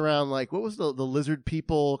 based around like what was the lizard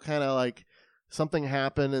people, kind of like something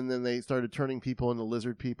happened and then they started turning people into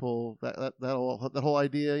lizard people. That whole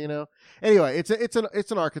idea, you know. Anyway, it's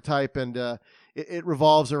an archetype, and it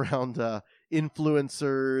revolves around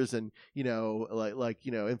influencers and like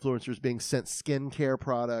influencers being sent skincare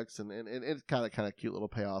products and it's kind of cute little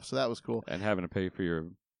payoff. So that was cool. And having to pay for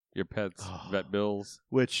your pets' vet bills,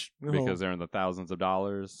 which because they're in the thousands of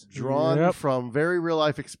dollars, drawn from very real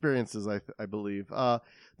life experiences, I believe.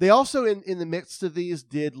 They also in the midst of these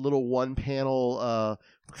did little one panel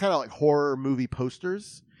kind of like horror movie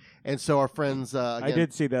posters. And so our friends, again, I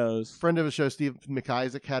did see those. Friend of the show, Steve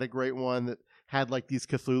McIsaac, had a great one that had like these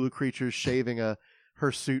Cthulhu creatures shaving a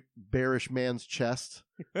hirsute bearish man's chest,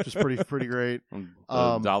 which is pretty great.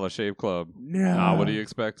 Dollar Shave Club. Not what he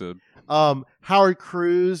expected. Howard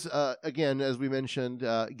Cruz, again, as we mentioned,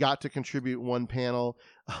 got to contribute one panel,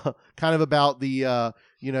 kind of about the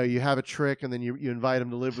you have a trick and then you invite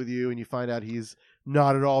him to live with you and you find out he's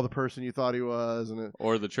not at all the person you thought he was,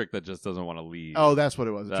 or the trick that just doesn't want to leave. Oh, that's what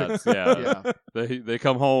it was. That's, yeah. They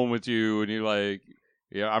come home with you and you're like,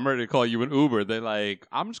 yeah, I'm ready to call you an Uber. They're like,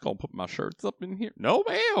 I'm just gonna put my shirts up in here. No,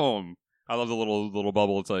 ma'am. I love the little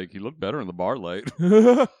bubble. It's like, you look better in the bar light.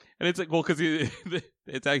 And it's like, well, because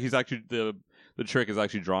he's actually the trick is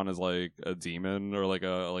actually drawn as like a demon or like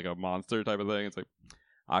a monster type of thing. It's like,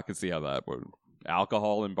 I can see how that would.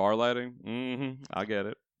 Alcohol and bar lighting. I get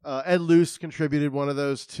it. Ed Luce contributed one of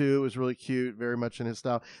those too. It was really cute, very much in his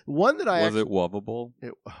style. One that I it wubbable?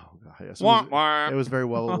 Yes, it was very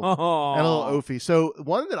wubbable and a little oafy. So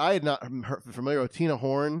one that I had not heard familiar with, Tina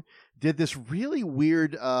Horn did this really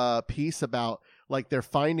weird piece about like they're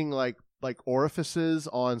finding like orifices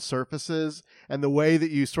on surfaces and the way that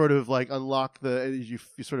you sort of like unlock you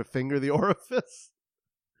sort of finger the orifice.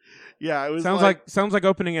 Yeah, it was sounds like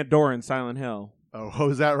opening a door in Silent Hill. Oh,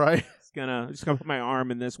 is that right? Just gonna put my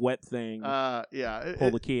arm in this wet thing. Yeah,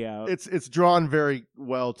 pull the key out. It's drawn very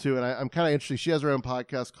well too, and I'm kind of interested. She has her own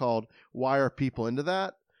podcast called "Why Are People Into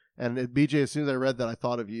That?" And BJ, as soon as I read that, I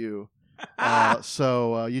thought of you.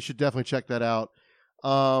 So you should definitely check that out.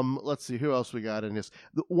 Let's see who else we got in this.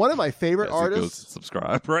 One of my favorite artists. Go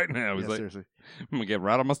subscribe right now. Yeah, seriously, I'm gonna get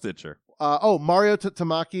right on my Stitcher. Mario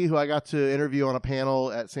Tamaki, who I got to interview on a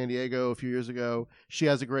panel at San Diego a few years ago. She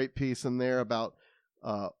has a great piece in there about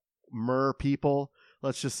mer people,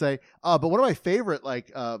 let's just say. But one of my favorite,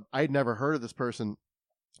 I had never heard of this person,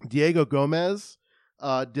 Diego Gomez,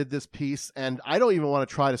 did this piece, and I don't even want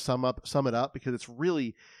to try to sum it up because it's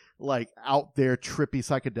really like out there, trippy,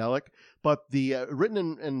 psychedelic. But the written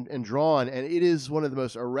and drawn, and it is one of the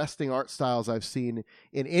most arresting art styles I've seen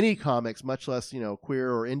in any comics, much less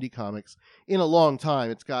queer or indie comics, in a long time.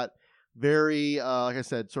 It's got very, like I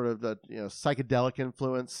said, sort of the psychedelic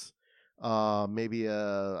influence. Maybe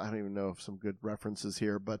I don't even know if some good references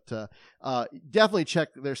here, but definitely check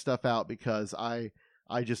their stuff out because I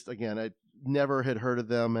never had heard of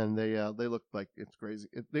them, and they look like it's crazy.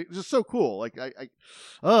 They're just so cool. Like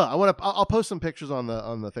I'll post some pictures on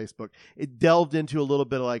the Facebook. It delved into a little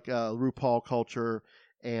bit of like RuPaul culture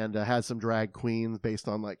and has some drag queens based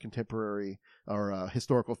on like contemporary or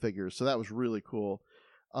historical figures. So that was really cool.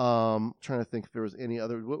 Trying to think if there was any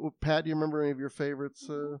other. Pat, do you remember any of your favorites?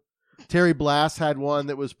 Terry Blass had one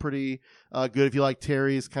that was pretty good. If you like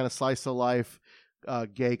Terry's kind of slice of life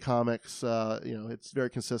gay comics, it's very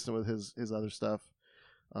consistent with his other stuff.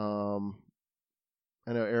 I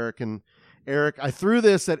know Eric. I threw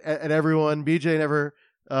this at everyone. BJ never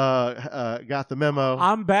got the memo.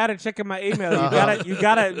 I'm bad at checking my email. You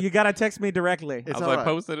gotta text me directly. I was like,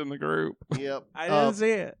 posted in the group. Yep, I didn't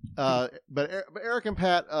see it. But Eric and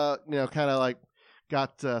Pat, kind of like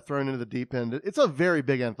got thrown into the deep end. It's a very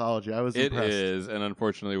big anthology. I was impressed. It is, and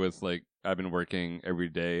unfortunately, with I've been working every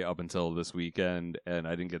day up until this weekend, and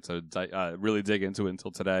I didn't get to really dig into it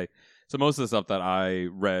until today. So most of the stuff that I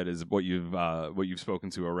read is what you've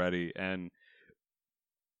spoken to already, and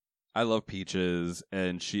I love Peaches,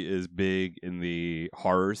 and she is big in the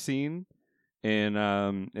horror scene in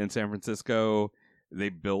San Francisco. They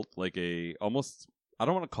built like almost, I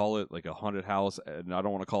don't want to call it like a haunted house, and I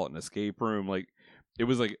don't want to call it an escape room. Like it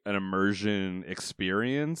was like an immersion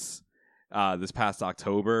experience this past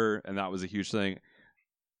October, and that was a huge thing.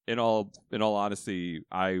 In all honesty,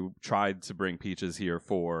 I tried to bring Peaches here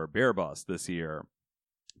for Bear Bus this year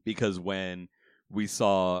because when we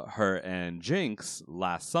saw her and Jinx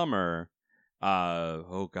last summer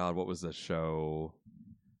Oh God, what was the show?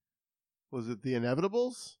 Was it The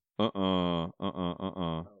Inevitables?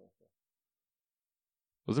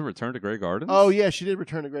 Was it Return to Grey Gardens? Oh yeah, she did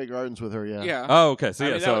Return to Grey Gardens with her. Yeah. Yeah. Oh, okay. So I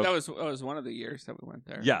yeah, mean, so that was one of the years that we went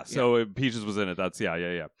there. yeah. So Peaches was in it. That's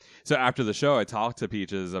yeah. So after the show, I talked to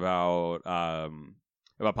Peaches about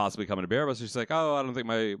possibly coming to Bear Bus. She's like, "Oh, I don't think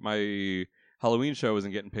my Halloween show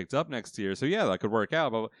isn't getting picked up next year. So yeah, that could work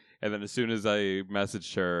out." And then as soon as I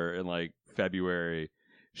messaged her in like February,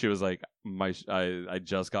 she was like, I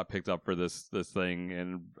just got picked up for this thing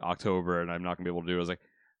in October, and I'm not gonna be able to do it. I was like,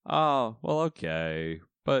 oh, well, okay.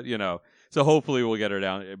 But, so hopefully we'll get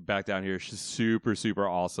her back down here. She's super, super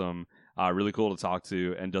awesome. Really cool to talk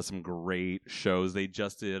to, and does some great shows. They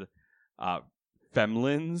just did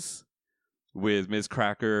Femlins with Ms.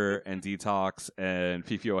 Cracker and Detox and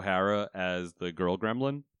Fifi O'Hara as the girl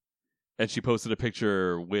gremlin. And she posted a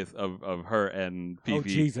picture of her and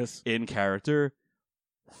Fifi in character.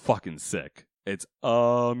 Fucking sick. It's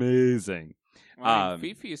amazing. Well,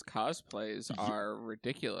 Fifi's cosplays are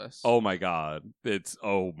ridiculous. Oh my god!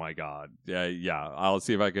 Yeah. I'll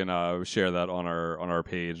see if I can share that on our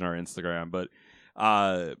page and our Instagram. But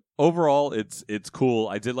overall, it's cool.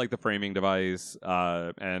 I did like the framing device,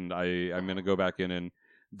 and I'm gonna go back in and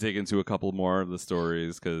dig into a couple more of the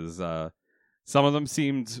stories because some of them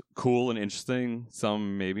seemed cool and interesting.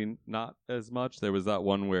 Some maybe not as much. There was that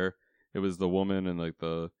one where it was the woman and like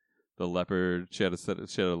the leopard. She had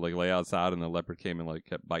to like lay outside, and the leopard came and like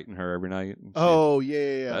kept biting her every night.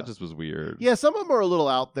 Yeah. That just was weird. Yeah, some of them are a little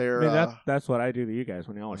out there. I mean, that's what I do to you guys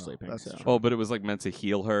when y'all are sleeping. So. Oh, but it was like meant to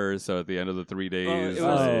heal her. So at the end of the 3 days,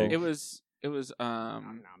 it was it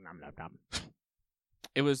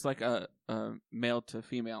was like a male to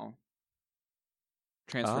female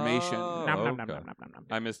transformation.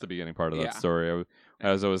 I missed the beginning part of that Yeah. story.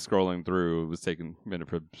 As I was scrolling through, it was taking a minute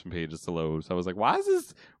for some pages to load. So I was like, "Why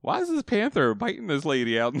is this panther biting this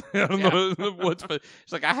lady out in the woods?" But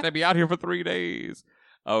she's like, "I had to be out here for 3 days."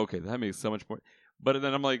 Okay, that makes so much more. But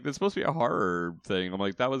then I'm like, "It's supposed to be a horror thing." I'm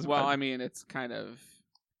like, "That was well." I mean, it's kind of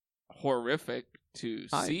horrific to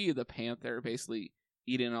see the panther basically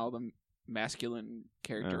eating all the masculine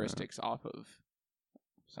characteristics off of.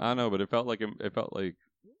 I don't know, but it felt like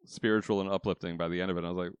spiritual and uplifting by the end of it. I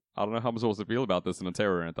was like, I don't know how I'm supposed to feel about this in a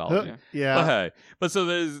terror anthology. Yeah. But hey, so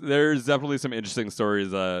there's definitely some interesting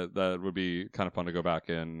stories that would be kind of fun to go back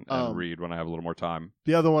and read when I have a little more time.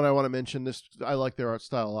 The other one I want to mention, I like their art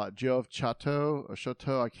style a lot. Geoff Chateau, I say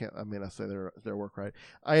their work right.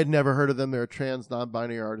 I had never heard of them. They're a trans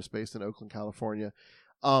non-binary artist based in Oakland, California.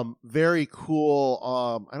 Very cool.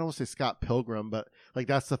 I don't want to say Scott Pilgrim, but like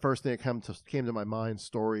that's the first thing that came to my mind.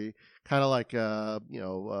 Story, kind of like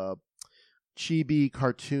chibi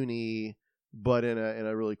cartoony, but in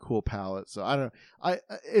a really cool palette. So I don't know.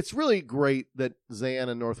 It's really great that Zan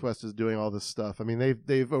and Northwest is doing all this stuff. I mean,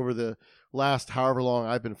 they've over the last however long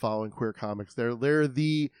I've been following queer comics, they're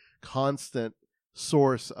the constant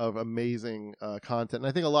source of amazing content, and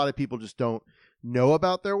I think a lot of people just don't know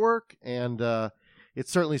about their work, and it's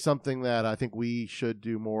certainly something that I think we should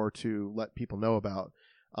do more to let people know about.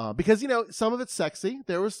 Because, some of it's sexy.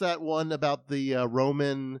 There was that one about the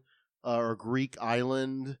Roman or Greek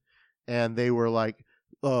island, and they were like,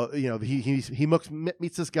 he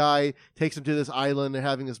meets this guy, takes him to this island, they're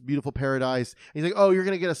having this beautiful paradise. And he's like, oh, you're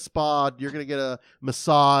going to get a spa, you're going to get a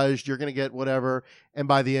massage, you're going to get whatever. And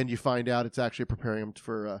by the end, you find out it's actually preparing him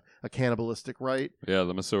for a cannibalistic rite. Yeah,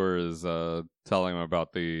 the masseur is telling him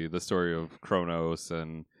about the story of Kronos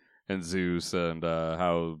and Zeus and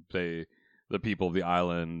how the people of the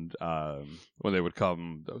island, when they would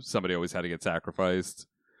come, somebody always had to get sacrificed.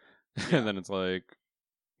 Yeah. And then it's like,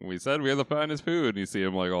 we said we have the finest food, and you see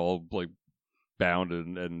him like all like bound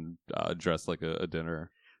and dressed like a dinner.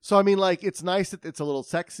 So I mean, like, it's nice that it's a little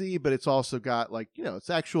sexy, but it's also got like it's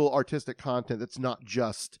actual artistic content that's not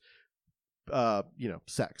just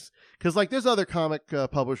sex. Because like there's other comic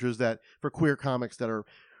publishers that for queer comics that are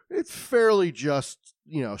it's fairly just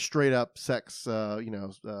straight up sex. I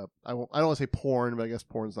don't want to say porn, but I guess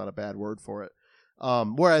porn's not a bad word for it.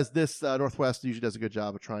 Whereas this Northwest usually does a good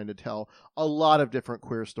job of trying to tell a lot of different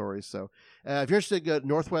queer stories. So if you're interested, go to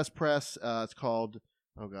Northwest Press. It's called,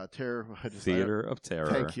 Terror. Theater of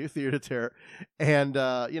Terror. Thank you, Theater of Terror. And,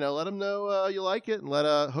 let them know you like it,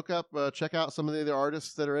 and hook up, check out some of the other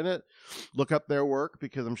artists that are in it. Look up their work,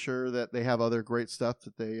 because I'm sure that they have other great stuff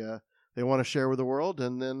that they want to share with the world.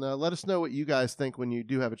 And then let us know what you guys think when you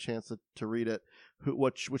do have a chance to read it.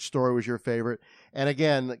 Which story was your favorite? And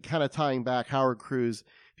again, kind of tying back, Howard Cruz,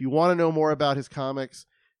 if you want to know more about his comics,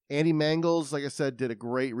 Andy Mangels, like I said, did a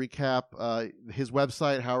great recap. His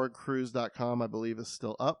website, howardcruz.com, I believe is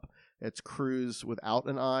still up. It's Cruise without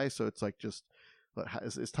an I, so it's like just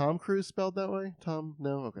is Tom Cruise spelled that way? Tom?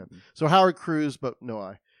 No? Okay. So Howard Cruise, but no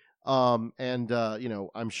I. I'm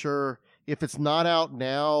sure if it's not out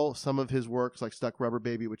now, some of his works like Stuck Rubber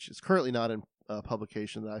Baby, which is currently not in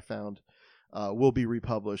publication that I found, will be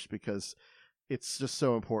republished because it's just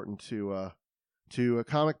so important to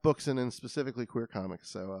comic books and specifically queer comics.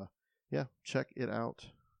 So check it out.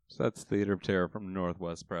 So that's Theater of Terror from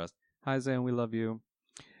Northwest Press. Hi, Zan. We love you.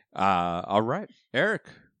 All right. Eric,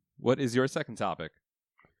 what is your second topic?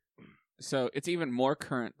 So it's even more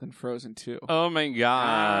current than Frozen 2. Oh, my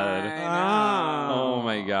God. Oh,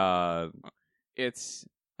 my God. It's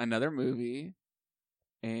another movie,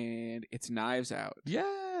 and it's Knives Out.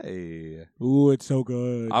 Yay. Ooh, it's so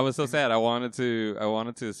good. I was so sad. I wanted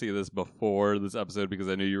to see this before this episode because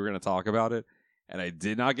I knew you were going to talk about it, and I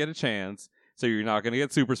did not get a chance. So you're not going to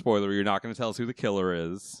get super spoiler. You're not going to tell us who the killer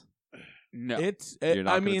is. No.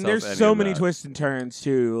 There's so many twists and turns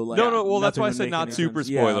too. Like, no. Well, that's why I said not super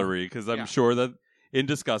spoilery because I'm sure that in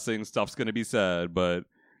discussing stuff's going to be said, but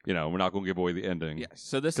we're not going to give away the ending. Yeah.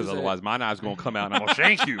 So this because otherwise my knife's going to come out and I'm going to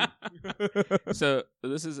shank you. So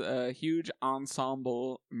this is a huge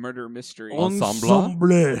ensemble murder mystery. Ensemble.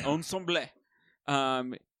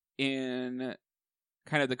 In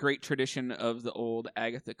kind of the great tradition of the old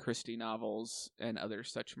Agatha Christie novels and other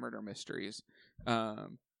such murder mysteries.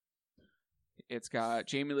 It's got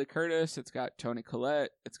Jamie Lee Curtis. It's got Toni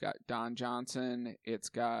Collette. It's got Don Johnson. It's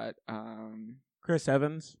got Chris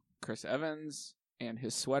Evans. Chris Evans and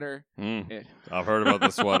his sweater. I've heard about the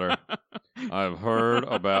sweater. I've heard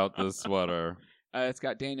about the sweater. It's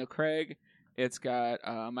got Daniel Craig. It's got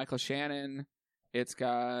Michael Shannon. It's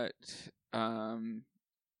got Anna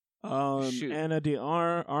de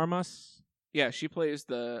Armas. Yeah, she plays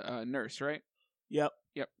the nurse, right? Yep.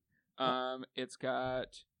 It's got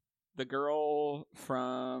the girl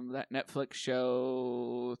from that Netflix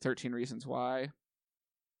show 13 Reasons Why.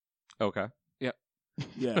 Okay. Yep.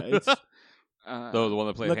 Yeah, it's the one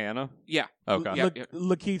that played Hannah? Yeah. Okay.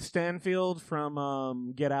 Lakeith Stanfield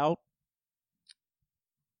from Get Out.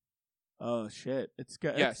 Oh shit! It's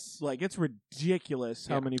it's ridiculous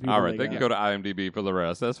how many people. All right, they can go to IMDb for the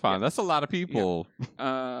rest. That's fine. That's a lot of people.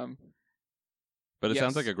 Yeah. But it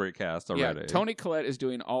sounds like a great cast already. Yeah, Toni Collette is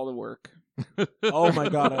doing all the work. Oh my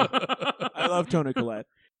god, I love Toni Collette.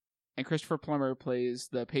 And Christopher Plummer plays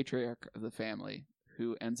the patriarch of the family,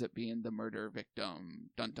 who ends up being the murder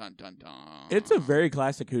victim. Dun dun dun dun. It's a very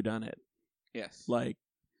classic whodunit. Yes,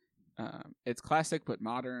 it's classic but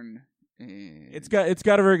modern. It's got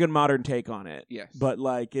a very good modern take on it. Yes, but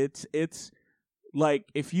it's like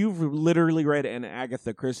if you've literally read an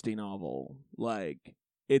Agatha Christie novel,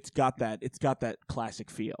 it's got that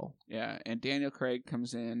classic feel. Yeah, and Daniel Craig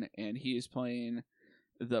comes in and he is playing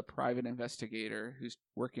the private investigator who's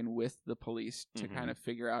working with the police to kind of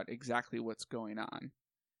figure out exactly what's going on.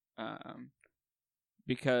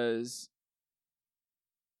 Because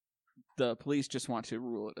the police just want to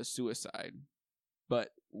rule it a suicide, but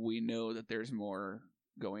we know that there's more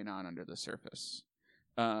going on under the surface.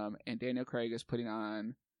 And Daniel Craig is putting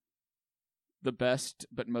on the best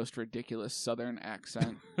but most ridiculous Southern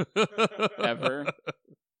accent ever.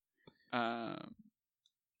 And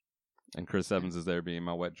Chris Evans is there being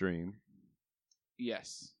my wet dream.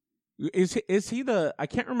 Yes. Is he the? I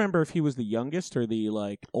can't remember if he was the youngest or the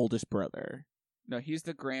oldest brother. No, he's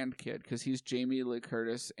the grandkid because he's Jamie Lee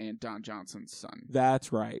Curtis and Don Johnson's son.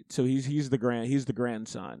 That's right. So he's the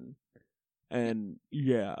grandson, and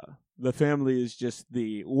yeah, the family is just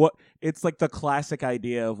it's like the classic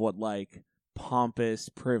idea of what pompous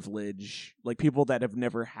privilege, people that have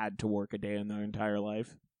never had to work a day in their entire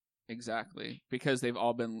life. Exactly, because they've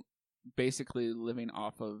all been basically living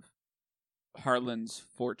off of Harlan's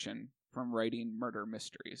fortune from writing murder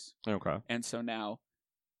mysteries. Okay. And so now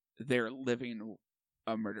they're living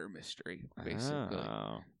a murder mystery, basically.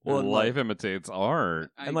 Oh. Well, life imitates art.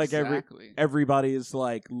 And exactly. everybody's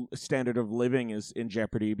standard of living is in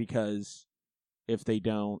jeopardy because if they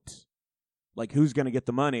don't, who's going to get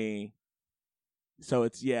the money? So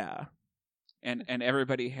it's, yeah. And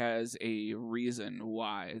everybody has a reason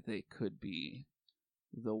why they could be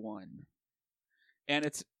the one. And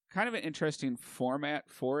it's kind of an interesting format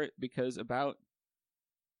for it because about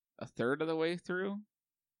a third of the way through.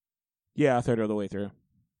 Yeah, a third of the way through.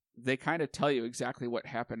 They kind of tell you exactly what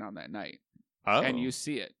happened on that night. Oh. And you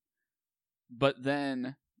see it. But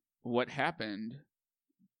then what happened,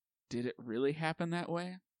 did it really happen that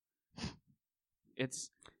way?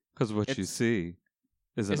 It's because what you see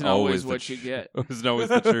isn't always what you get. Isn't always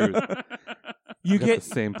the truth. You get the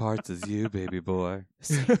same parts as you, baby boy. The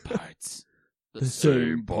same parts. The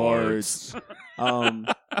same parts.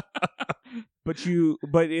 But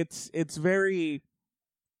it's very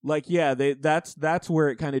like, yeah, that's where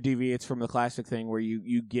it kind of deviates from the classic thing where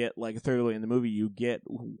you get like a third of the way in the movie, you get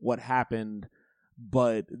what happened,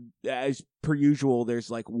 but as per usual,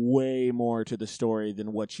 there's like way more to the story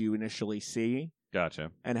than what you initially see.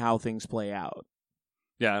 Gotcha. And how things play out.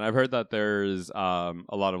 Yeah, and I've heard that there's a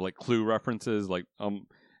lot of like Clue references, like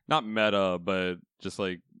not meta, but just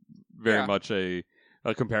like very much a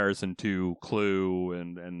comparison to Clue,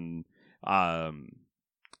 and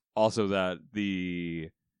also that the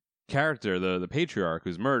character, the patriarch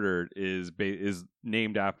who's murdered, is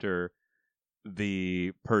named after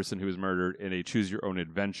the person who was murdered in a Choose Your Own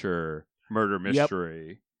Adventure murder mystery.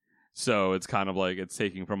 Yep. So it's kind of like it's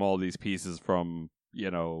taking from all these pieces from,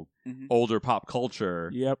 older pop culture.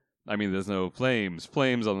 Yep. I mean, there's no flames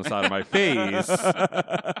on the side of my face.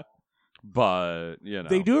 But,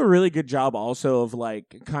 They do a really good job also of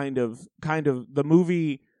like kind of the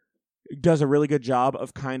movie does a really good job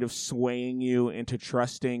of kind of swaying you into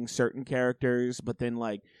trusting certain characters, but then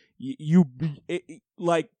like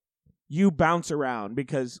you bounce around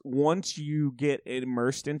because once you get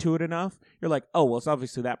immersed into it enough, you're like, oh, well, it's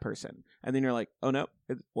obviously that person. And then you're like, oh, no,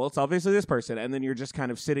 it's obviously this person. And then you're just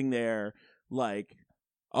kind of sitting there like,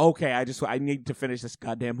 okay, I need to finish this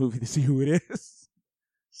goddamn movie to see who it is.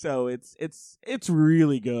 So it's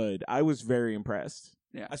really good. I was very impressed.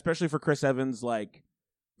 Yeah. Especially for Chris Evans' like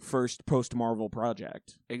first post-Marvel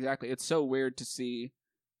project. Exactly. It's so weird to see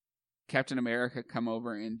Captain America come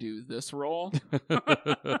over and do this role.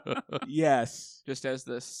 Yes. Just as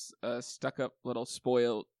this stuck-up little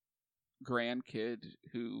spoiled grandkid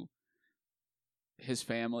who his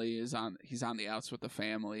family he's on the outs with the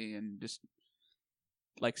family and just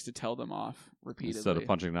likes to tell them off repeatedly. Instead of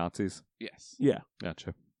punching Nazis? Yes. Yeah.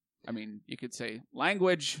 Gotcha. I mean, you could say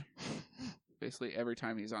language basically every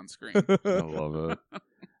time he's on screen. I love it.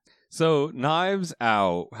 So, Knives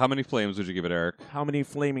Out. How many flames would you give it, Eric? How many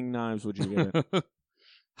flaming knives would you give it?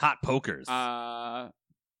 Hot pokers. I'd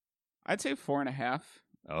say 4.5.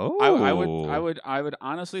 Oh, I would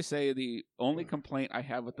honestly say the only complaint I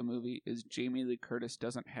have with the movie is Jamie Lee Curtis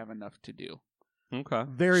doesn't have enough to do. Okay,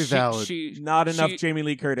 very valid. Not enough Jamie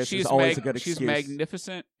Lee Curtis is always a good excuse. She's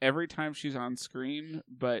magnificent every time she's on screen,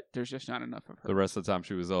 but there's just not enough of her. The rest of the time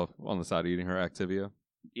she was off on the side eating her Activia.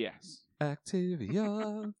 Yes.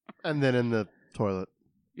 Activia. And then in the toilet.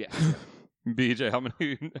 Yeah. BJ, how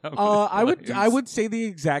many I would say the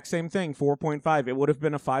exact same thing, 4.5. It would have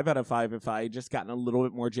been a 5 out of 5 if I had just gotten a little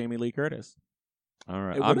bit more Jamie Lee Curtis. All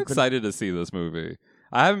right. I'm excited to see this movie.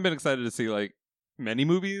 I haven't been excited to see like many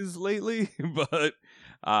movies lately, but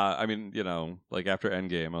I mean, like after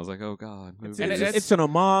Endgame, I was like, oh god, it's an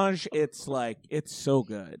homage. It's like it's so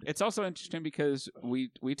good. It's also interesting because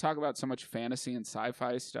we talk about so much fantasy and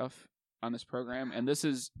sci-fi stuff on this program, and this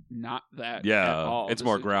is not that at all. It's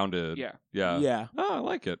more grounded. Yeah. Oh, I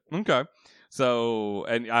like it. Okay. So,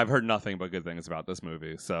 and I've heard nothing but good things about this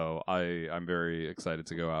movie, so I'm very excited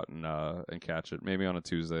to go out and catch it. Maybe on a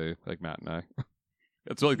Tuesday, like Matt and I.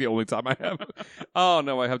 It's like the only time I have. Oh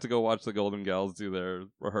no, I have to go watch the Golden Gals do their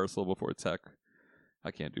rehearsal before tech. I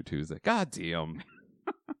can't do Tuesday. God damn.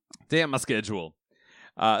 Damn my schedule.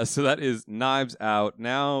 So that is Knives Out,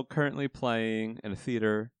 now currently playing in a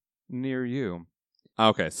theater near you.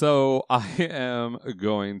 Okay, so I am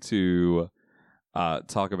going to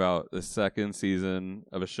talk about the second season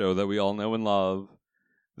of a show that we all know and love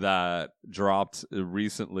that dropped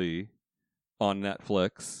recently on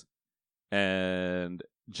Netflix. And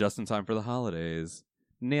just in time for the holidays,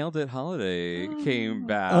 Nailed It Holiday came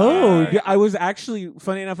back. Oh, I was actually,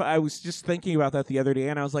 funny enough, I was just thinking about that the other day,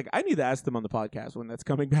 and I was like, I need to ask them on the podcast when that's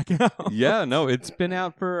coming back out. Yeah, no, it's been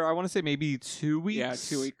out for, I want to say maybe 2 weeks. Yeah,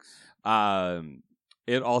 2 weeks.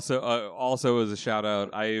 It also as a shout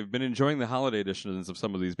out, I've been enjoying the holiday editions of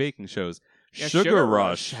some of these baking shows. Yeah, Sugar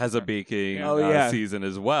Rush has a baking season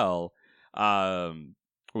as well.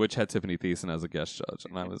 Which had Tiffany Thiessen as a guest judge,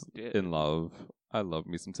 and I was in love. I love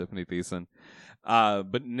me some Tiffany Thiessen.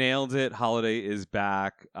 But Nailed It Holiday is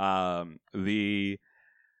back. The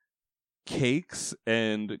cakes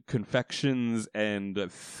and confections and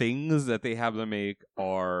things that they have them make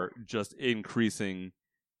are just increasing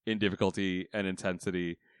in difficulty and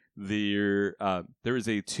intensity. There is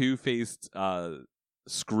a two-faced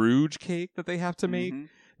Scrooge cake that they have to make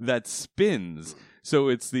that spins. So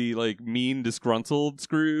it's the like mean, disgruntled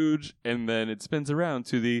Scrooge, and then it spins around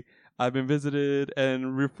to the I've been visited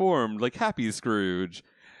and reformed, like happy Scrooge.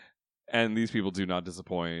 And these people do not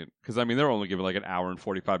disappoint. Because, I mean, they're only given like an hour and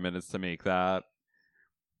 45 minutes to make that.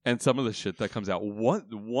 And some of the shit that comes out,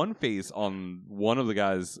 one face on one of the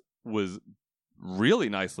guys was really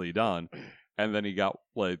nicely done. and then he got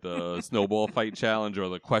like the snowball fight challenge or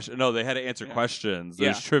the question. No, they had to answer questions.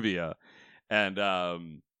 There's trivia, and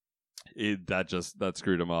that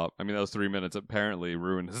screwed him up. I mean, those 3 minutes apparently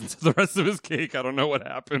ruined the rest of his cake. I don't know what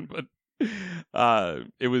happened, but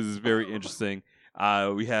it was very interesting.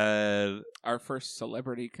 We had our first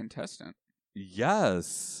celebrity contestant.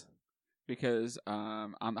 Yes, because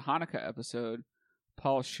on the Hanukkah episode,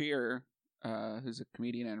 Paul Scheer, who's a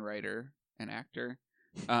comedian and writer and actor,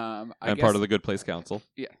 and part of the Good Place Council.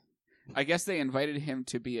 Yeah, I guess they invited him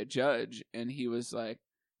to be a judge, and he was like,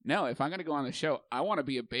 "No, if I'm going to go on the show, I want to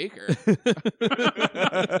be a baker."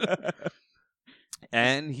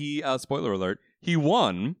 And he, spoiler alert, he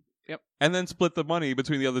won. Yep. And then split the money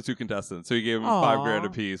between the other two contestants. So he gave them $5,000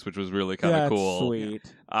 apiece, which was really kind of cool. Sweet.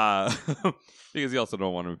 Because you also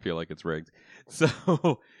don't want to feel like it's rigged.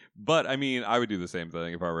 So, but I mean, I would do the same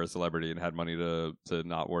thing if I were a celebrity and had money to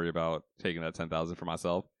not worry about taking that $10,000 for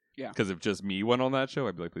myself. Yeah. Because if just me went on that show,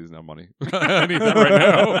 I'd be like, please no money. I need that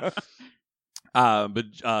right now.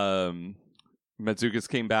 But Matsoukas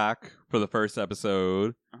came back for the first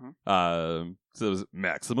episode. So it was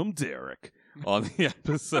Maximum Derek on the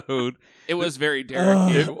episode. It was very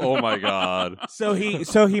Derek. Oh my god! So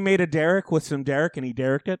he made a Derek with some Derek, and he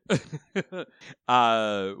Dereked it.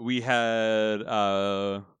 We had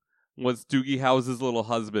what's Doogie Howse's little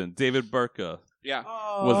husband, David Burka. Yeah,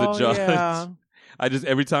 was a judge. Yeah. I just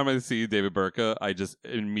every time I see David Burka, I just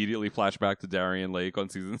immediately flash back to Darien Lake on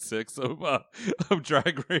season 6 of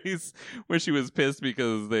Drag Race, where she was pissed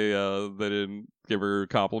because they didn't give her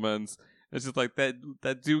compliments. It's just like that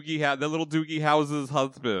little Doogie Howse's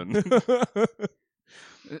husband.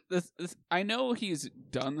 I know he's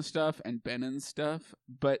done stuff and been in stuff,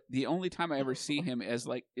 but the only time I ever see him is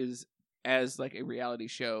as a reality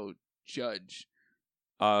show judge.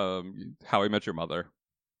 How I Met Your Mother.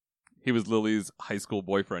 He was Lily's high school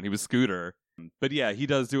boyfriend. He was Scooter. But yeah, he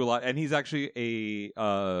does do a lot, and he's actually he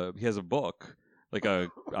has a book, like a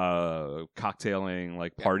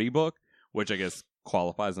cocktailing party book, which I guess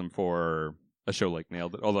qualifies him for a show like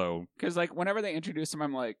Nailed It. Although, because whenever they introduce him,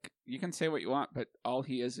 I'm like, you can say what you want, but all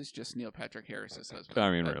he is just Neil Patrick Harris's husband.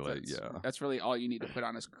 I mean, really, yeah. That's really all you need to put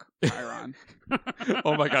on his Chiron.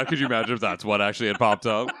 Oh my god, could you imagine if that's what actually had popped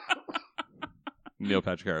up? Neil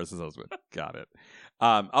Patrick Harris's husband. Got it.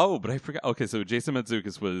 But I forgot. Okay, so Jason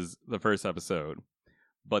Mantzoukas was the first episode.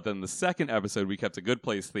 But then the second episode, we kept a Good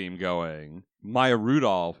Place theme going. Maya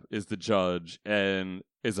Rudolph is the judge and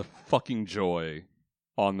is a fucking joy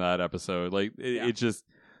on that episode. It just,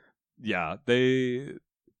 yeah, it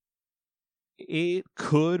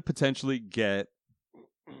could potentially get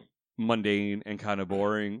mundane and kind of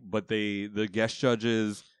boring, but the guest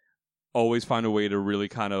judges always find a way to really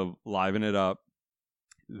kind of liven it up.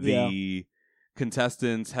 The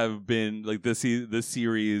contestants have been this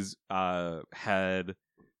series had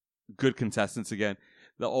good contestants again.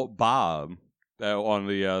 Bob on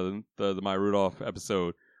the Maya Rudolph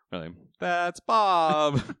episode, really, that's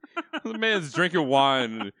Bob. The man's drinking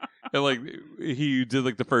wine, and he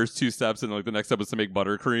did the first 2 steps, and the next step was to make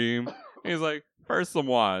buttercream. And he's like, first some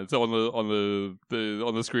wine. So on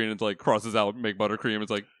the screen, it's crosses out make buttercream.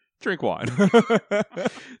 It's drink wine.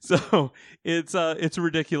 So it's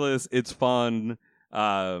ridiculous. It's fun.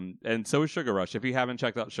 And so is Sugar Rush. If you haven't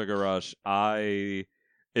checked out Sugar Rush, I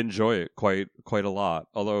enjoy it quite a lot.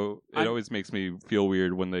 Although it always makes me feel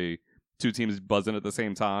weird when the 2 teams buzzing at the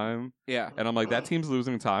same time. Yeah. And I'm like, that team's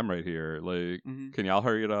losing time right here. Can y'all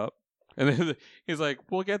hurry it up? And then he's like,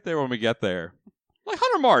 we'll get there when we get there.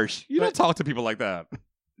 Hunter Marsh, you don't talk to people like that.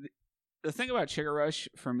 The thing about Sugar Rush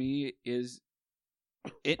for me is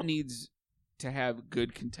it needs to have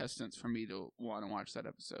good contestants for me to want to watch that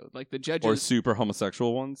episode. The judges, or super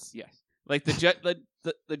homosexual ones. Yes,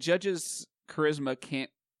 the judges' charisma can't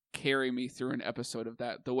carry me through an episode of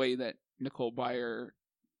that the way that Nicole Byer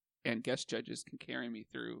and guest judges can carry me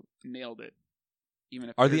through Nailed It. Even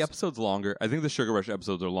if are the episodes longer? I think the Sugar Rush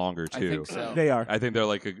episodes are longer too. I think so. They are. I think they're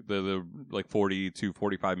the 40 to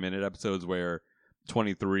 45 minute episodes, where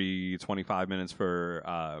 23, 25 minutes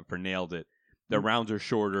for Nailed It. The rounds are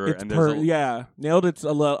shorter, and there's Nailed It's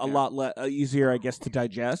a lot easier, I guess, to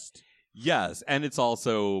digest. Yes, and it's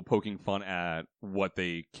also poking fun at what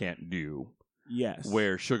they can't do. Yes,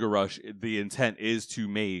 where Sugar Rush, the intent is to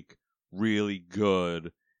make really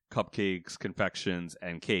good cupcakes, confections,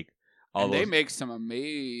 and cake. And they make some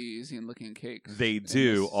amazing looking cakes. They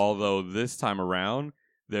do. Although this time around,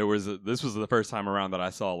 this was the first time around that I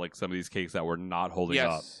saw some of these cakes that were not holding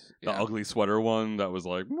up. The ugly sweater one that was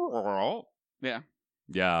yeah.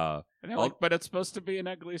 Yeah. And they're but it's supposed to be an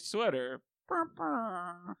ugly sweater.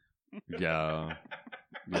 Yeah.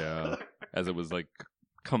 Yeah. As it was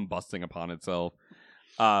combusting upon itself.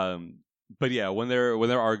 But yeah, when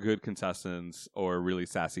there are good contestants or really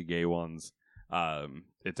sassy gay ones,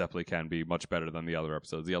 it definitely can be much better than the other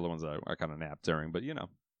episodes. The other ones are kind of napped during, but a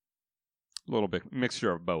little bit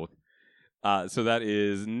mixture of both. So that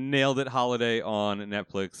is Nailed It Holiday on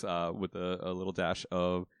Netflix with a little dash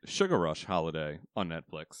of Sugar Rush Holiday on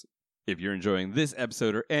Netflix. If you're enjoying this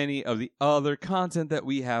episode or any of the other content that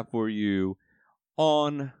we have for you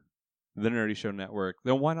on the Nerdy Show Network,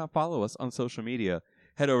 then why not follow us on social media?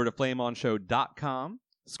 Head over to flameonshow.com,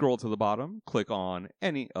 scroll to the bottom, click on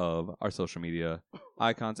any of our social media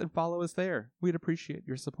icons, and follow us there. We'd appreciate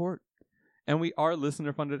your support. And we are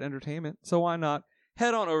listener-funded entertainment, so why not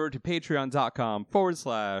head on over to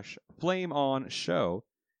patreon.com/flameonshow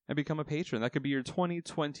and become a patron. That could be your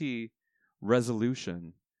 2020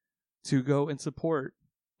 resolution to go and support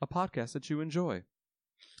a podcast that you enjoy.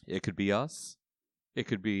 It could be us. It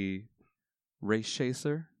could be Race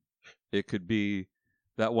Chaser. It could be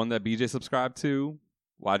that one that BJ subscribed to.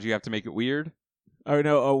 Why'd you have to make it weird? Oh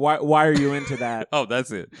no! Why are you into that? Oh, that's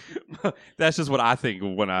it. That's just what I think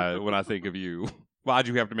when I think of you. Why'd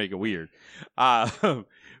you have to make it weird?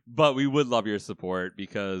 But we would love your support,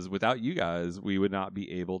 because without you guys, we would not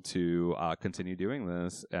be able to continue doing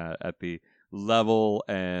this at the level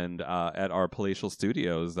and at our palatial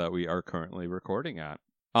studios that we are currently recording at.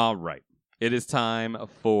 All right. It is time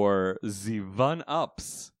for the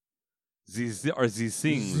one-ups. The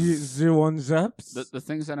things. The ones-ups? The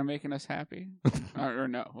things that are making us happy? or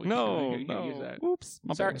no. No. You can use that. Oops.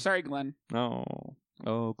 Sorry, Glenn. No.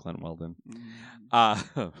 Oh, Glenn Weldon.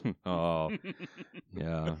 Oh,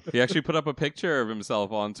 yeah. He actually put up a picture of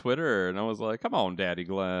himself on Twitter, and I was like, come on, Daddy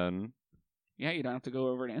Glenn. Yeah, you don't have to go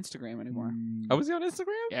over to Instagram anymore. Oh, was he on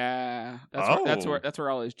Instagram? Yeah. That's where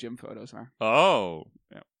all his gym photos are. Oh.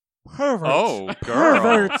 Yeah. Perverts. Oh, girl.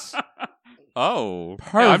 Perverts. Oh,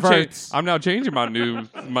 perverts! Yeah, I'm now changing my new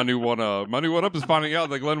one up. My new one up is finding out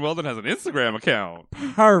that Glenn Weldon has an Instagram account.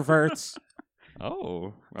 Perverts.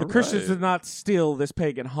 Oh, the Christians did not steal this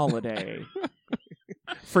pagan holiday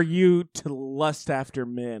for you to lust after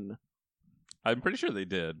men. I'm pretty sure they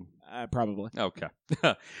did. Probably. Okay.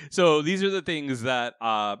 So these are the things that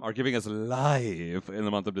are giving us life in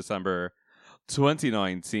the month of December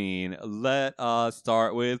 2019. Let us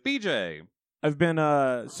start with BJ. I've been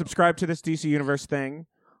subscribed to this DC Universe thing.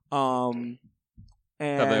 And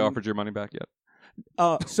have they offered your money back yet?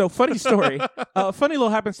 So funny story. Funny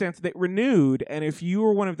little happenstance. They renewed, and if you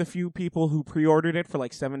were one of the few people who pre-ordered it for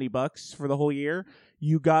like $70 for the whole year,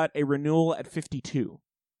 you got a renewal at $52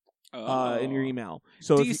 in your email.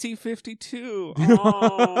 So DC 52.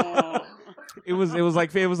 It was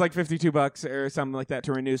like $52 or something like that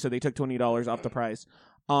to renew. So they took $20 off the price.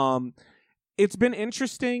 It's been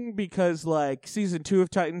interesting because like season 2 of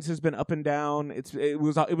Titans has been up and down. It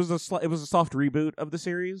was a soft reboot of the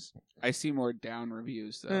series. I see more down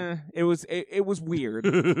reviews though. It was weird.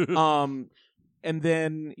 And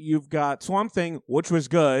then you've got Swamp Thing, which was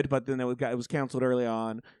good, but then it was canceled early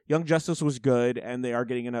on. Young Justice was good, and they are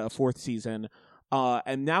getting in a 4th season.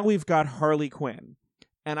 And now we've got Harley Quinn.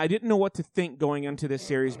 And I didn't know what to think going into this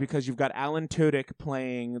series because you've got Alan Tudyk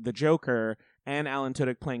playing the Joker and Alan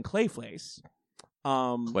Tudyk playing Clayface.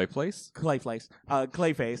 Clayface.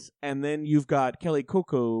 And then you've got Haley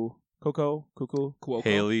Cuoco.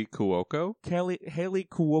 Haley Cuoco? Haley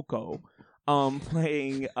Cuoco.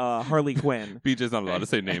 Playing Harley Quinn. BJ's not allowed to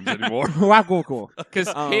say names anymore. Because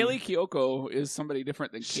Haley Cuoco is somebody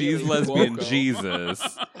different than she's Kaylee lesbian Cuoco.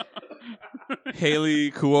 Jesus.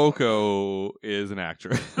 Haley Cuoco is an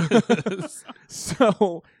actress.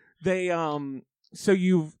 So they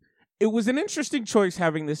it was an interesting choice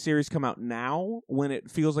having this series come out now when it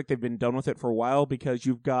feels like they've been done with it for a while, because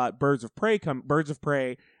you've got Birds of Prey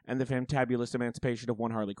and the Fantabulous Emancipation of One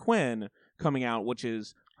Harley Quinn coming out, which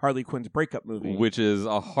is Harley Quinn's breakup movie. Which is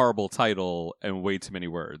a horrible title and way too many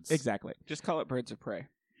words. Exactly. Just call it Birds of Prey.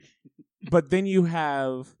 But then you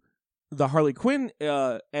have the Harley Quinn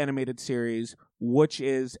animated series, which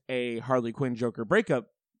is a Harley Quinn Joker breakup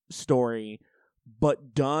story,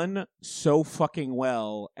 but done so fucking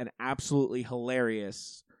well and absolutely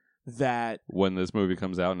hilarious that when this movie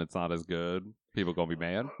comes out and it's not as good, people gonna be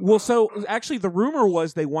mad. Well, so actually the rumor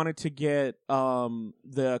was they wanted to get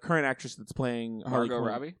the current actress that's playing Harley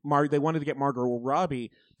Quinn, they wanted to get Margot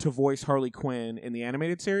Robbie to voice Harley Quinn in the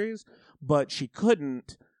animated series, but she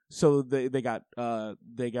couldn't. So they got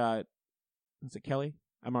is it Kelly?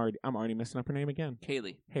 I'm already messing up her name again.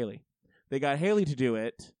 Haley. They got Haley to do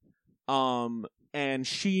it. And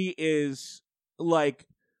she is like,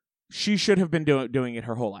 she should have been doing it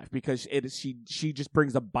her whole life, because she just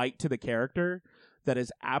brings a bite to the character that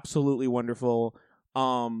is absolutely wonderful.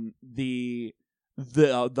 The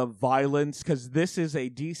violence, because this is a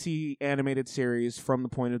DC animated series from the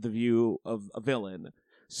point of the view of a villain.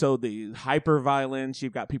 So the hyper violence,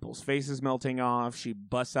 you've got people's faces melting off. She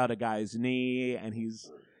busts out a guy's knee, and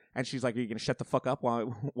she's like, "Are you gonna shut the fuck up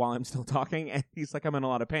while I'm still talking?" And he's like, "I'm in a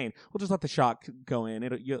lot of pain." We'll just let the shock go in.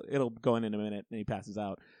 It'll go in a minute, and he passes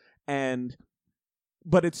out.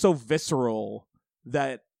 But it's so visceral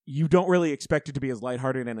that you don't really expect it to be as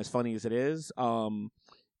lighthearted and as funny as it is.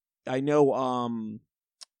 I know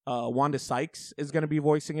Wanda Sykes is going to be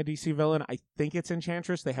voicing a DC villain. I think it's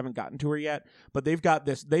Enchantress. They haven't gotten to her yet, but they've got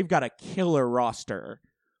a killer roster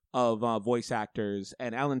of voice actors,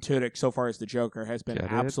 and Alan Tudyk so far as the Joker has been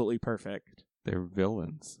absolutely perfect. They're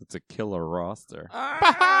villains. It's a killer roster.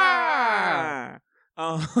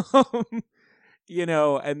 You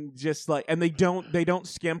know, and just like, and they don't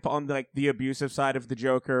skimp on like the abusive side of the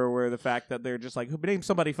Joker, where the fact that they're just like, name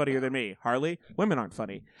somebody funnier than me. Harley, women aren't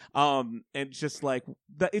funny. And just like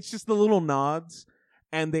it's just the little nods,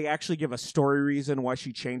 and they actually give a story reason why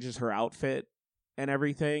she changes her outfit and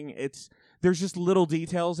everything. There's just little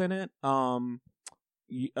details in it. And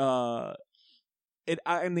the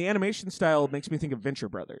animation style makes me think of Venture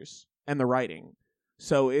Brothers and the writing.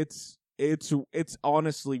 So it's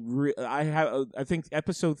honestly I think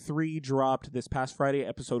episode 3 dropped this past Friday.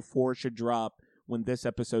 Episode 4 should drop when this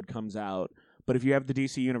episode comes out. But if you have the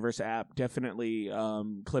DC Universe app, definitely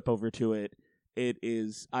clip over to it. It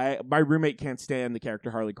is my roommate can't stand the character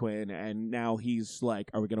Harley Quinn, and now he's like,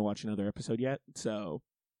 "Are we going to watch another episode yet?" So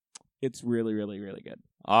it's really, really, really good.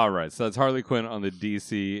 All right, so that's Harley Quinn on the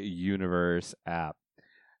DC Universe app.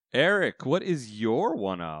 Eric, what is your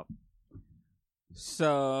one-up?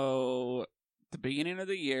 So, the beginning of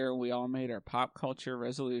the year, we all made our pop culture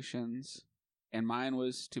resolutions, and mine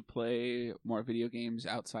was to play more video games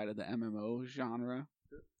outside of the MMO genre.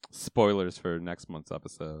 Spoilers for next month's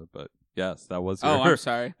episode, but yes, that was your... Oh, I'm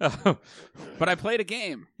sorry. But I played a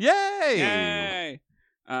game. Yay!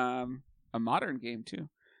 A modern game, too.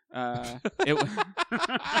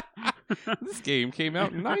 This game came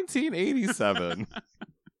out in 1987.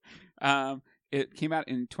 It came out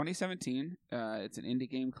in 2017. It's an indie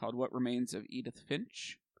game called What Remains of Edith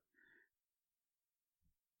Finch.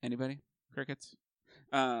 Anybody? Crickets?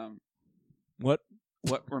 What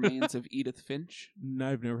Remains of Edith Finch? No,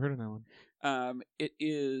 I've never heard of that one. It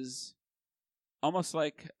is almost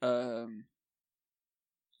like an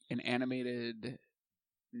animated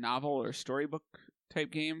novel or storybook type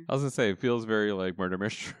game. I was gonna say, it feels very like murder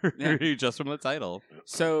mystery just from the title.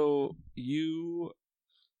 So you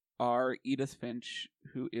are Edith Finch,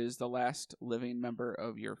 who is the last living member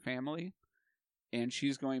of your family, and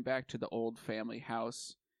she's going back to the old family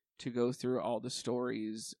house to go through all the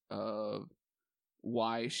stories of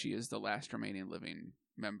why she is the last remaining living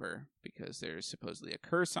member, because there's supposedly a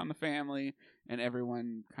curse on the family, and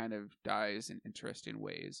everyone kind of dies in interesting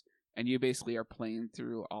ways, and you basically are playing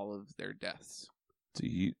through all of their deaths. Do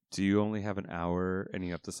you only have an hour and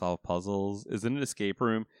you have to solve puzzles? Is it an escape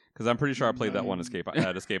room? Because I'm pretty sure I played that one at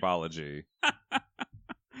Escapeology.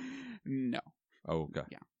 No. Oh, okay.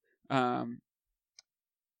 Yeah.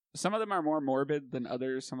 Some of them are more morbid than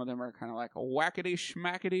others. Some of them are kind of like whackity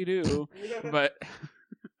schmackity doo. But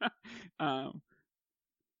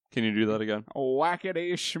can you do that again?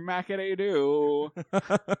 Whackity schmackity doo.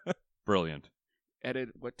 Brilliant. Edit.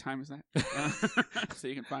 What time is that? So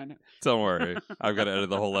you can find it. Don't worry, I've got to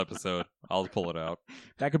edit the whole episode. I'll pull it out.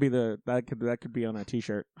 That could be that could be on a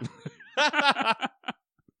T-shirt.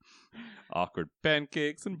 Awkward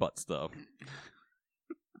pancakes and butt stuff.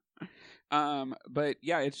 But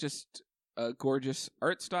yeah, it's just a gorgeous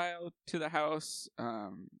art style to the house.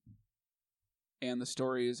 And the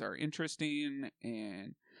stories are interesting,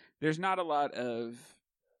 and there's not a lot of,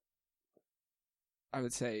 I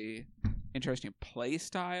would say, interesting play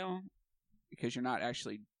style, because you're not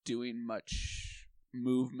actually doing much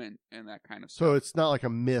movement and that kind of stuff. So it's not like a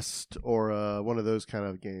Myst or one of those kind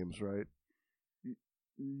of games, right?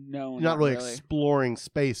 No, you're not really exploring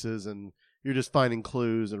spaces, and you're just finding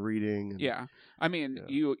clues and reading. And, yeah, I mean,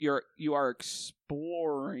 you are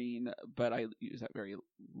exploring, but I use that very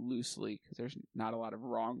loosely because there's not a lot of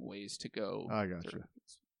wrong ways to go. I gotcha.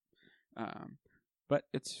 But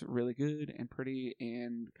it's really good and pretty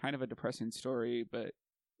and kind of a depressing story, but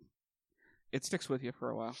it sticks with you for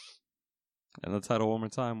a while. And the title one more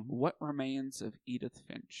time. What Remains of Edith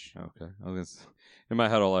Finch. Okay. In my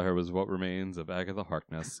head, all I heard was What Remains of Agatha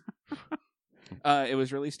Harkness. It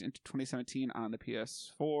was released in 2017 on the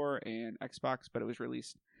PS4 and Xbox, but it was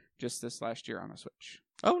released just this last year on the Switch.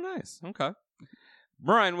 Oh, nice. Okay.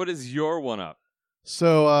 Brian, what is your one-up?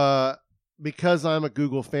 So, because I'm a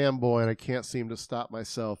Google fanboy and I can't seem to stop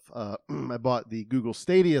myself, I bought the Google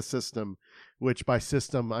Stadia system, which by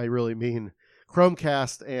system I really mean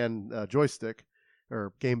Chromecast and joystick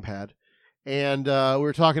or gamepad. And we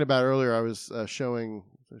were talking about earlier. I was showing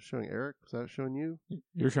Eric. Was that showing you?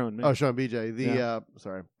 You're showing me. Oh, showing BJ.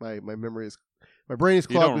 Sorry, my memory is. My brain is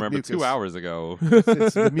clogged. You don't with remember mucus. 2 hours ago.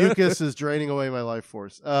 The mucus is draining away my life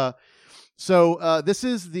force. So this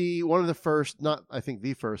is one of the first, not I think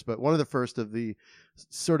the first, but one of the first of the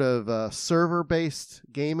sort of server-based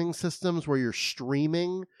gaming systems where you're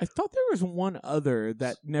streaming. I thought there was one other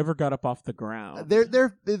that never got up off the ground.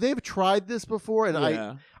 They've tried this before, and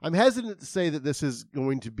Yeah. I'm hesitant to say that this is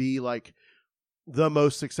going to be like the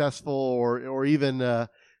most successful or even.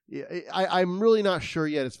 I'm really not sure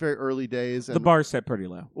yet. It's very early days. And, The bar's set pretty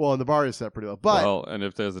low. Well, and the bar is set pretty low. But and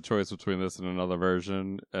if there's a choice between this and another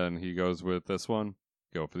version, and he goes with this one,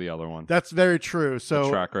 go for the other one. That's very true. So the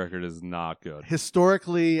track record is not good.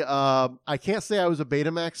 Historically, I can't say I was a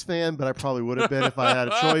Betamax fan, but I probably would have been if I had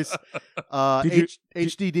a choice.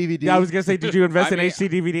 HD DVD. Yeah, I was gonna say, did you invest in HD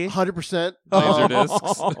DVD? 100%.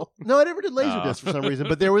 Laserdiscs. No, I never did Laserdisc for some reason.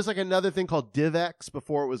 But there was like another thing called DivX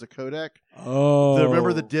before it was a codec. Oh,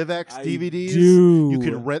 Remember the DivX DVDs? do. You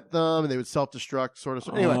could rent them, and they would self-destruct, sort of.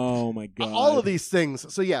 Anyway, Oh my god! all of these things.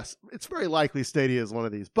 So yes, it's very likely Stadia is one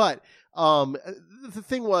of these. But the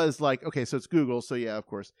thing was like, okay, so it's Google, so yeah, of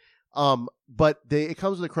course. But it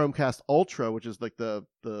comes with a Chromecast Ultra, which is like the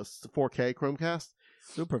 4K Chromecast.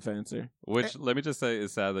 Super fancy. Which, let me just say,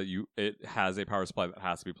 is sad that it has a power supply that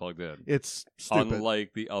has to be plugged in. It's stupid.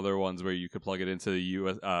 Unlike the other ones where you could plug it into the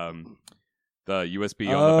USB on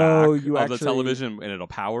the back of the television and it'll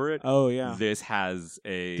power it. Oh yeah. This has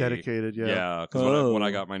a dedicated. Yeah. Yeah, because when I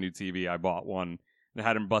got my new TV, I bought one. I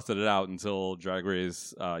hadn't busted it out until Drag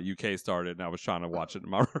Race UK started, and I was trying to watch it in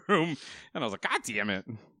my room, and I was like, God damn it.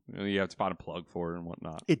 And you have to find a plug for it and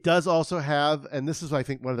whatnot. It does also have, and this is, I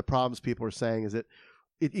think, one of the problems people are saying, is that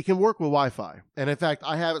it can work with Wi-Fi. And in fact,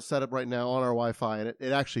 I have it set up right now on our Wi-Fi, and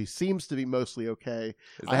it actually seems to be mostly okay.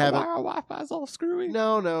 Is that why our Wi-Fi is all screwy?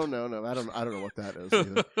 No. I don't know what that is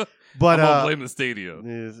either. But I'm gonna blame the Stadia.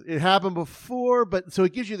 It happened before, but so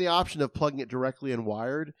it gives you the option of plugging it directly and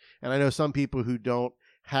wired. And I know some people who don't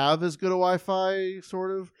have as good a Wi-Fi,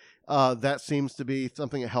 sort of, that seems to be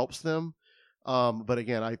something that helps them. But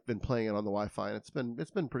again, I've been playing it on the Wi-Fi, and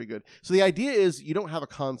it's been pretty good. So the idea is you don't have a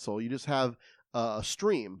console; you just have a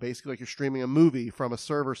stream, basically like you're streaming a movie from a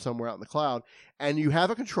server somewhere out in the cloud, and you have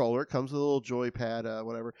a controller. It comes with a little joypad,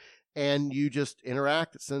 whatever, and you just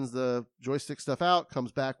interact. It sends the joystick stuff out,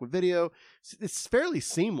 comes back with video. It's fairly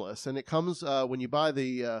seamless, and it comes when you buy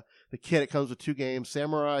the kit. It comes with 2 games: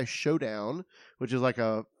 Samurai Showdown, which is like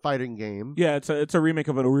a fighting game. Yeah, it's a remake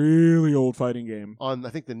of a really old fighting game on, I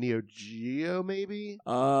think, the Neo Geo, maybe.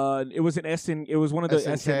 It was it was one of the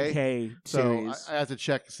SNK so series. I have to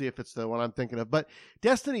check to see if it's the one I'm thinking of. But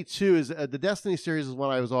Destiny 2 is the Destiny series is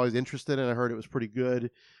one I was always interested in. I heard it was pretty good.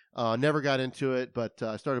 Never got into it, but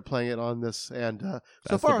I started playing it on this, and so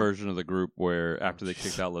that's far the version of the group where after they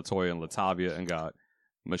kicked out Latoya and Latavia and got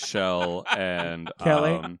Michelle and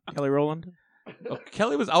Kelly Rowland. Oh,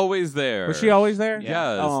 Kelly was always there. Was she always there?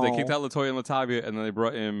 Yes. Oh. They kicked out Latoya and Latavia, and then they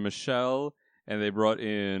brought in Michelle, and they brought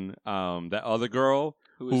in that other girl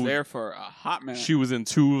who was there for a hot minute. She was in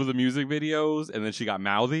 2 of the music videos, and then she got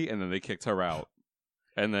mouthy, and then they kicked her out.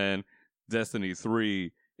 And then Destiny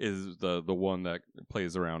 3 is the one that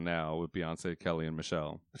plays around now with Beyonce, Kelly, and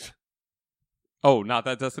Michelle. Oh, not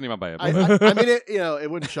that Destiny, my bad. I mean,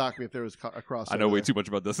 it wouldn't shock me if there was a crossover. I know way too much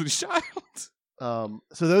about Destiny's Child.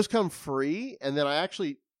 So those come free, and then I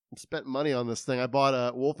actually spent money on this thing. I bought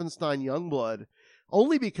a Wolfenstein Youngblood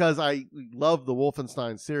only because I love the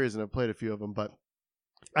Wolfenstein series and I've played a few of them, but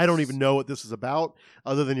I don't even know what this is about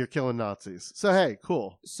other than you're killing Nazis. So hey,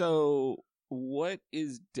 cool. So what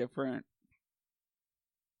is different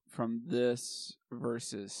from this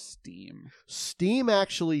versus Steam? Steam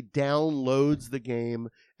actually downloads the game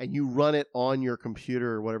and you run it on your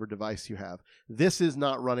computer or whatever device you have. This is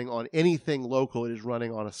not running on anything local. It is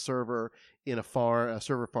running on a server in a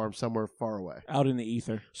server farm somewhere far away. Out in the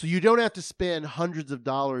ether. So you don't have to spend hundreds of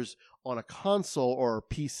dollars on a console or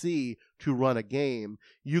a PC to run a game.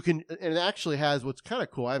 You can, and it actually has what's kind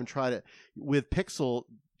of cool. I haven't tried it with Pixel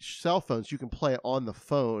cell phones. You can play it on the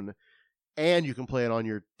phone. And you can play it on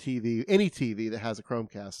your TV, any TV that has a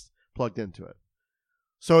Chromecast plugged into it.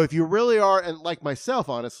 So if you really are, and like myself,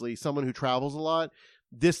 honestly, someone who travels a lot,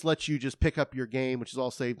 this lets you just pick up your game, which is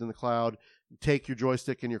all saved in the cloud, take your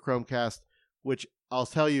joystick and your Chromecast, which I'll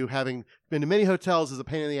tell you, having been to many hotels, is a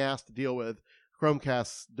pain in the ass to deal with.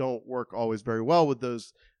 Chromecasts don't work always very well with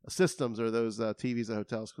those systems or those TVs at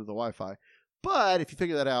hotels because of the Wi-Fi. But if you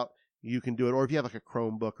figure that out, you can do it. Or if you have like a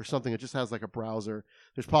Chromebook or something that just has like a browser,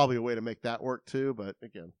 there's probably a way to make that work too. But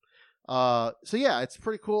again, so yeah, it's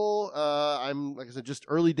pretty cool. I'm, like I said, just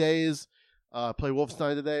early days. Play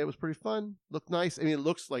Wolfenstein today. It was pretty fun. Looked nice. I mean, it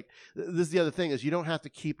looks like this is the other thing is you don't have to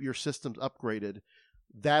keep your systems upgraded.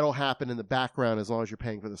 That'll happen in the background as long as you're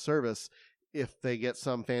paying for the service. If they get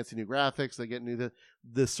some fancy new graphics, they get new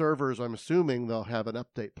the servers. I'm assuming they'll have an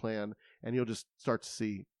update plan, and you'll just start to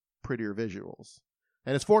see prettier visuals.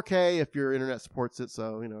 And it's 4K if your internet supports it,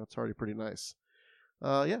 so it's already pretty nice.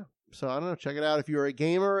 Yeah. So I don't know. Check it out if you're a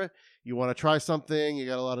gamer. You want to try something. You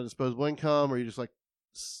got a lot of disposable income, or you just like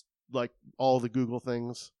all the Google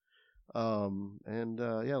things. Yeah,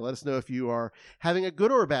 let us know if you are having a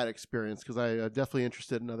good or a bad experience, because I'm definitely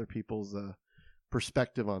interested in other people's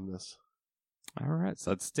perspective on this. All right,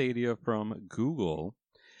 so that's Stadia from Google.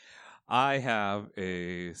 I have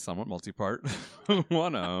a somewhat multi-part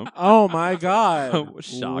one-up. Oh my God!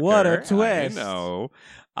 Shocker. What a twist! I know.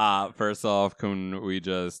 First off, can we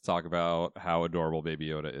just talk about how adorable Baby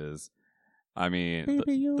Yoda is? I mean,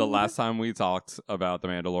 the last time we talked about The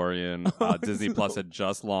Mandalorian, Disney Plus had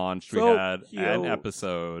just launched. So we had cute. an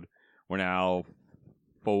episode. We're now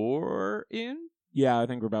 4 in. Yeah, I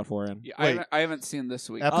think we're about 4 in. Yeah, I haven't seen this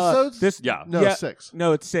week. Episodes? Yeah. No, 6.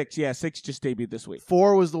 No, it's 6. Yeah, 6 just debuted this week.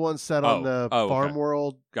 4 was the one set on the okay. Farm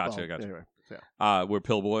World. Gotcha. Anyway, where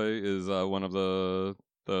Pillboy is one of the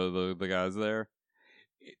guys there.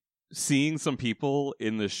 Seeing some people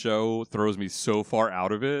in the show throws me so far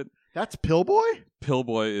out of it. That's Pillboy?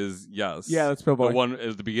 Pillboy is, yes. Yeah, that's Pillboy. The one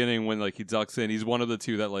at the beginning when he ducks in. He's one of the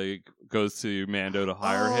two that goes to Mando to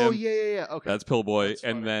hire him. Oh, yeah. Okay. That's Pillboy. That's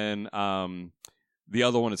and then the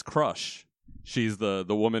other one is Crush. She's the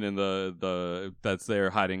woman in the that's there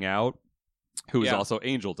hiding out, who is also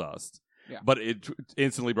Angel Dust. Yeah. But it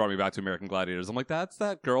instantly brought me back to American Gladiators. I'm like, that's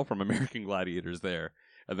that girl from American Gladiators there.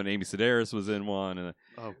 And then Amy Sedaris was in one. And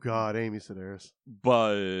oh God, Amy Sedaris.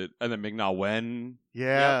 And then Ming-Na Wen.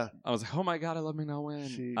 Yeah. I was like, oh my God, I love Ming-Na Wen.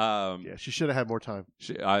 She should have had more time.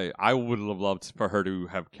 I would have loved for her to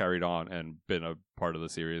have carried on and been a part of the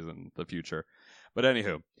series in the future. But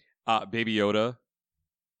anywho, Baby Yoda,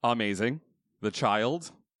 amazing. The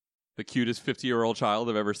child, the cutest 50-year-old child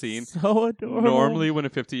I've ever seen. So adorable. Normally, when a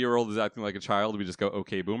 50-year-old is acting like a child, we just go,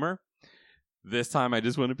 okay, boomer. This time, I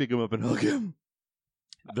just want to pick him up and hug him.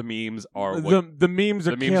 The memes are the memes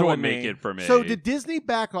are killing what me. make it for me. So did Disney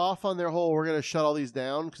back off on their whole "we're going to shut all these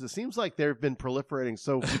down"? Because it seems like they've been proliferating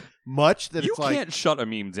so much that you it's like can't shut a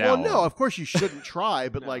meme down. Well, no, of course you shouldn't try,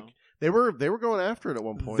 but they were going after it at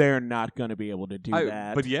one point. They're not going to be able to do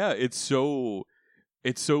that. But yeah, it's so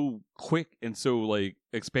quick and so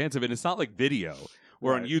expansive, and it's not like video.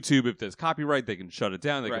 Where on YouTube, if there's copyright, they can shut it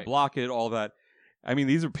down, they can block it, all that. I mean,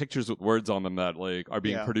 these are pictures with words on them that are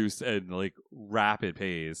being produced at rapid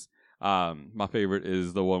pace. My favorite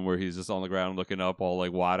is the one where he's just on the ground looking up, all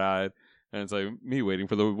wide-eyed, and it's me waiting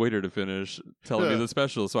for the waiter to finish telling me the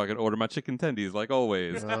special so I can order my chicken tendies like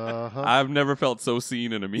always. I've never felt so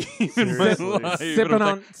seen in a meme in my life.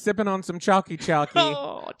 Sipping on some chalky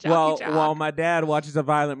while my dad watches a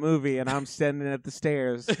violent movie and I'm standing at the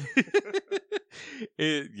stairs.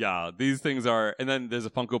 These things are, and then there's a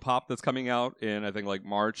Funko Pop that's coming out in I think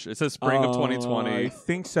March. It says spring of 2020. I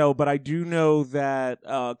think so, but I do know that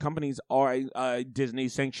Disney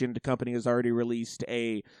sanctioned company has already released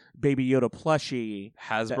a Baby Yoda plushie,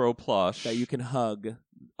 Hasbro plush that you can hug.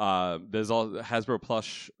 There's all Hasbro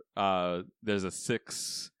plush. There's a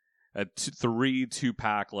 3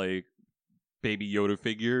 2-pack Baby Yoda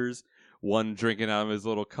figures. One drinking out of his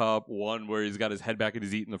little cup. One where he's got his head back and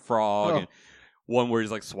he's eating the frog. And one where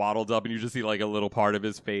he's swaddled up and you just see a little part of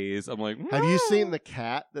his face. I'm like, have you seen the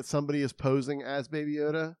cat that somebody is posing as Baby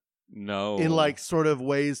Yoda? No. In sort of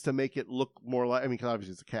ways to make it look more because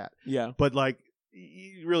obviously it's a cat. Yeah. But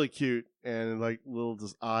really cute and little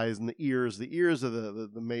just eyes and the ears are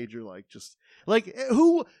the major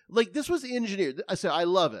this was engineered. I said I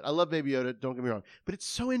love it. I love Baby Yoda, don't get me wrong, but it's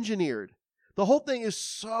so engineered. The whole thing is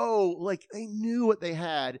so they knew what they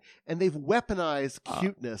had and they've weaponized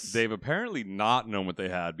cuteness. They've apparently not known what they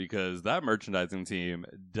had because that merchandising team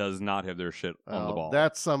does not have their shit on the ball.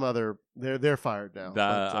 That's some other. They're fired now.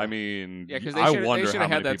 I mean, because I they wonder should how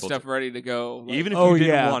have had many that stuff ready to go. Even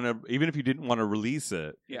if you didn't want to release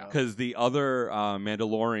it, because the other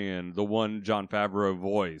Mandalorian, the one Jon Favreau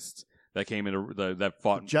voiced that came in that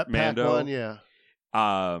fought Jetpack Mando, one, yeah.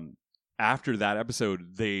 After that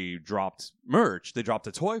episode, they dropped merch. They dropped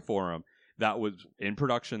a toy for him that was in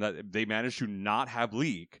production that they managed to not have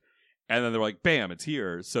leak. And then they're like, bam, it's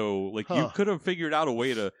here. So, like, you could have figured out a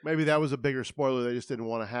way to... Maybe that was a bigger spoiler they just didn't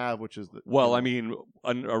want to have, which is... Well, I mean,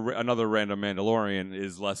 another random Mandalorian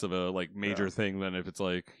is less of a, like, major thing than if it's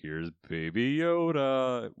like, here's Baby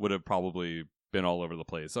Yoda. Would have probably been all over the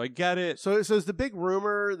place. So I get it. So is the big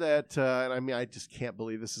rumor that, and I mean, I just can't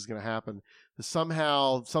believe this is going to happen, that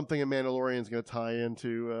somehow something in Mandalorian is going to tie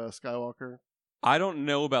into Skywalker? I don't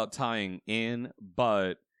know about tying in,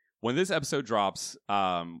 but when this episode drops...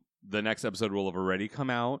 the next episode will have already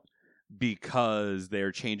come out because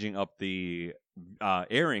they're changing up the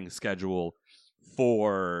airing schedule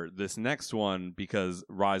for this next one because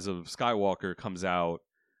Rise of Skywalker comes out.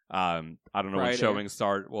 I don't know when showings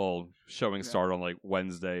start. Well, showings start on like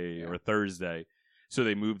Wednesday or Thursday. So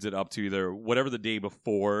they moved it up to either whatever the day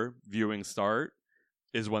before viewing start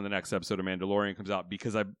is when the next episode of Mandalorian comes out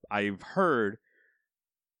because I've heard...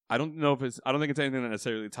 I don't think it's anything that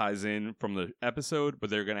necessarily ties in from the episode, but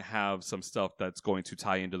they're going to have some stuff that's going to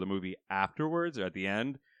tie into the movie afterwards or at the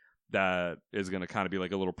end that is going to kind of be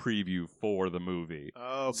like a little preview for the movie.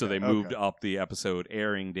 Okay, so they moved up the episode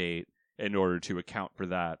airing date in order to account for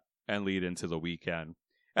that and lead into the weekend.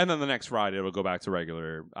 And then the next Friday, it'll go back to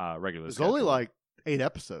regular There's schedule. only like 8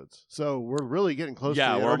 episodes, so we're really getting close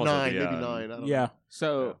to we're almost 9, at the maybe end. 9. I don't Yeah. know.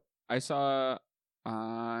 So I saw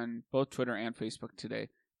on both Twitter and Facebook today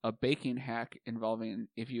a baking hack involving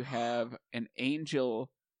if you have an angel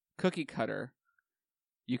cookie cutter,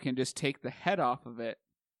 you can just take the head off of it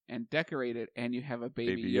and decorate it, and you have a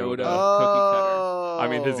Baby Yoda cookie cutter. I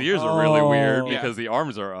mean, his ears are really weird because the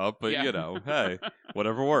arms are up, but you know, hey,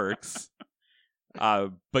 whatever works.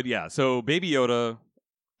 But yeah, so Baby Yoda,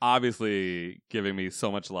 obviously giving me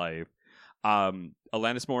so much life.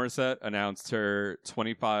 Alanis Morissette announced her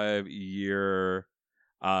 25-year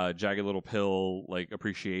Jagged Little Pill like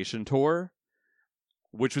appreciation tour,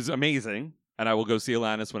 which was amazing, and I will go see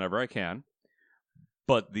Alanis whenever I can.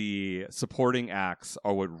 But the supporting acts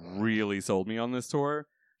are what really sold me on this tour.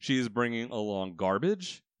 She is bringing along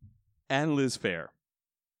Garbage and Liz Phair.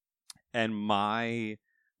 And my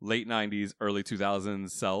late 90s, early 2000s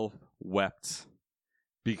self wept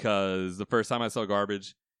because the first time I saw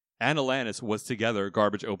Garbage and Alanis was together.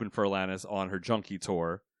 Garbage opened for Alanis on her Junkie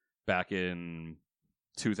tour back in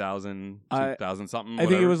 2000 something. I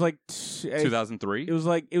think it was like 2003. It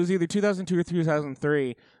was either 2002 or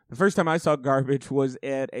 2003. The first time I saw Garbage was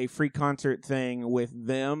at a free concert thing with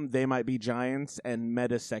them, They Might Be Giants, and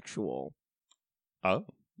Metasexual. Oh.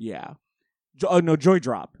 Yeah. No, Joy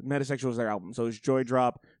Drop. Metasexual was their album. So it was Joy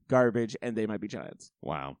Drop, Garbage, and They Might Be Giants.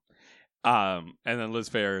 Wow. And then Liz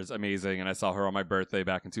Phair is amazing, and I saw her on my birthday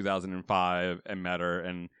back in 2005 and met her,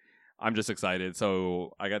 and I'm just excited.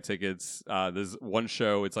 So I got tickets. There's one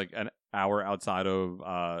show. It's like an hour outside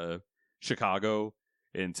of Chicago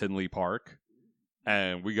in Tinley Park.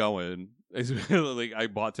 And we go in. It's like I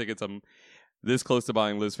bought tickets. I'm this close to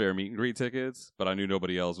buying Liz Phair meet and greet tickets, but I knew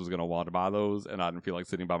nobody else was going to want to buy those, and I didn't feel like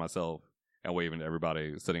sitting by myself and waving to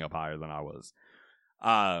everybody sitting up higher than I was.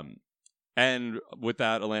 And with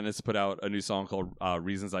that, Alanis put out a new song called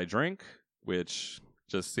Reasons I Drink, which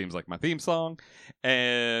just seems like my theme song.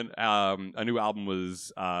 And a new album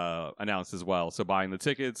was announced as well. So buying the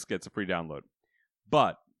tickets gets a free download.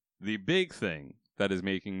 But the big thing that is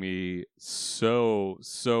making me so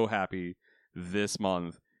happy this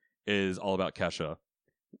month is all about Kesha.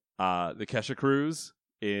 The Kesha Cruise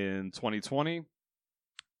in 2020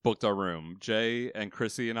 booked our room. Jay and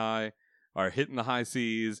Chrissy and I are hitting the high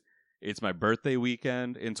seas. It's my birthday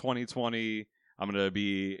weekend in 2020. I'm going to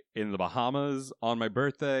be in the Bahamas on my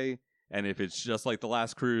birthday. And if it's just like the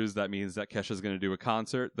last cruise, that means that Kesha's going to do a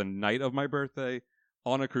concert the night of my birthday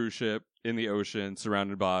on a cruise ship in the ocean,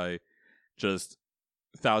 surrounded by just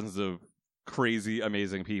thousands of crazy,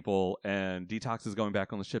 amazing people. And Detox is going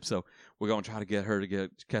back on the ship, so we're going to try to get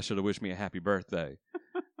Kesha to wish me a happy birthday.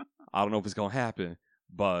 I don't know if it's going to happen,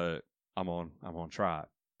 but I'm on try.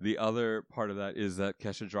 The other part of that is that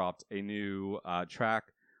Kesha dropped a new track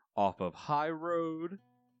off of High Road,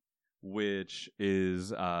 which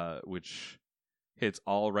hits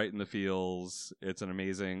all right in the feels. It's an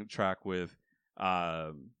amazing track with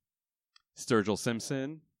Sturgill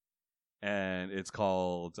Simpson, and it's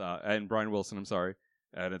called and Brian Wilson. I'm sorry,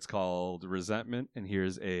 and it's called Resentment. And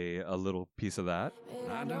here's a little piece of that.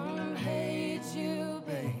 I don't hate you,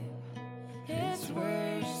 babe. It's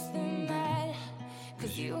worse than that.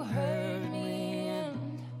 'Cause you hurt me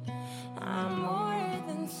and I'm more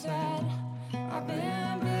than sad. I've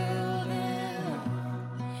been building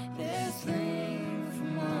up this thing for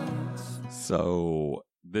months. So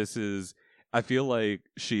this is, I feel like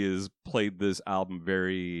she has played this album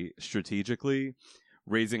very strategically,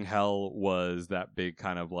 Raising Hell was that big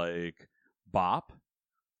kind of like bop.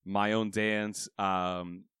 My Own Dance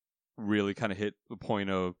really kind of hit the point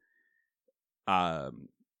of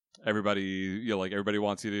everybody, like everybody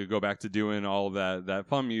wants you to go back to doing all of that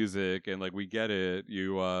fun music, and like we get it.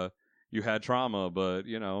 You had trauma, but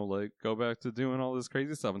like go back to doing all this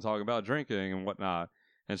crazy stuff and talking about drinking and whatnot.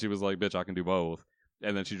 And she was like, "Bitch, I can do both."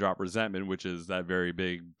 And then she dropped Resentment, which is that very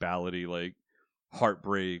big ballady like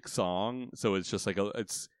heartbreak song. So it's just like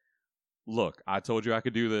look, I told you I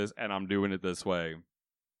could do this, and I'm doing it this way.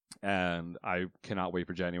 And I cannot wait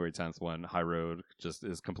for January 10th when High Road just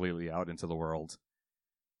is completely out into the world.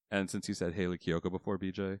 And since you said Hayley Kiyoko before,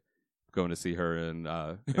 BJ, going to see her in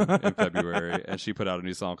in February, and she put out a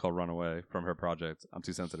new song called Runaway from her project. I'm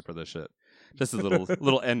too sensitive for this shit. Just a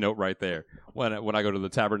little end note right there. When I go to the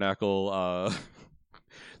Tabernacle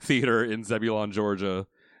Theater in Zebulon, Georgia,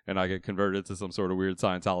 and I get converted to some sort of weird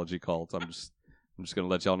Scientology cult, I'm just gonna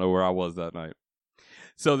let y'all know where I was that night.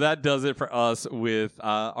 So that does it for us with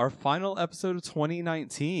our final episode of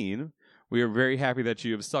 2019. We are very happy that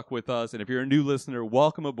you have stuck with us, and if you're a new listener,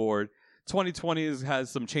 welcome aboard. 2020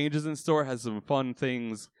 has some changes in store, has some fun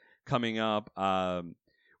things coming up.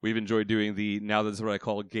 We've enjoyed doing the Now That's What I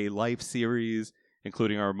Call Gay Life series,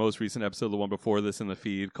 including our most recent episode, the one before this in the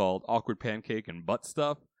feed, called Awkward Pancake and Butt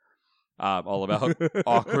Stuff. All about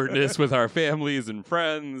awkwardness with our families and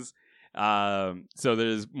friends. So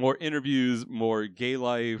there's more interviews, more gay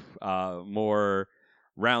life, more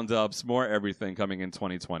roundups, more everything coming in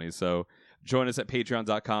 2020. So join us at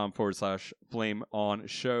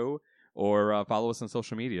patreon.com/flameonshow, or follow us on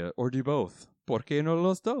social media, or do both. ¿Por qué no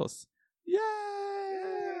los dos? Yay!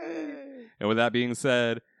 And with that being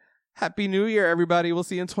said, Happy New Year, everybody. We'll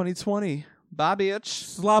see you in 2020. Bye, bitch.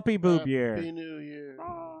 Sloppy boob year. Happy New Year.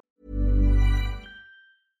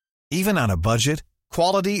 Even on a budget,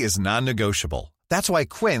 quality is non-negotiable. That's why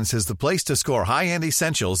Quince is the place to score high-end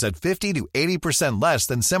essentials at 50 to 80% less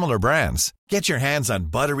than similar brands. Get your hands on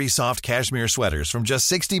buttery soft cashmere sweaters from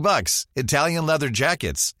just $60, Italian leather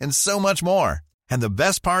jackets, and so much more. And the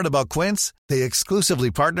best part about Quince, they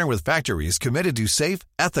exclusively partner with factories committed to safe,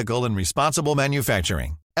 ethical, and responsible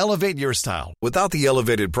manufacturing. Elevate your style without the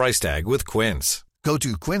elevated price tag with Quince. Go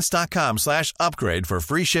to quince.com/upgrade for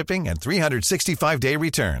free shipping and 365-day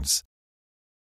returns.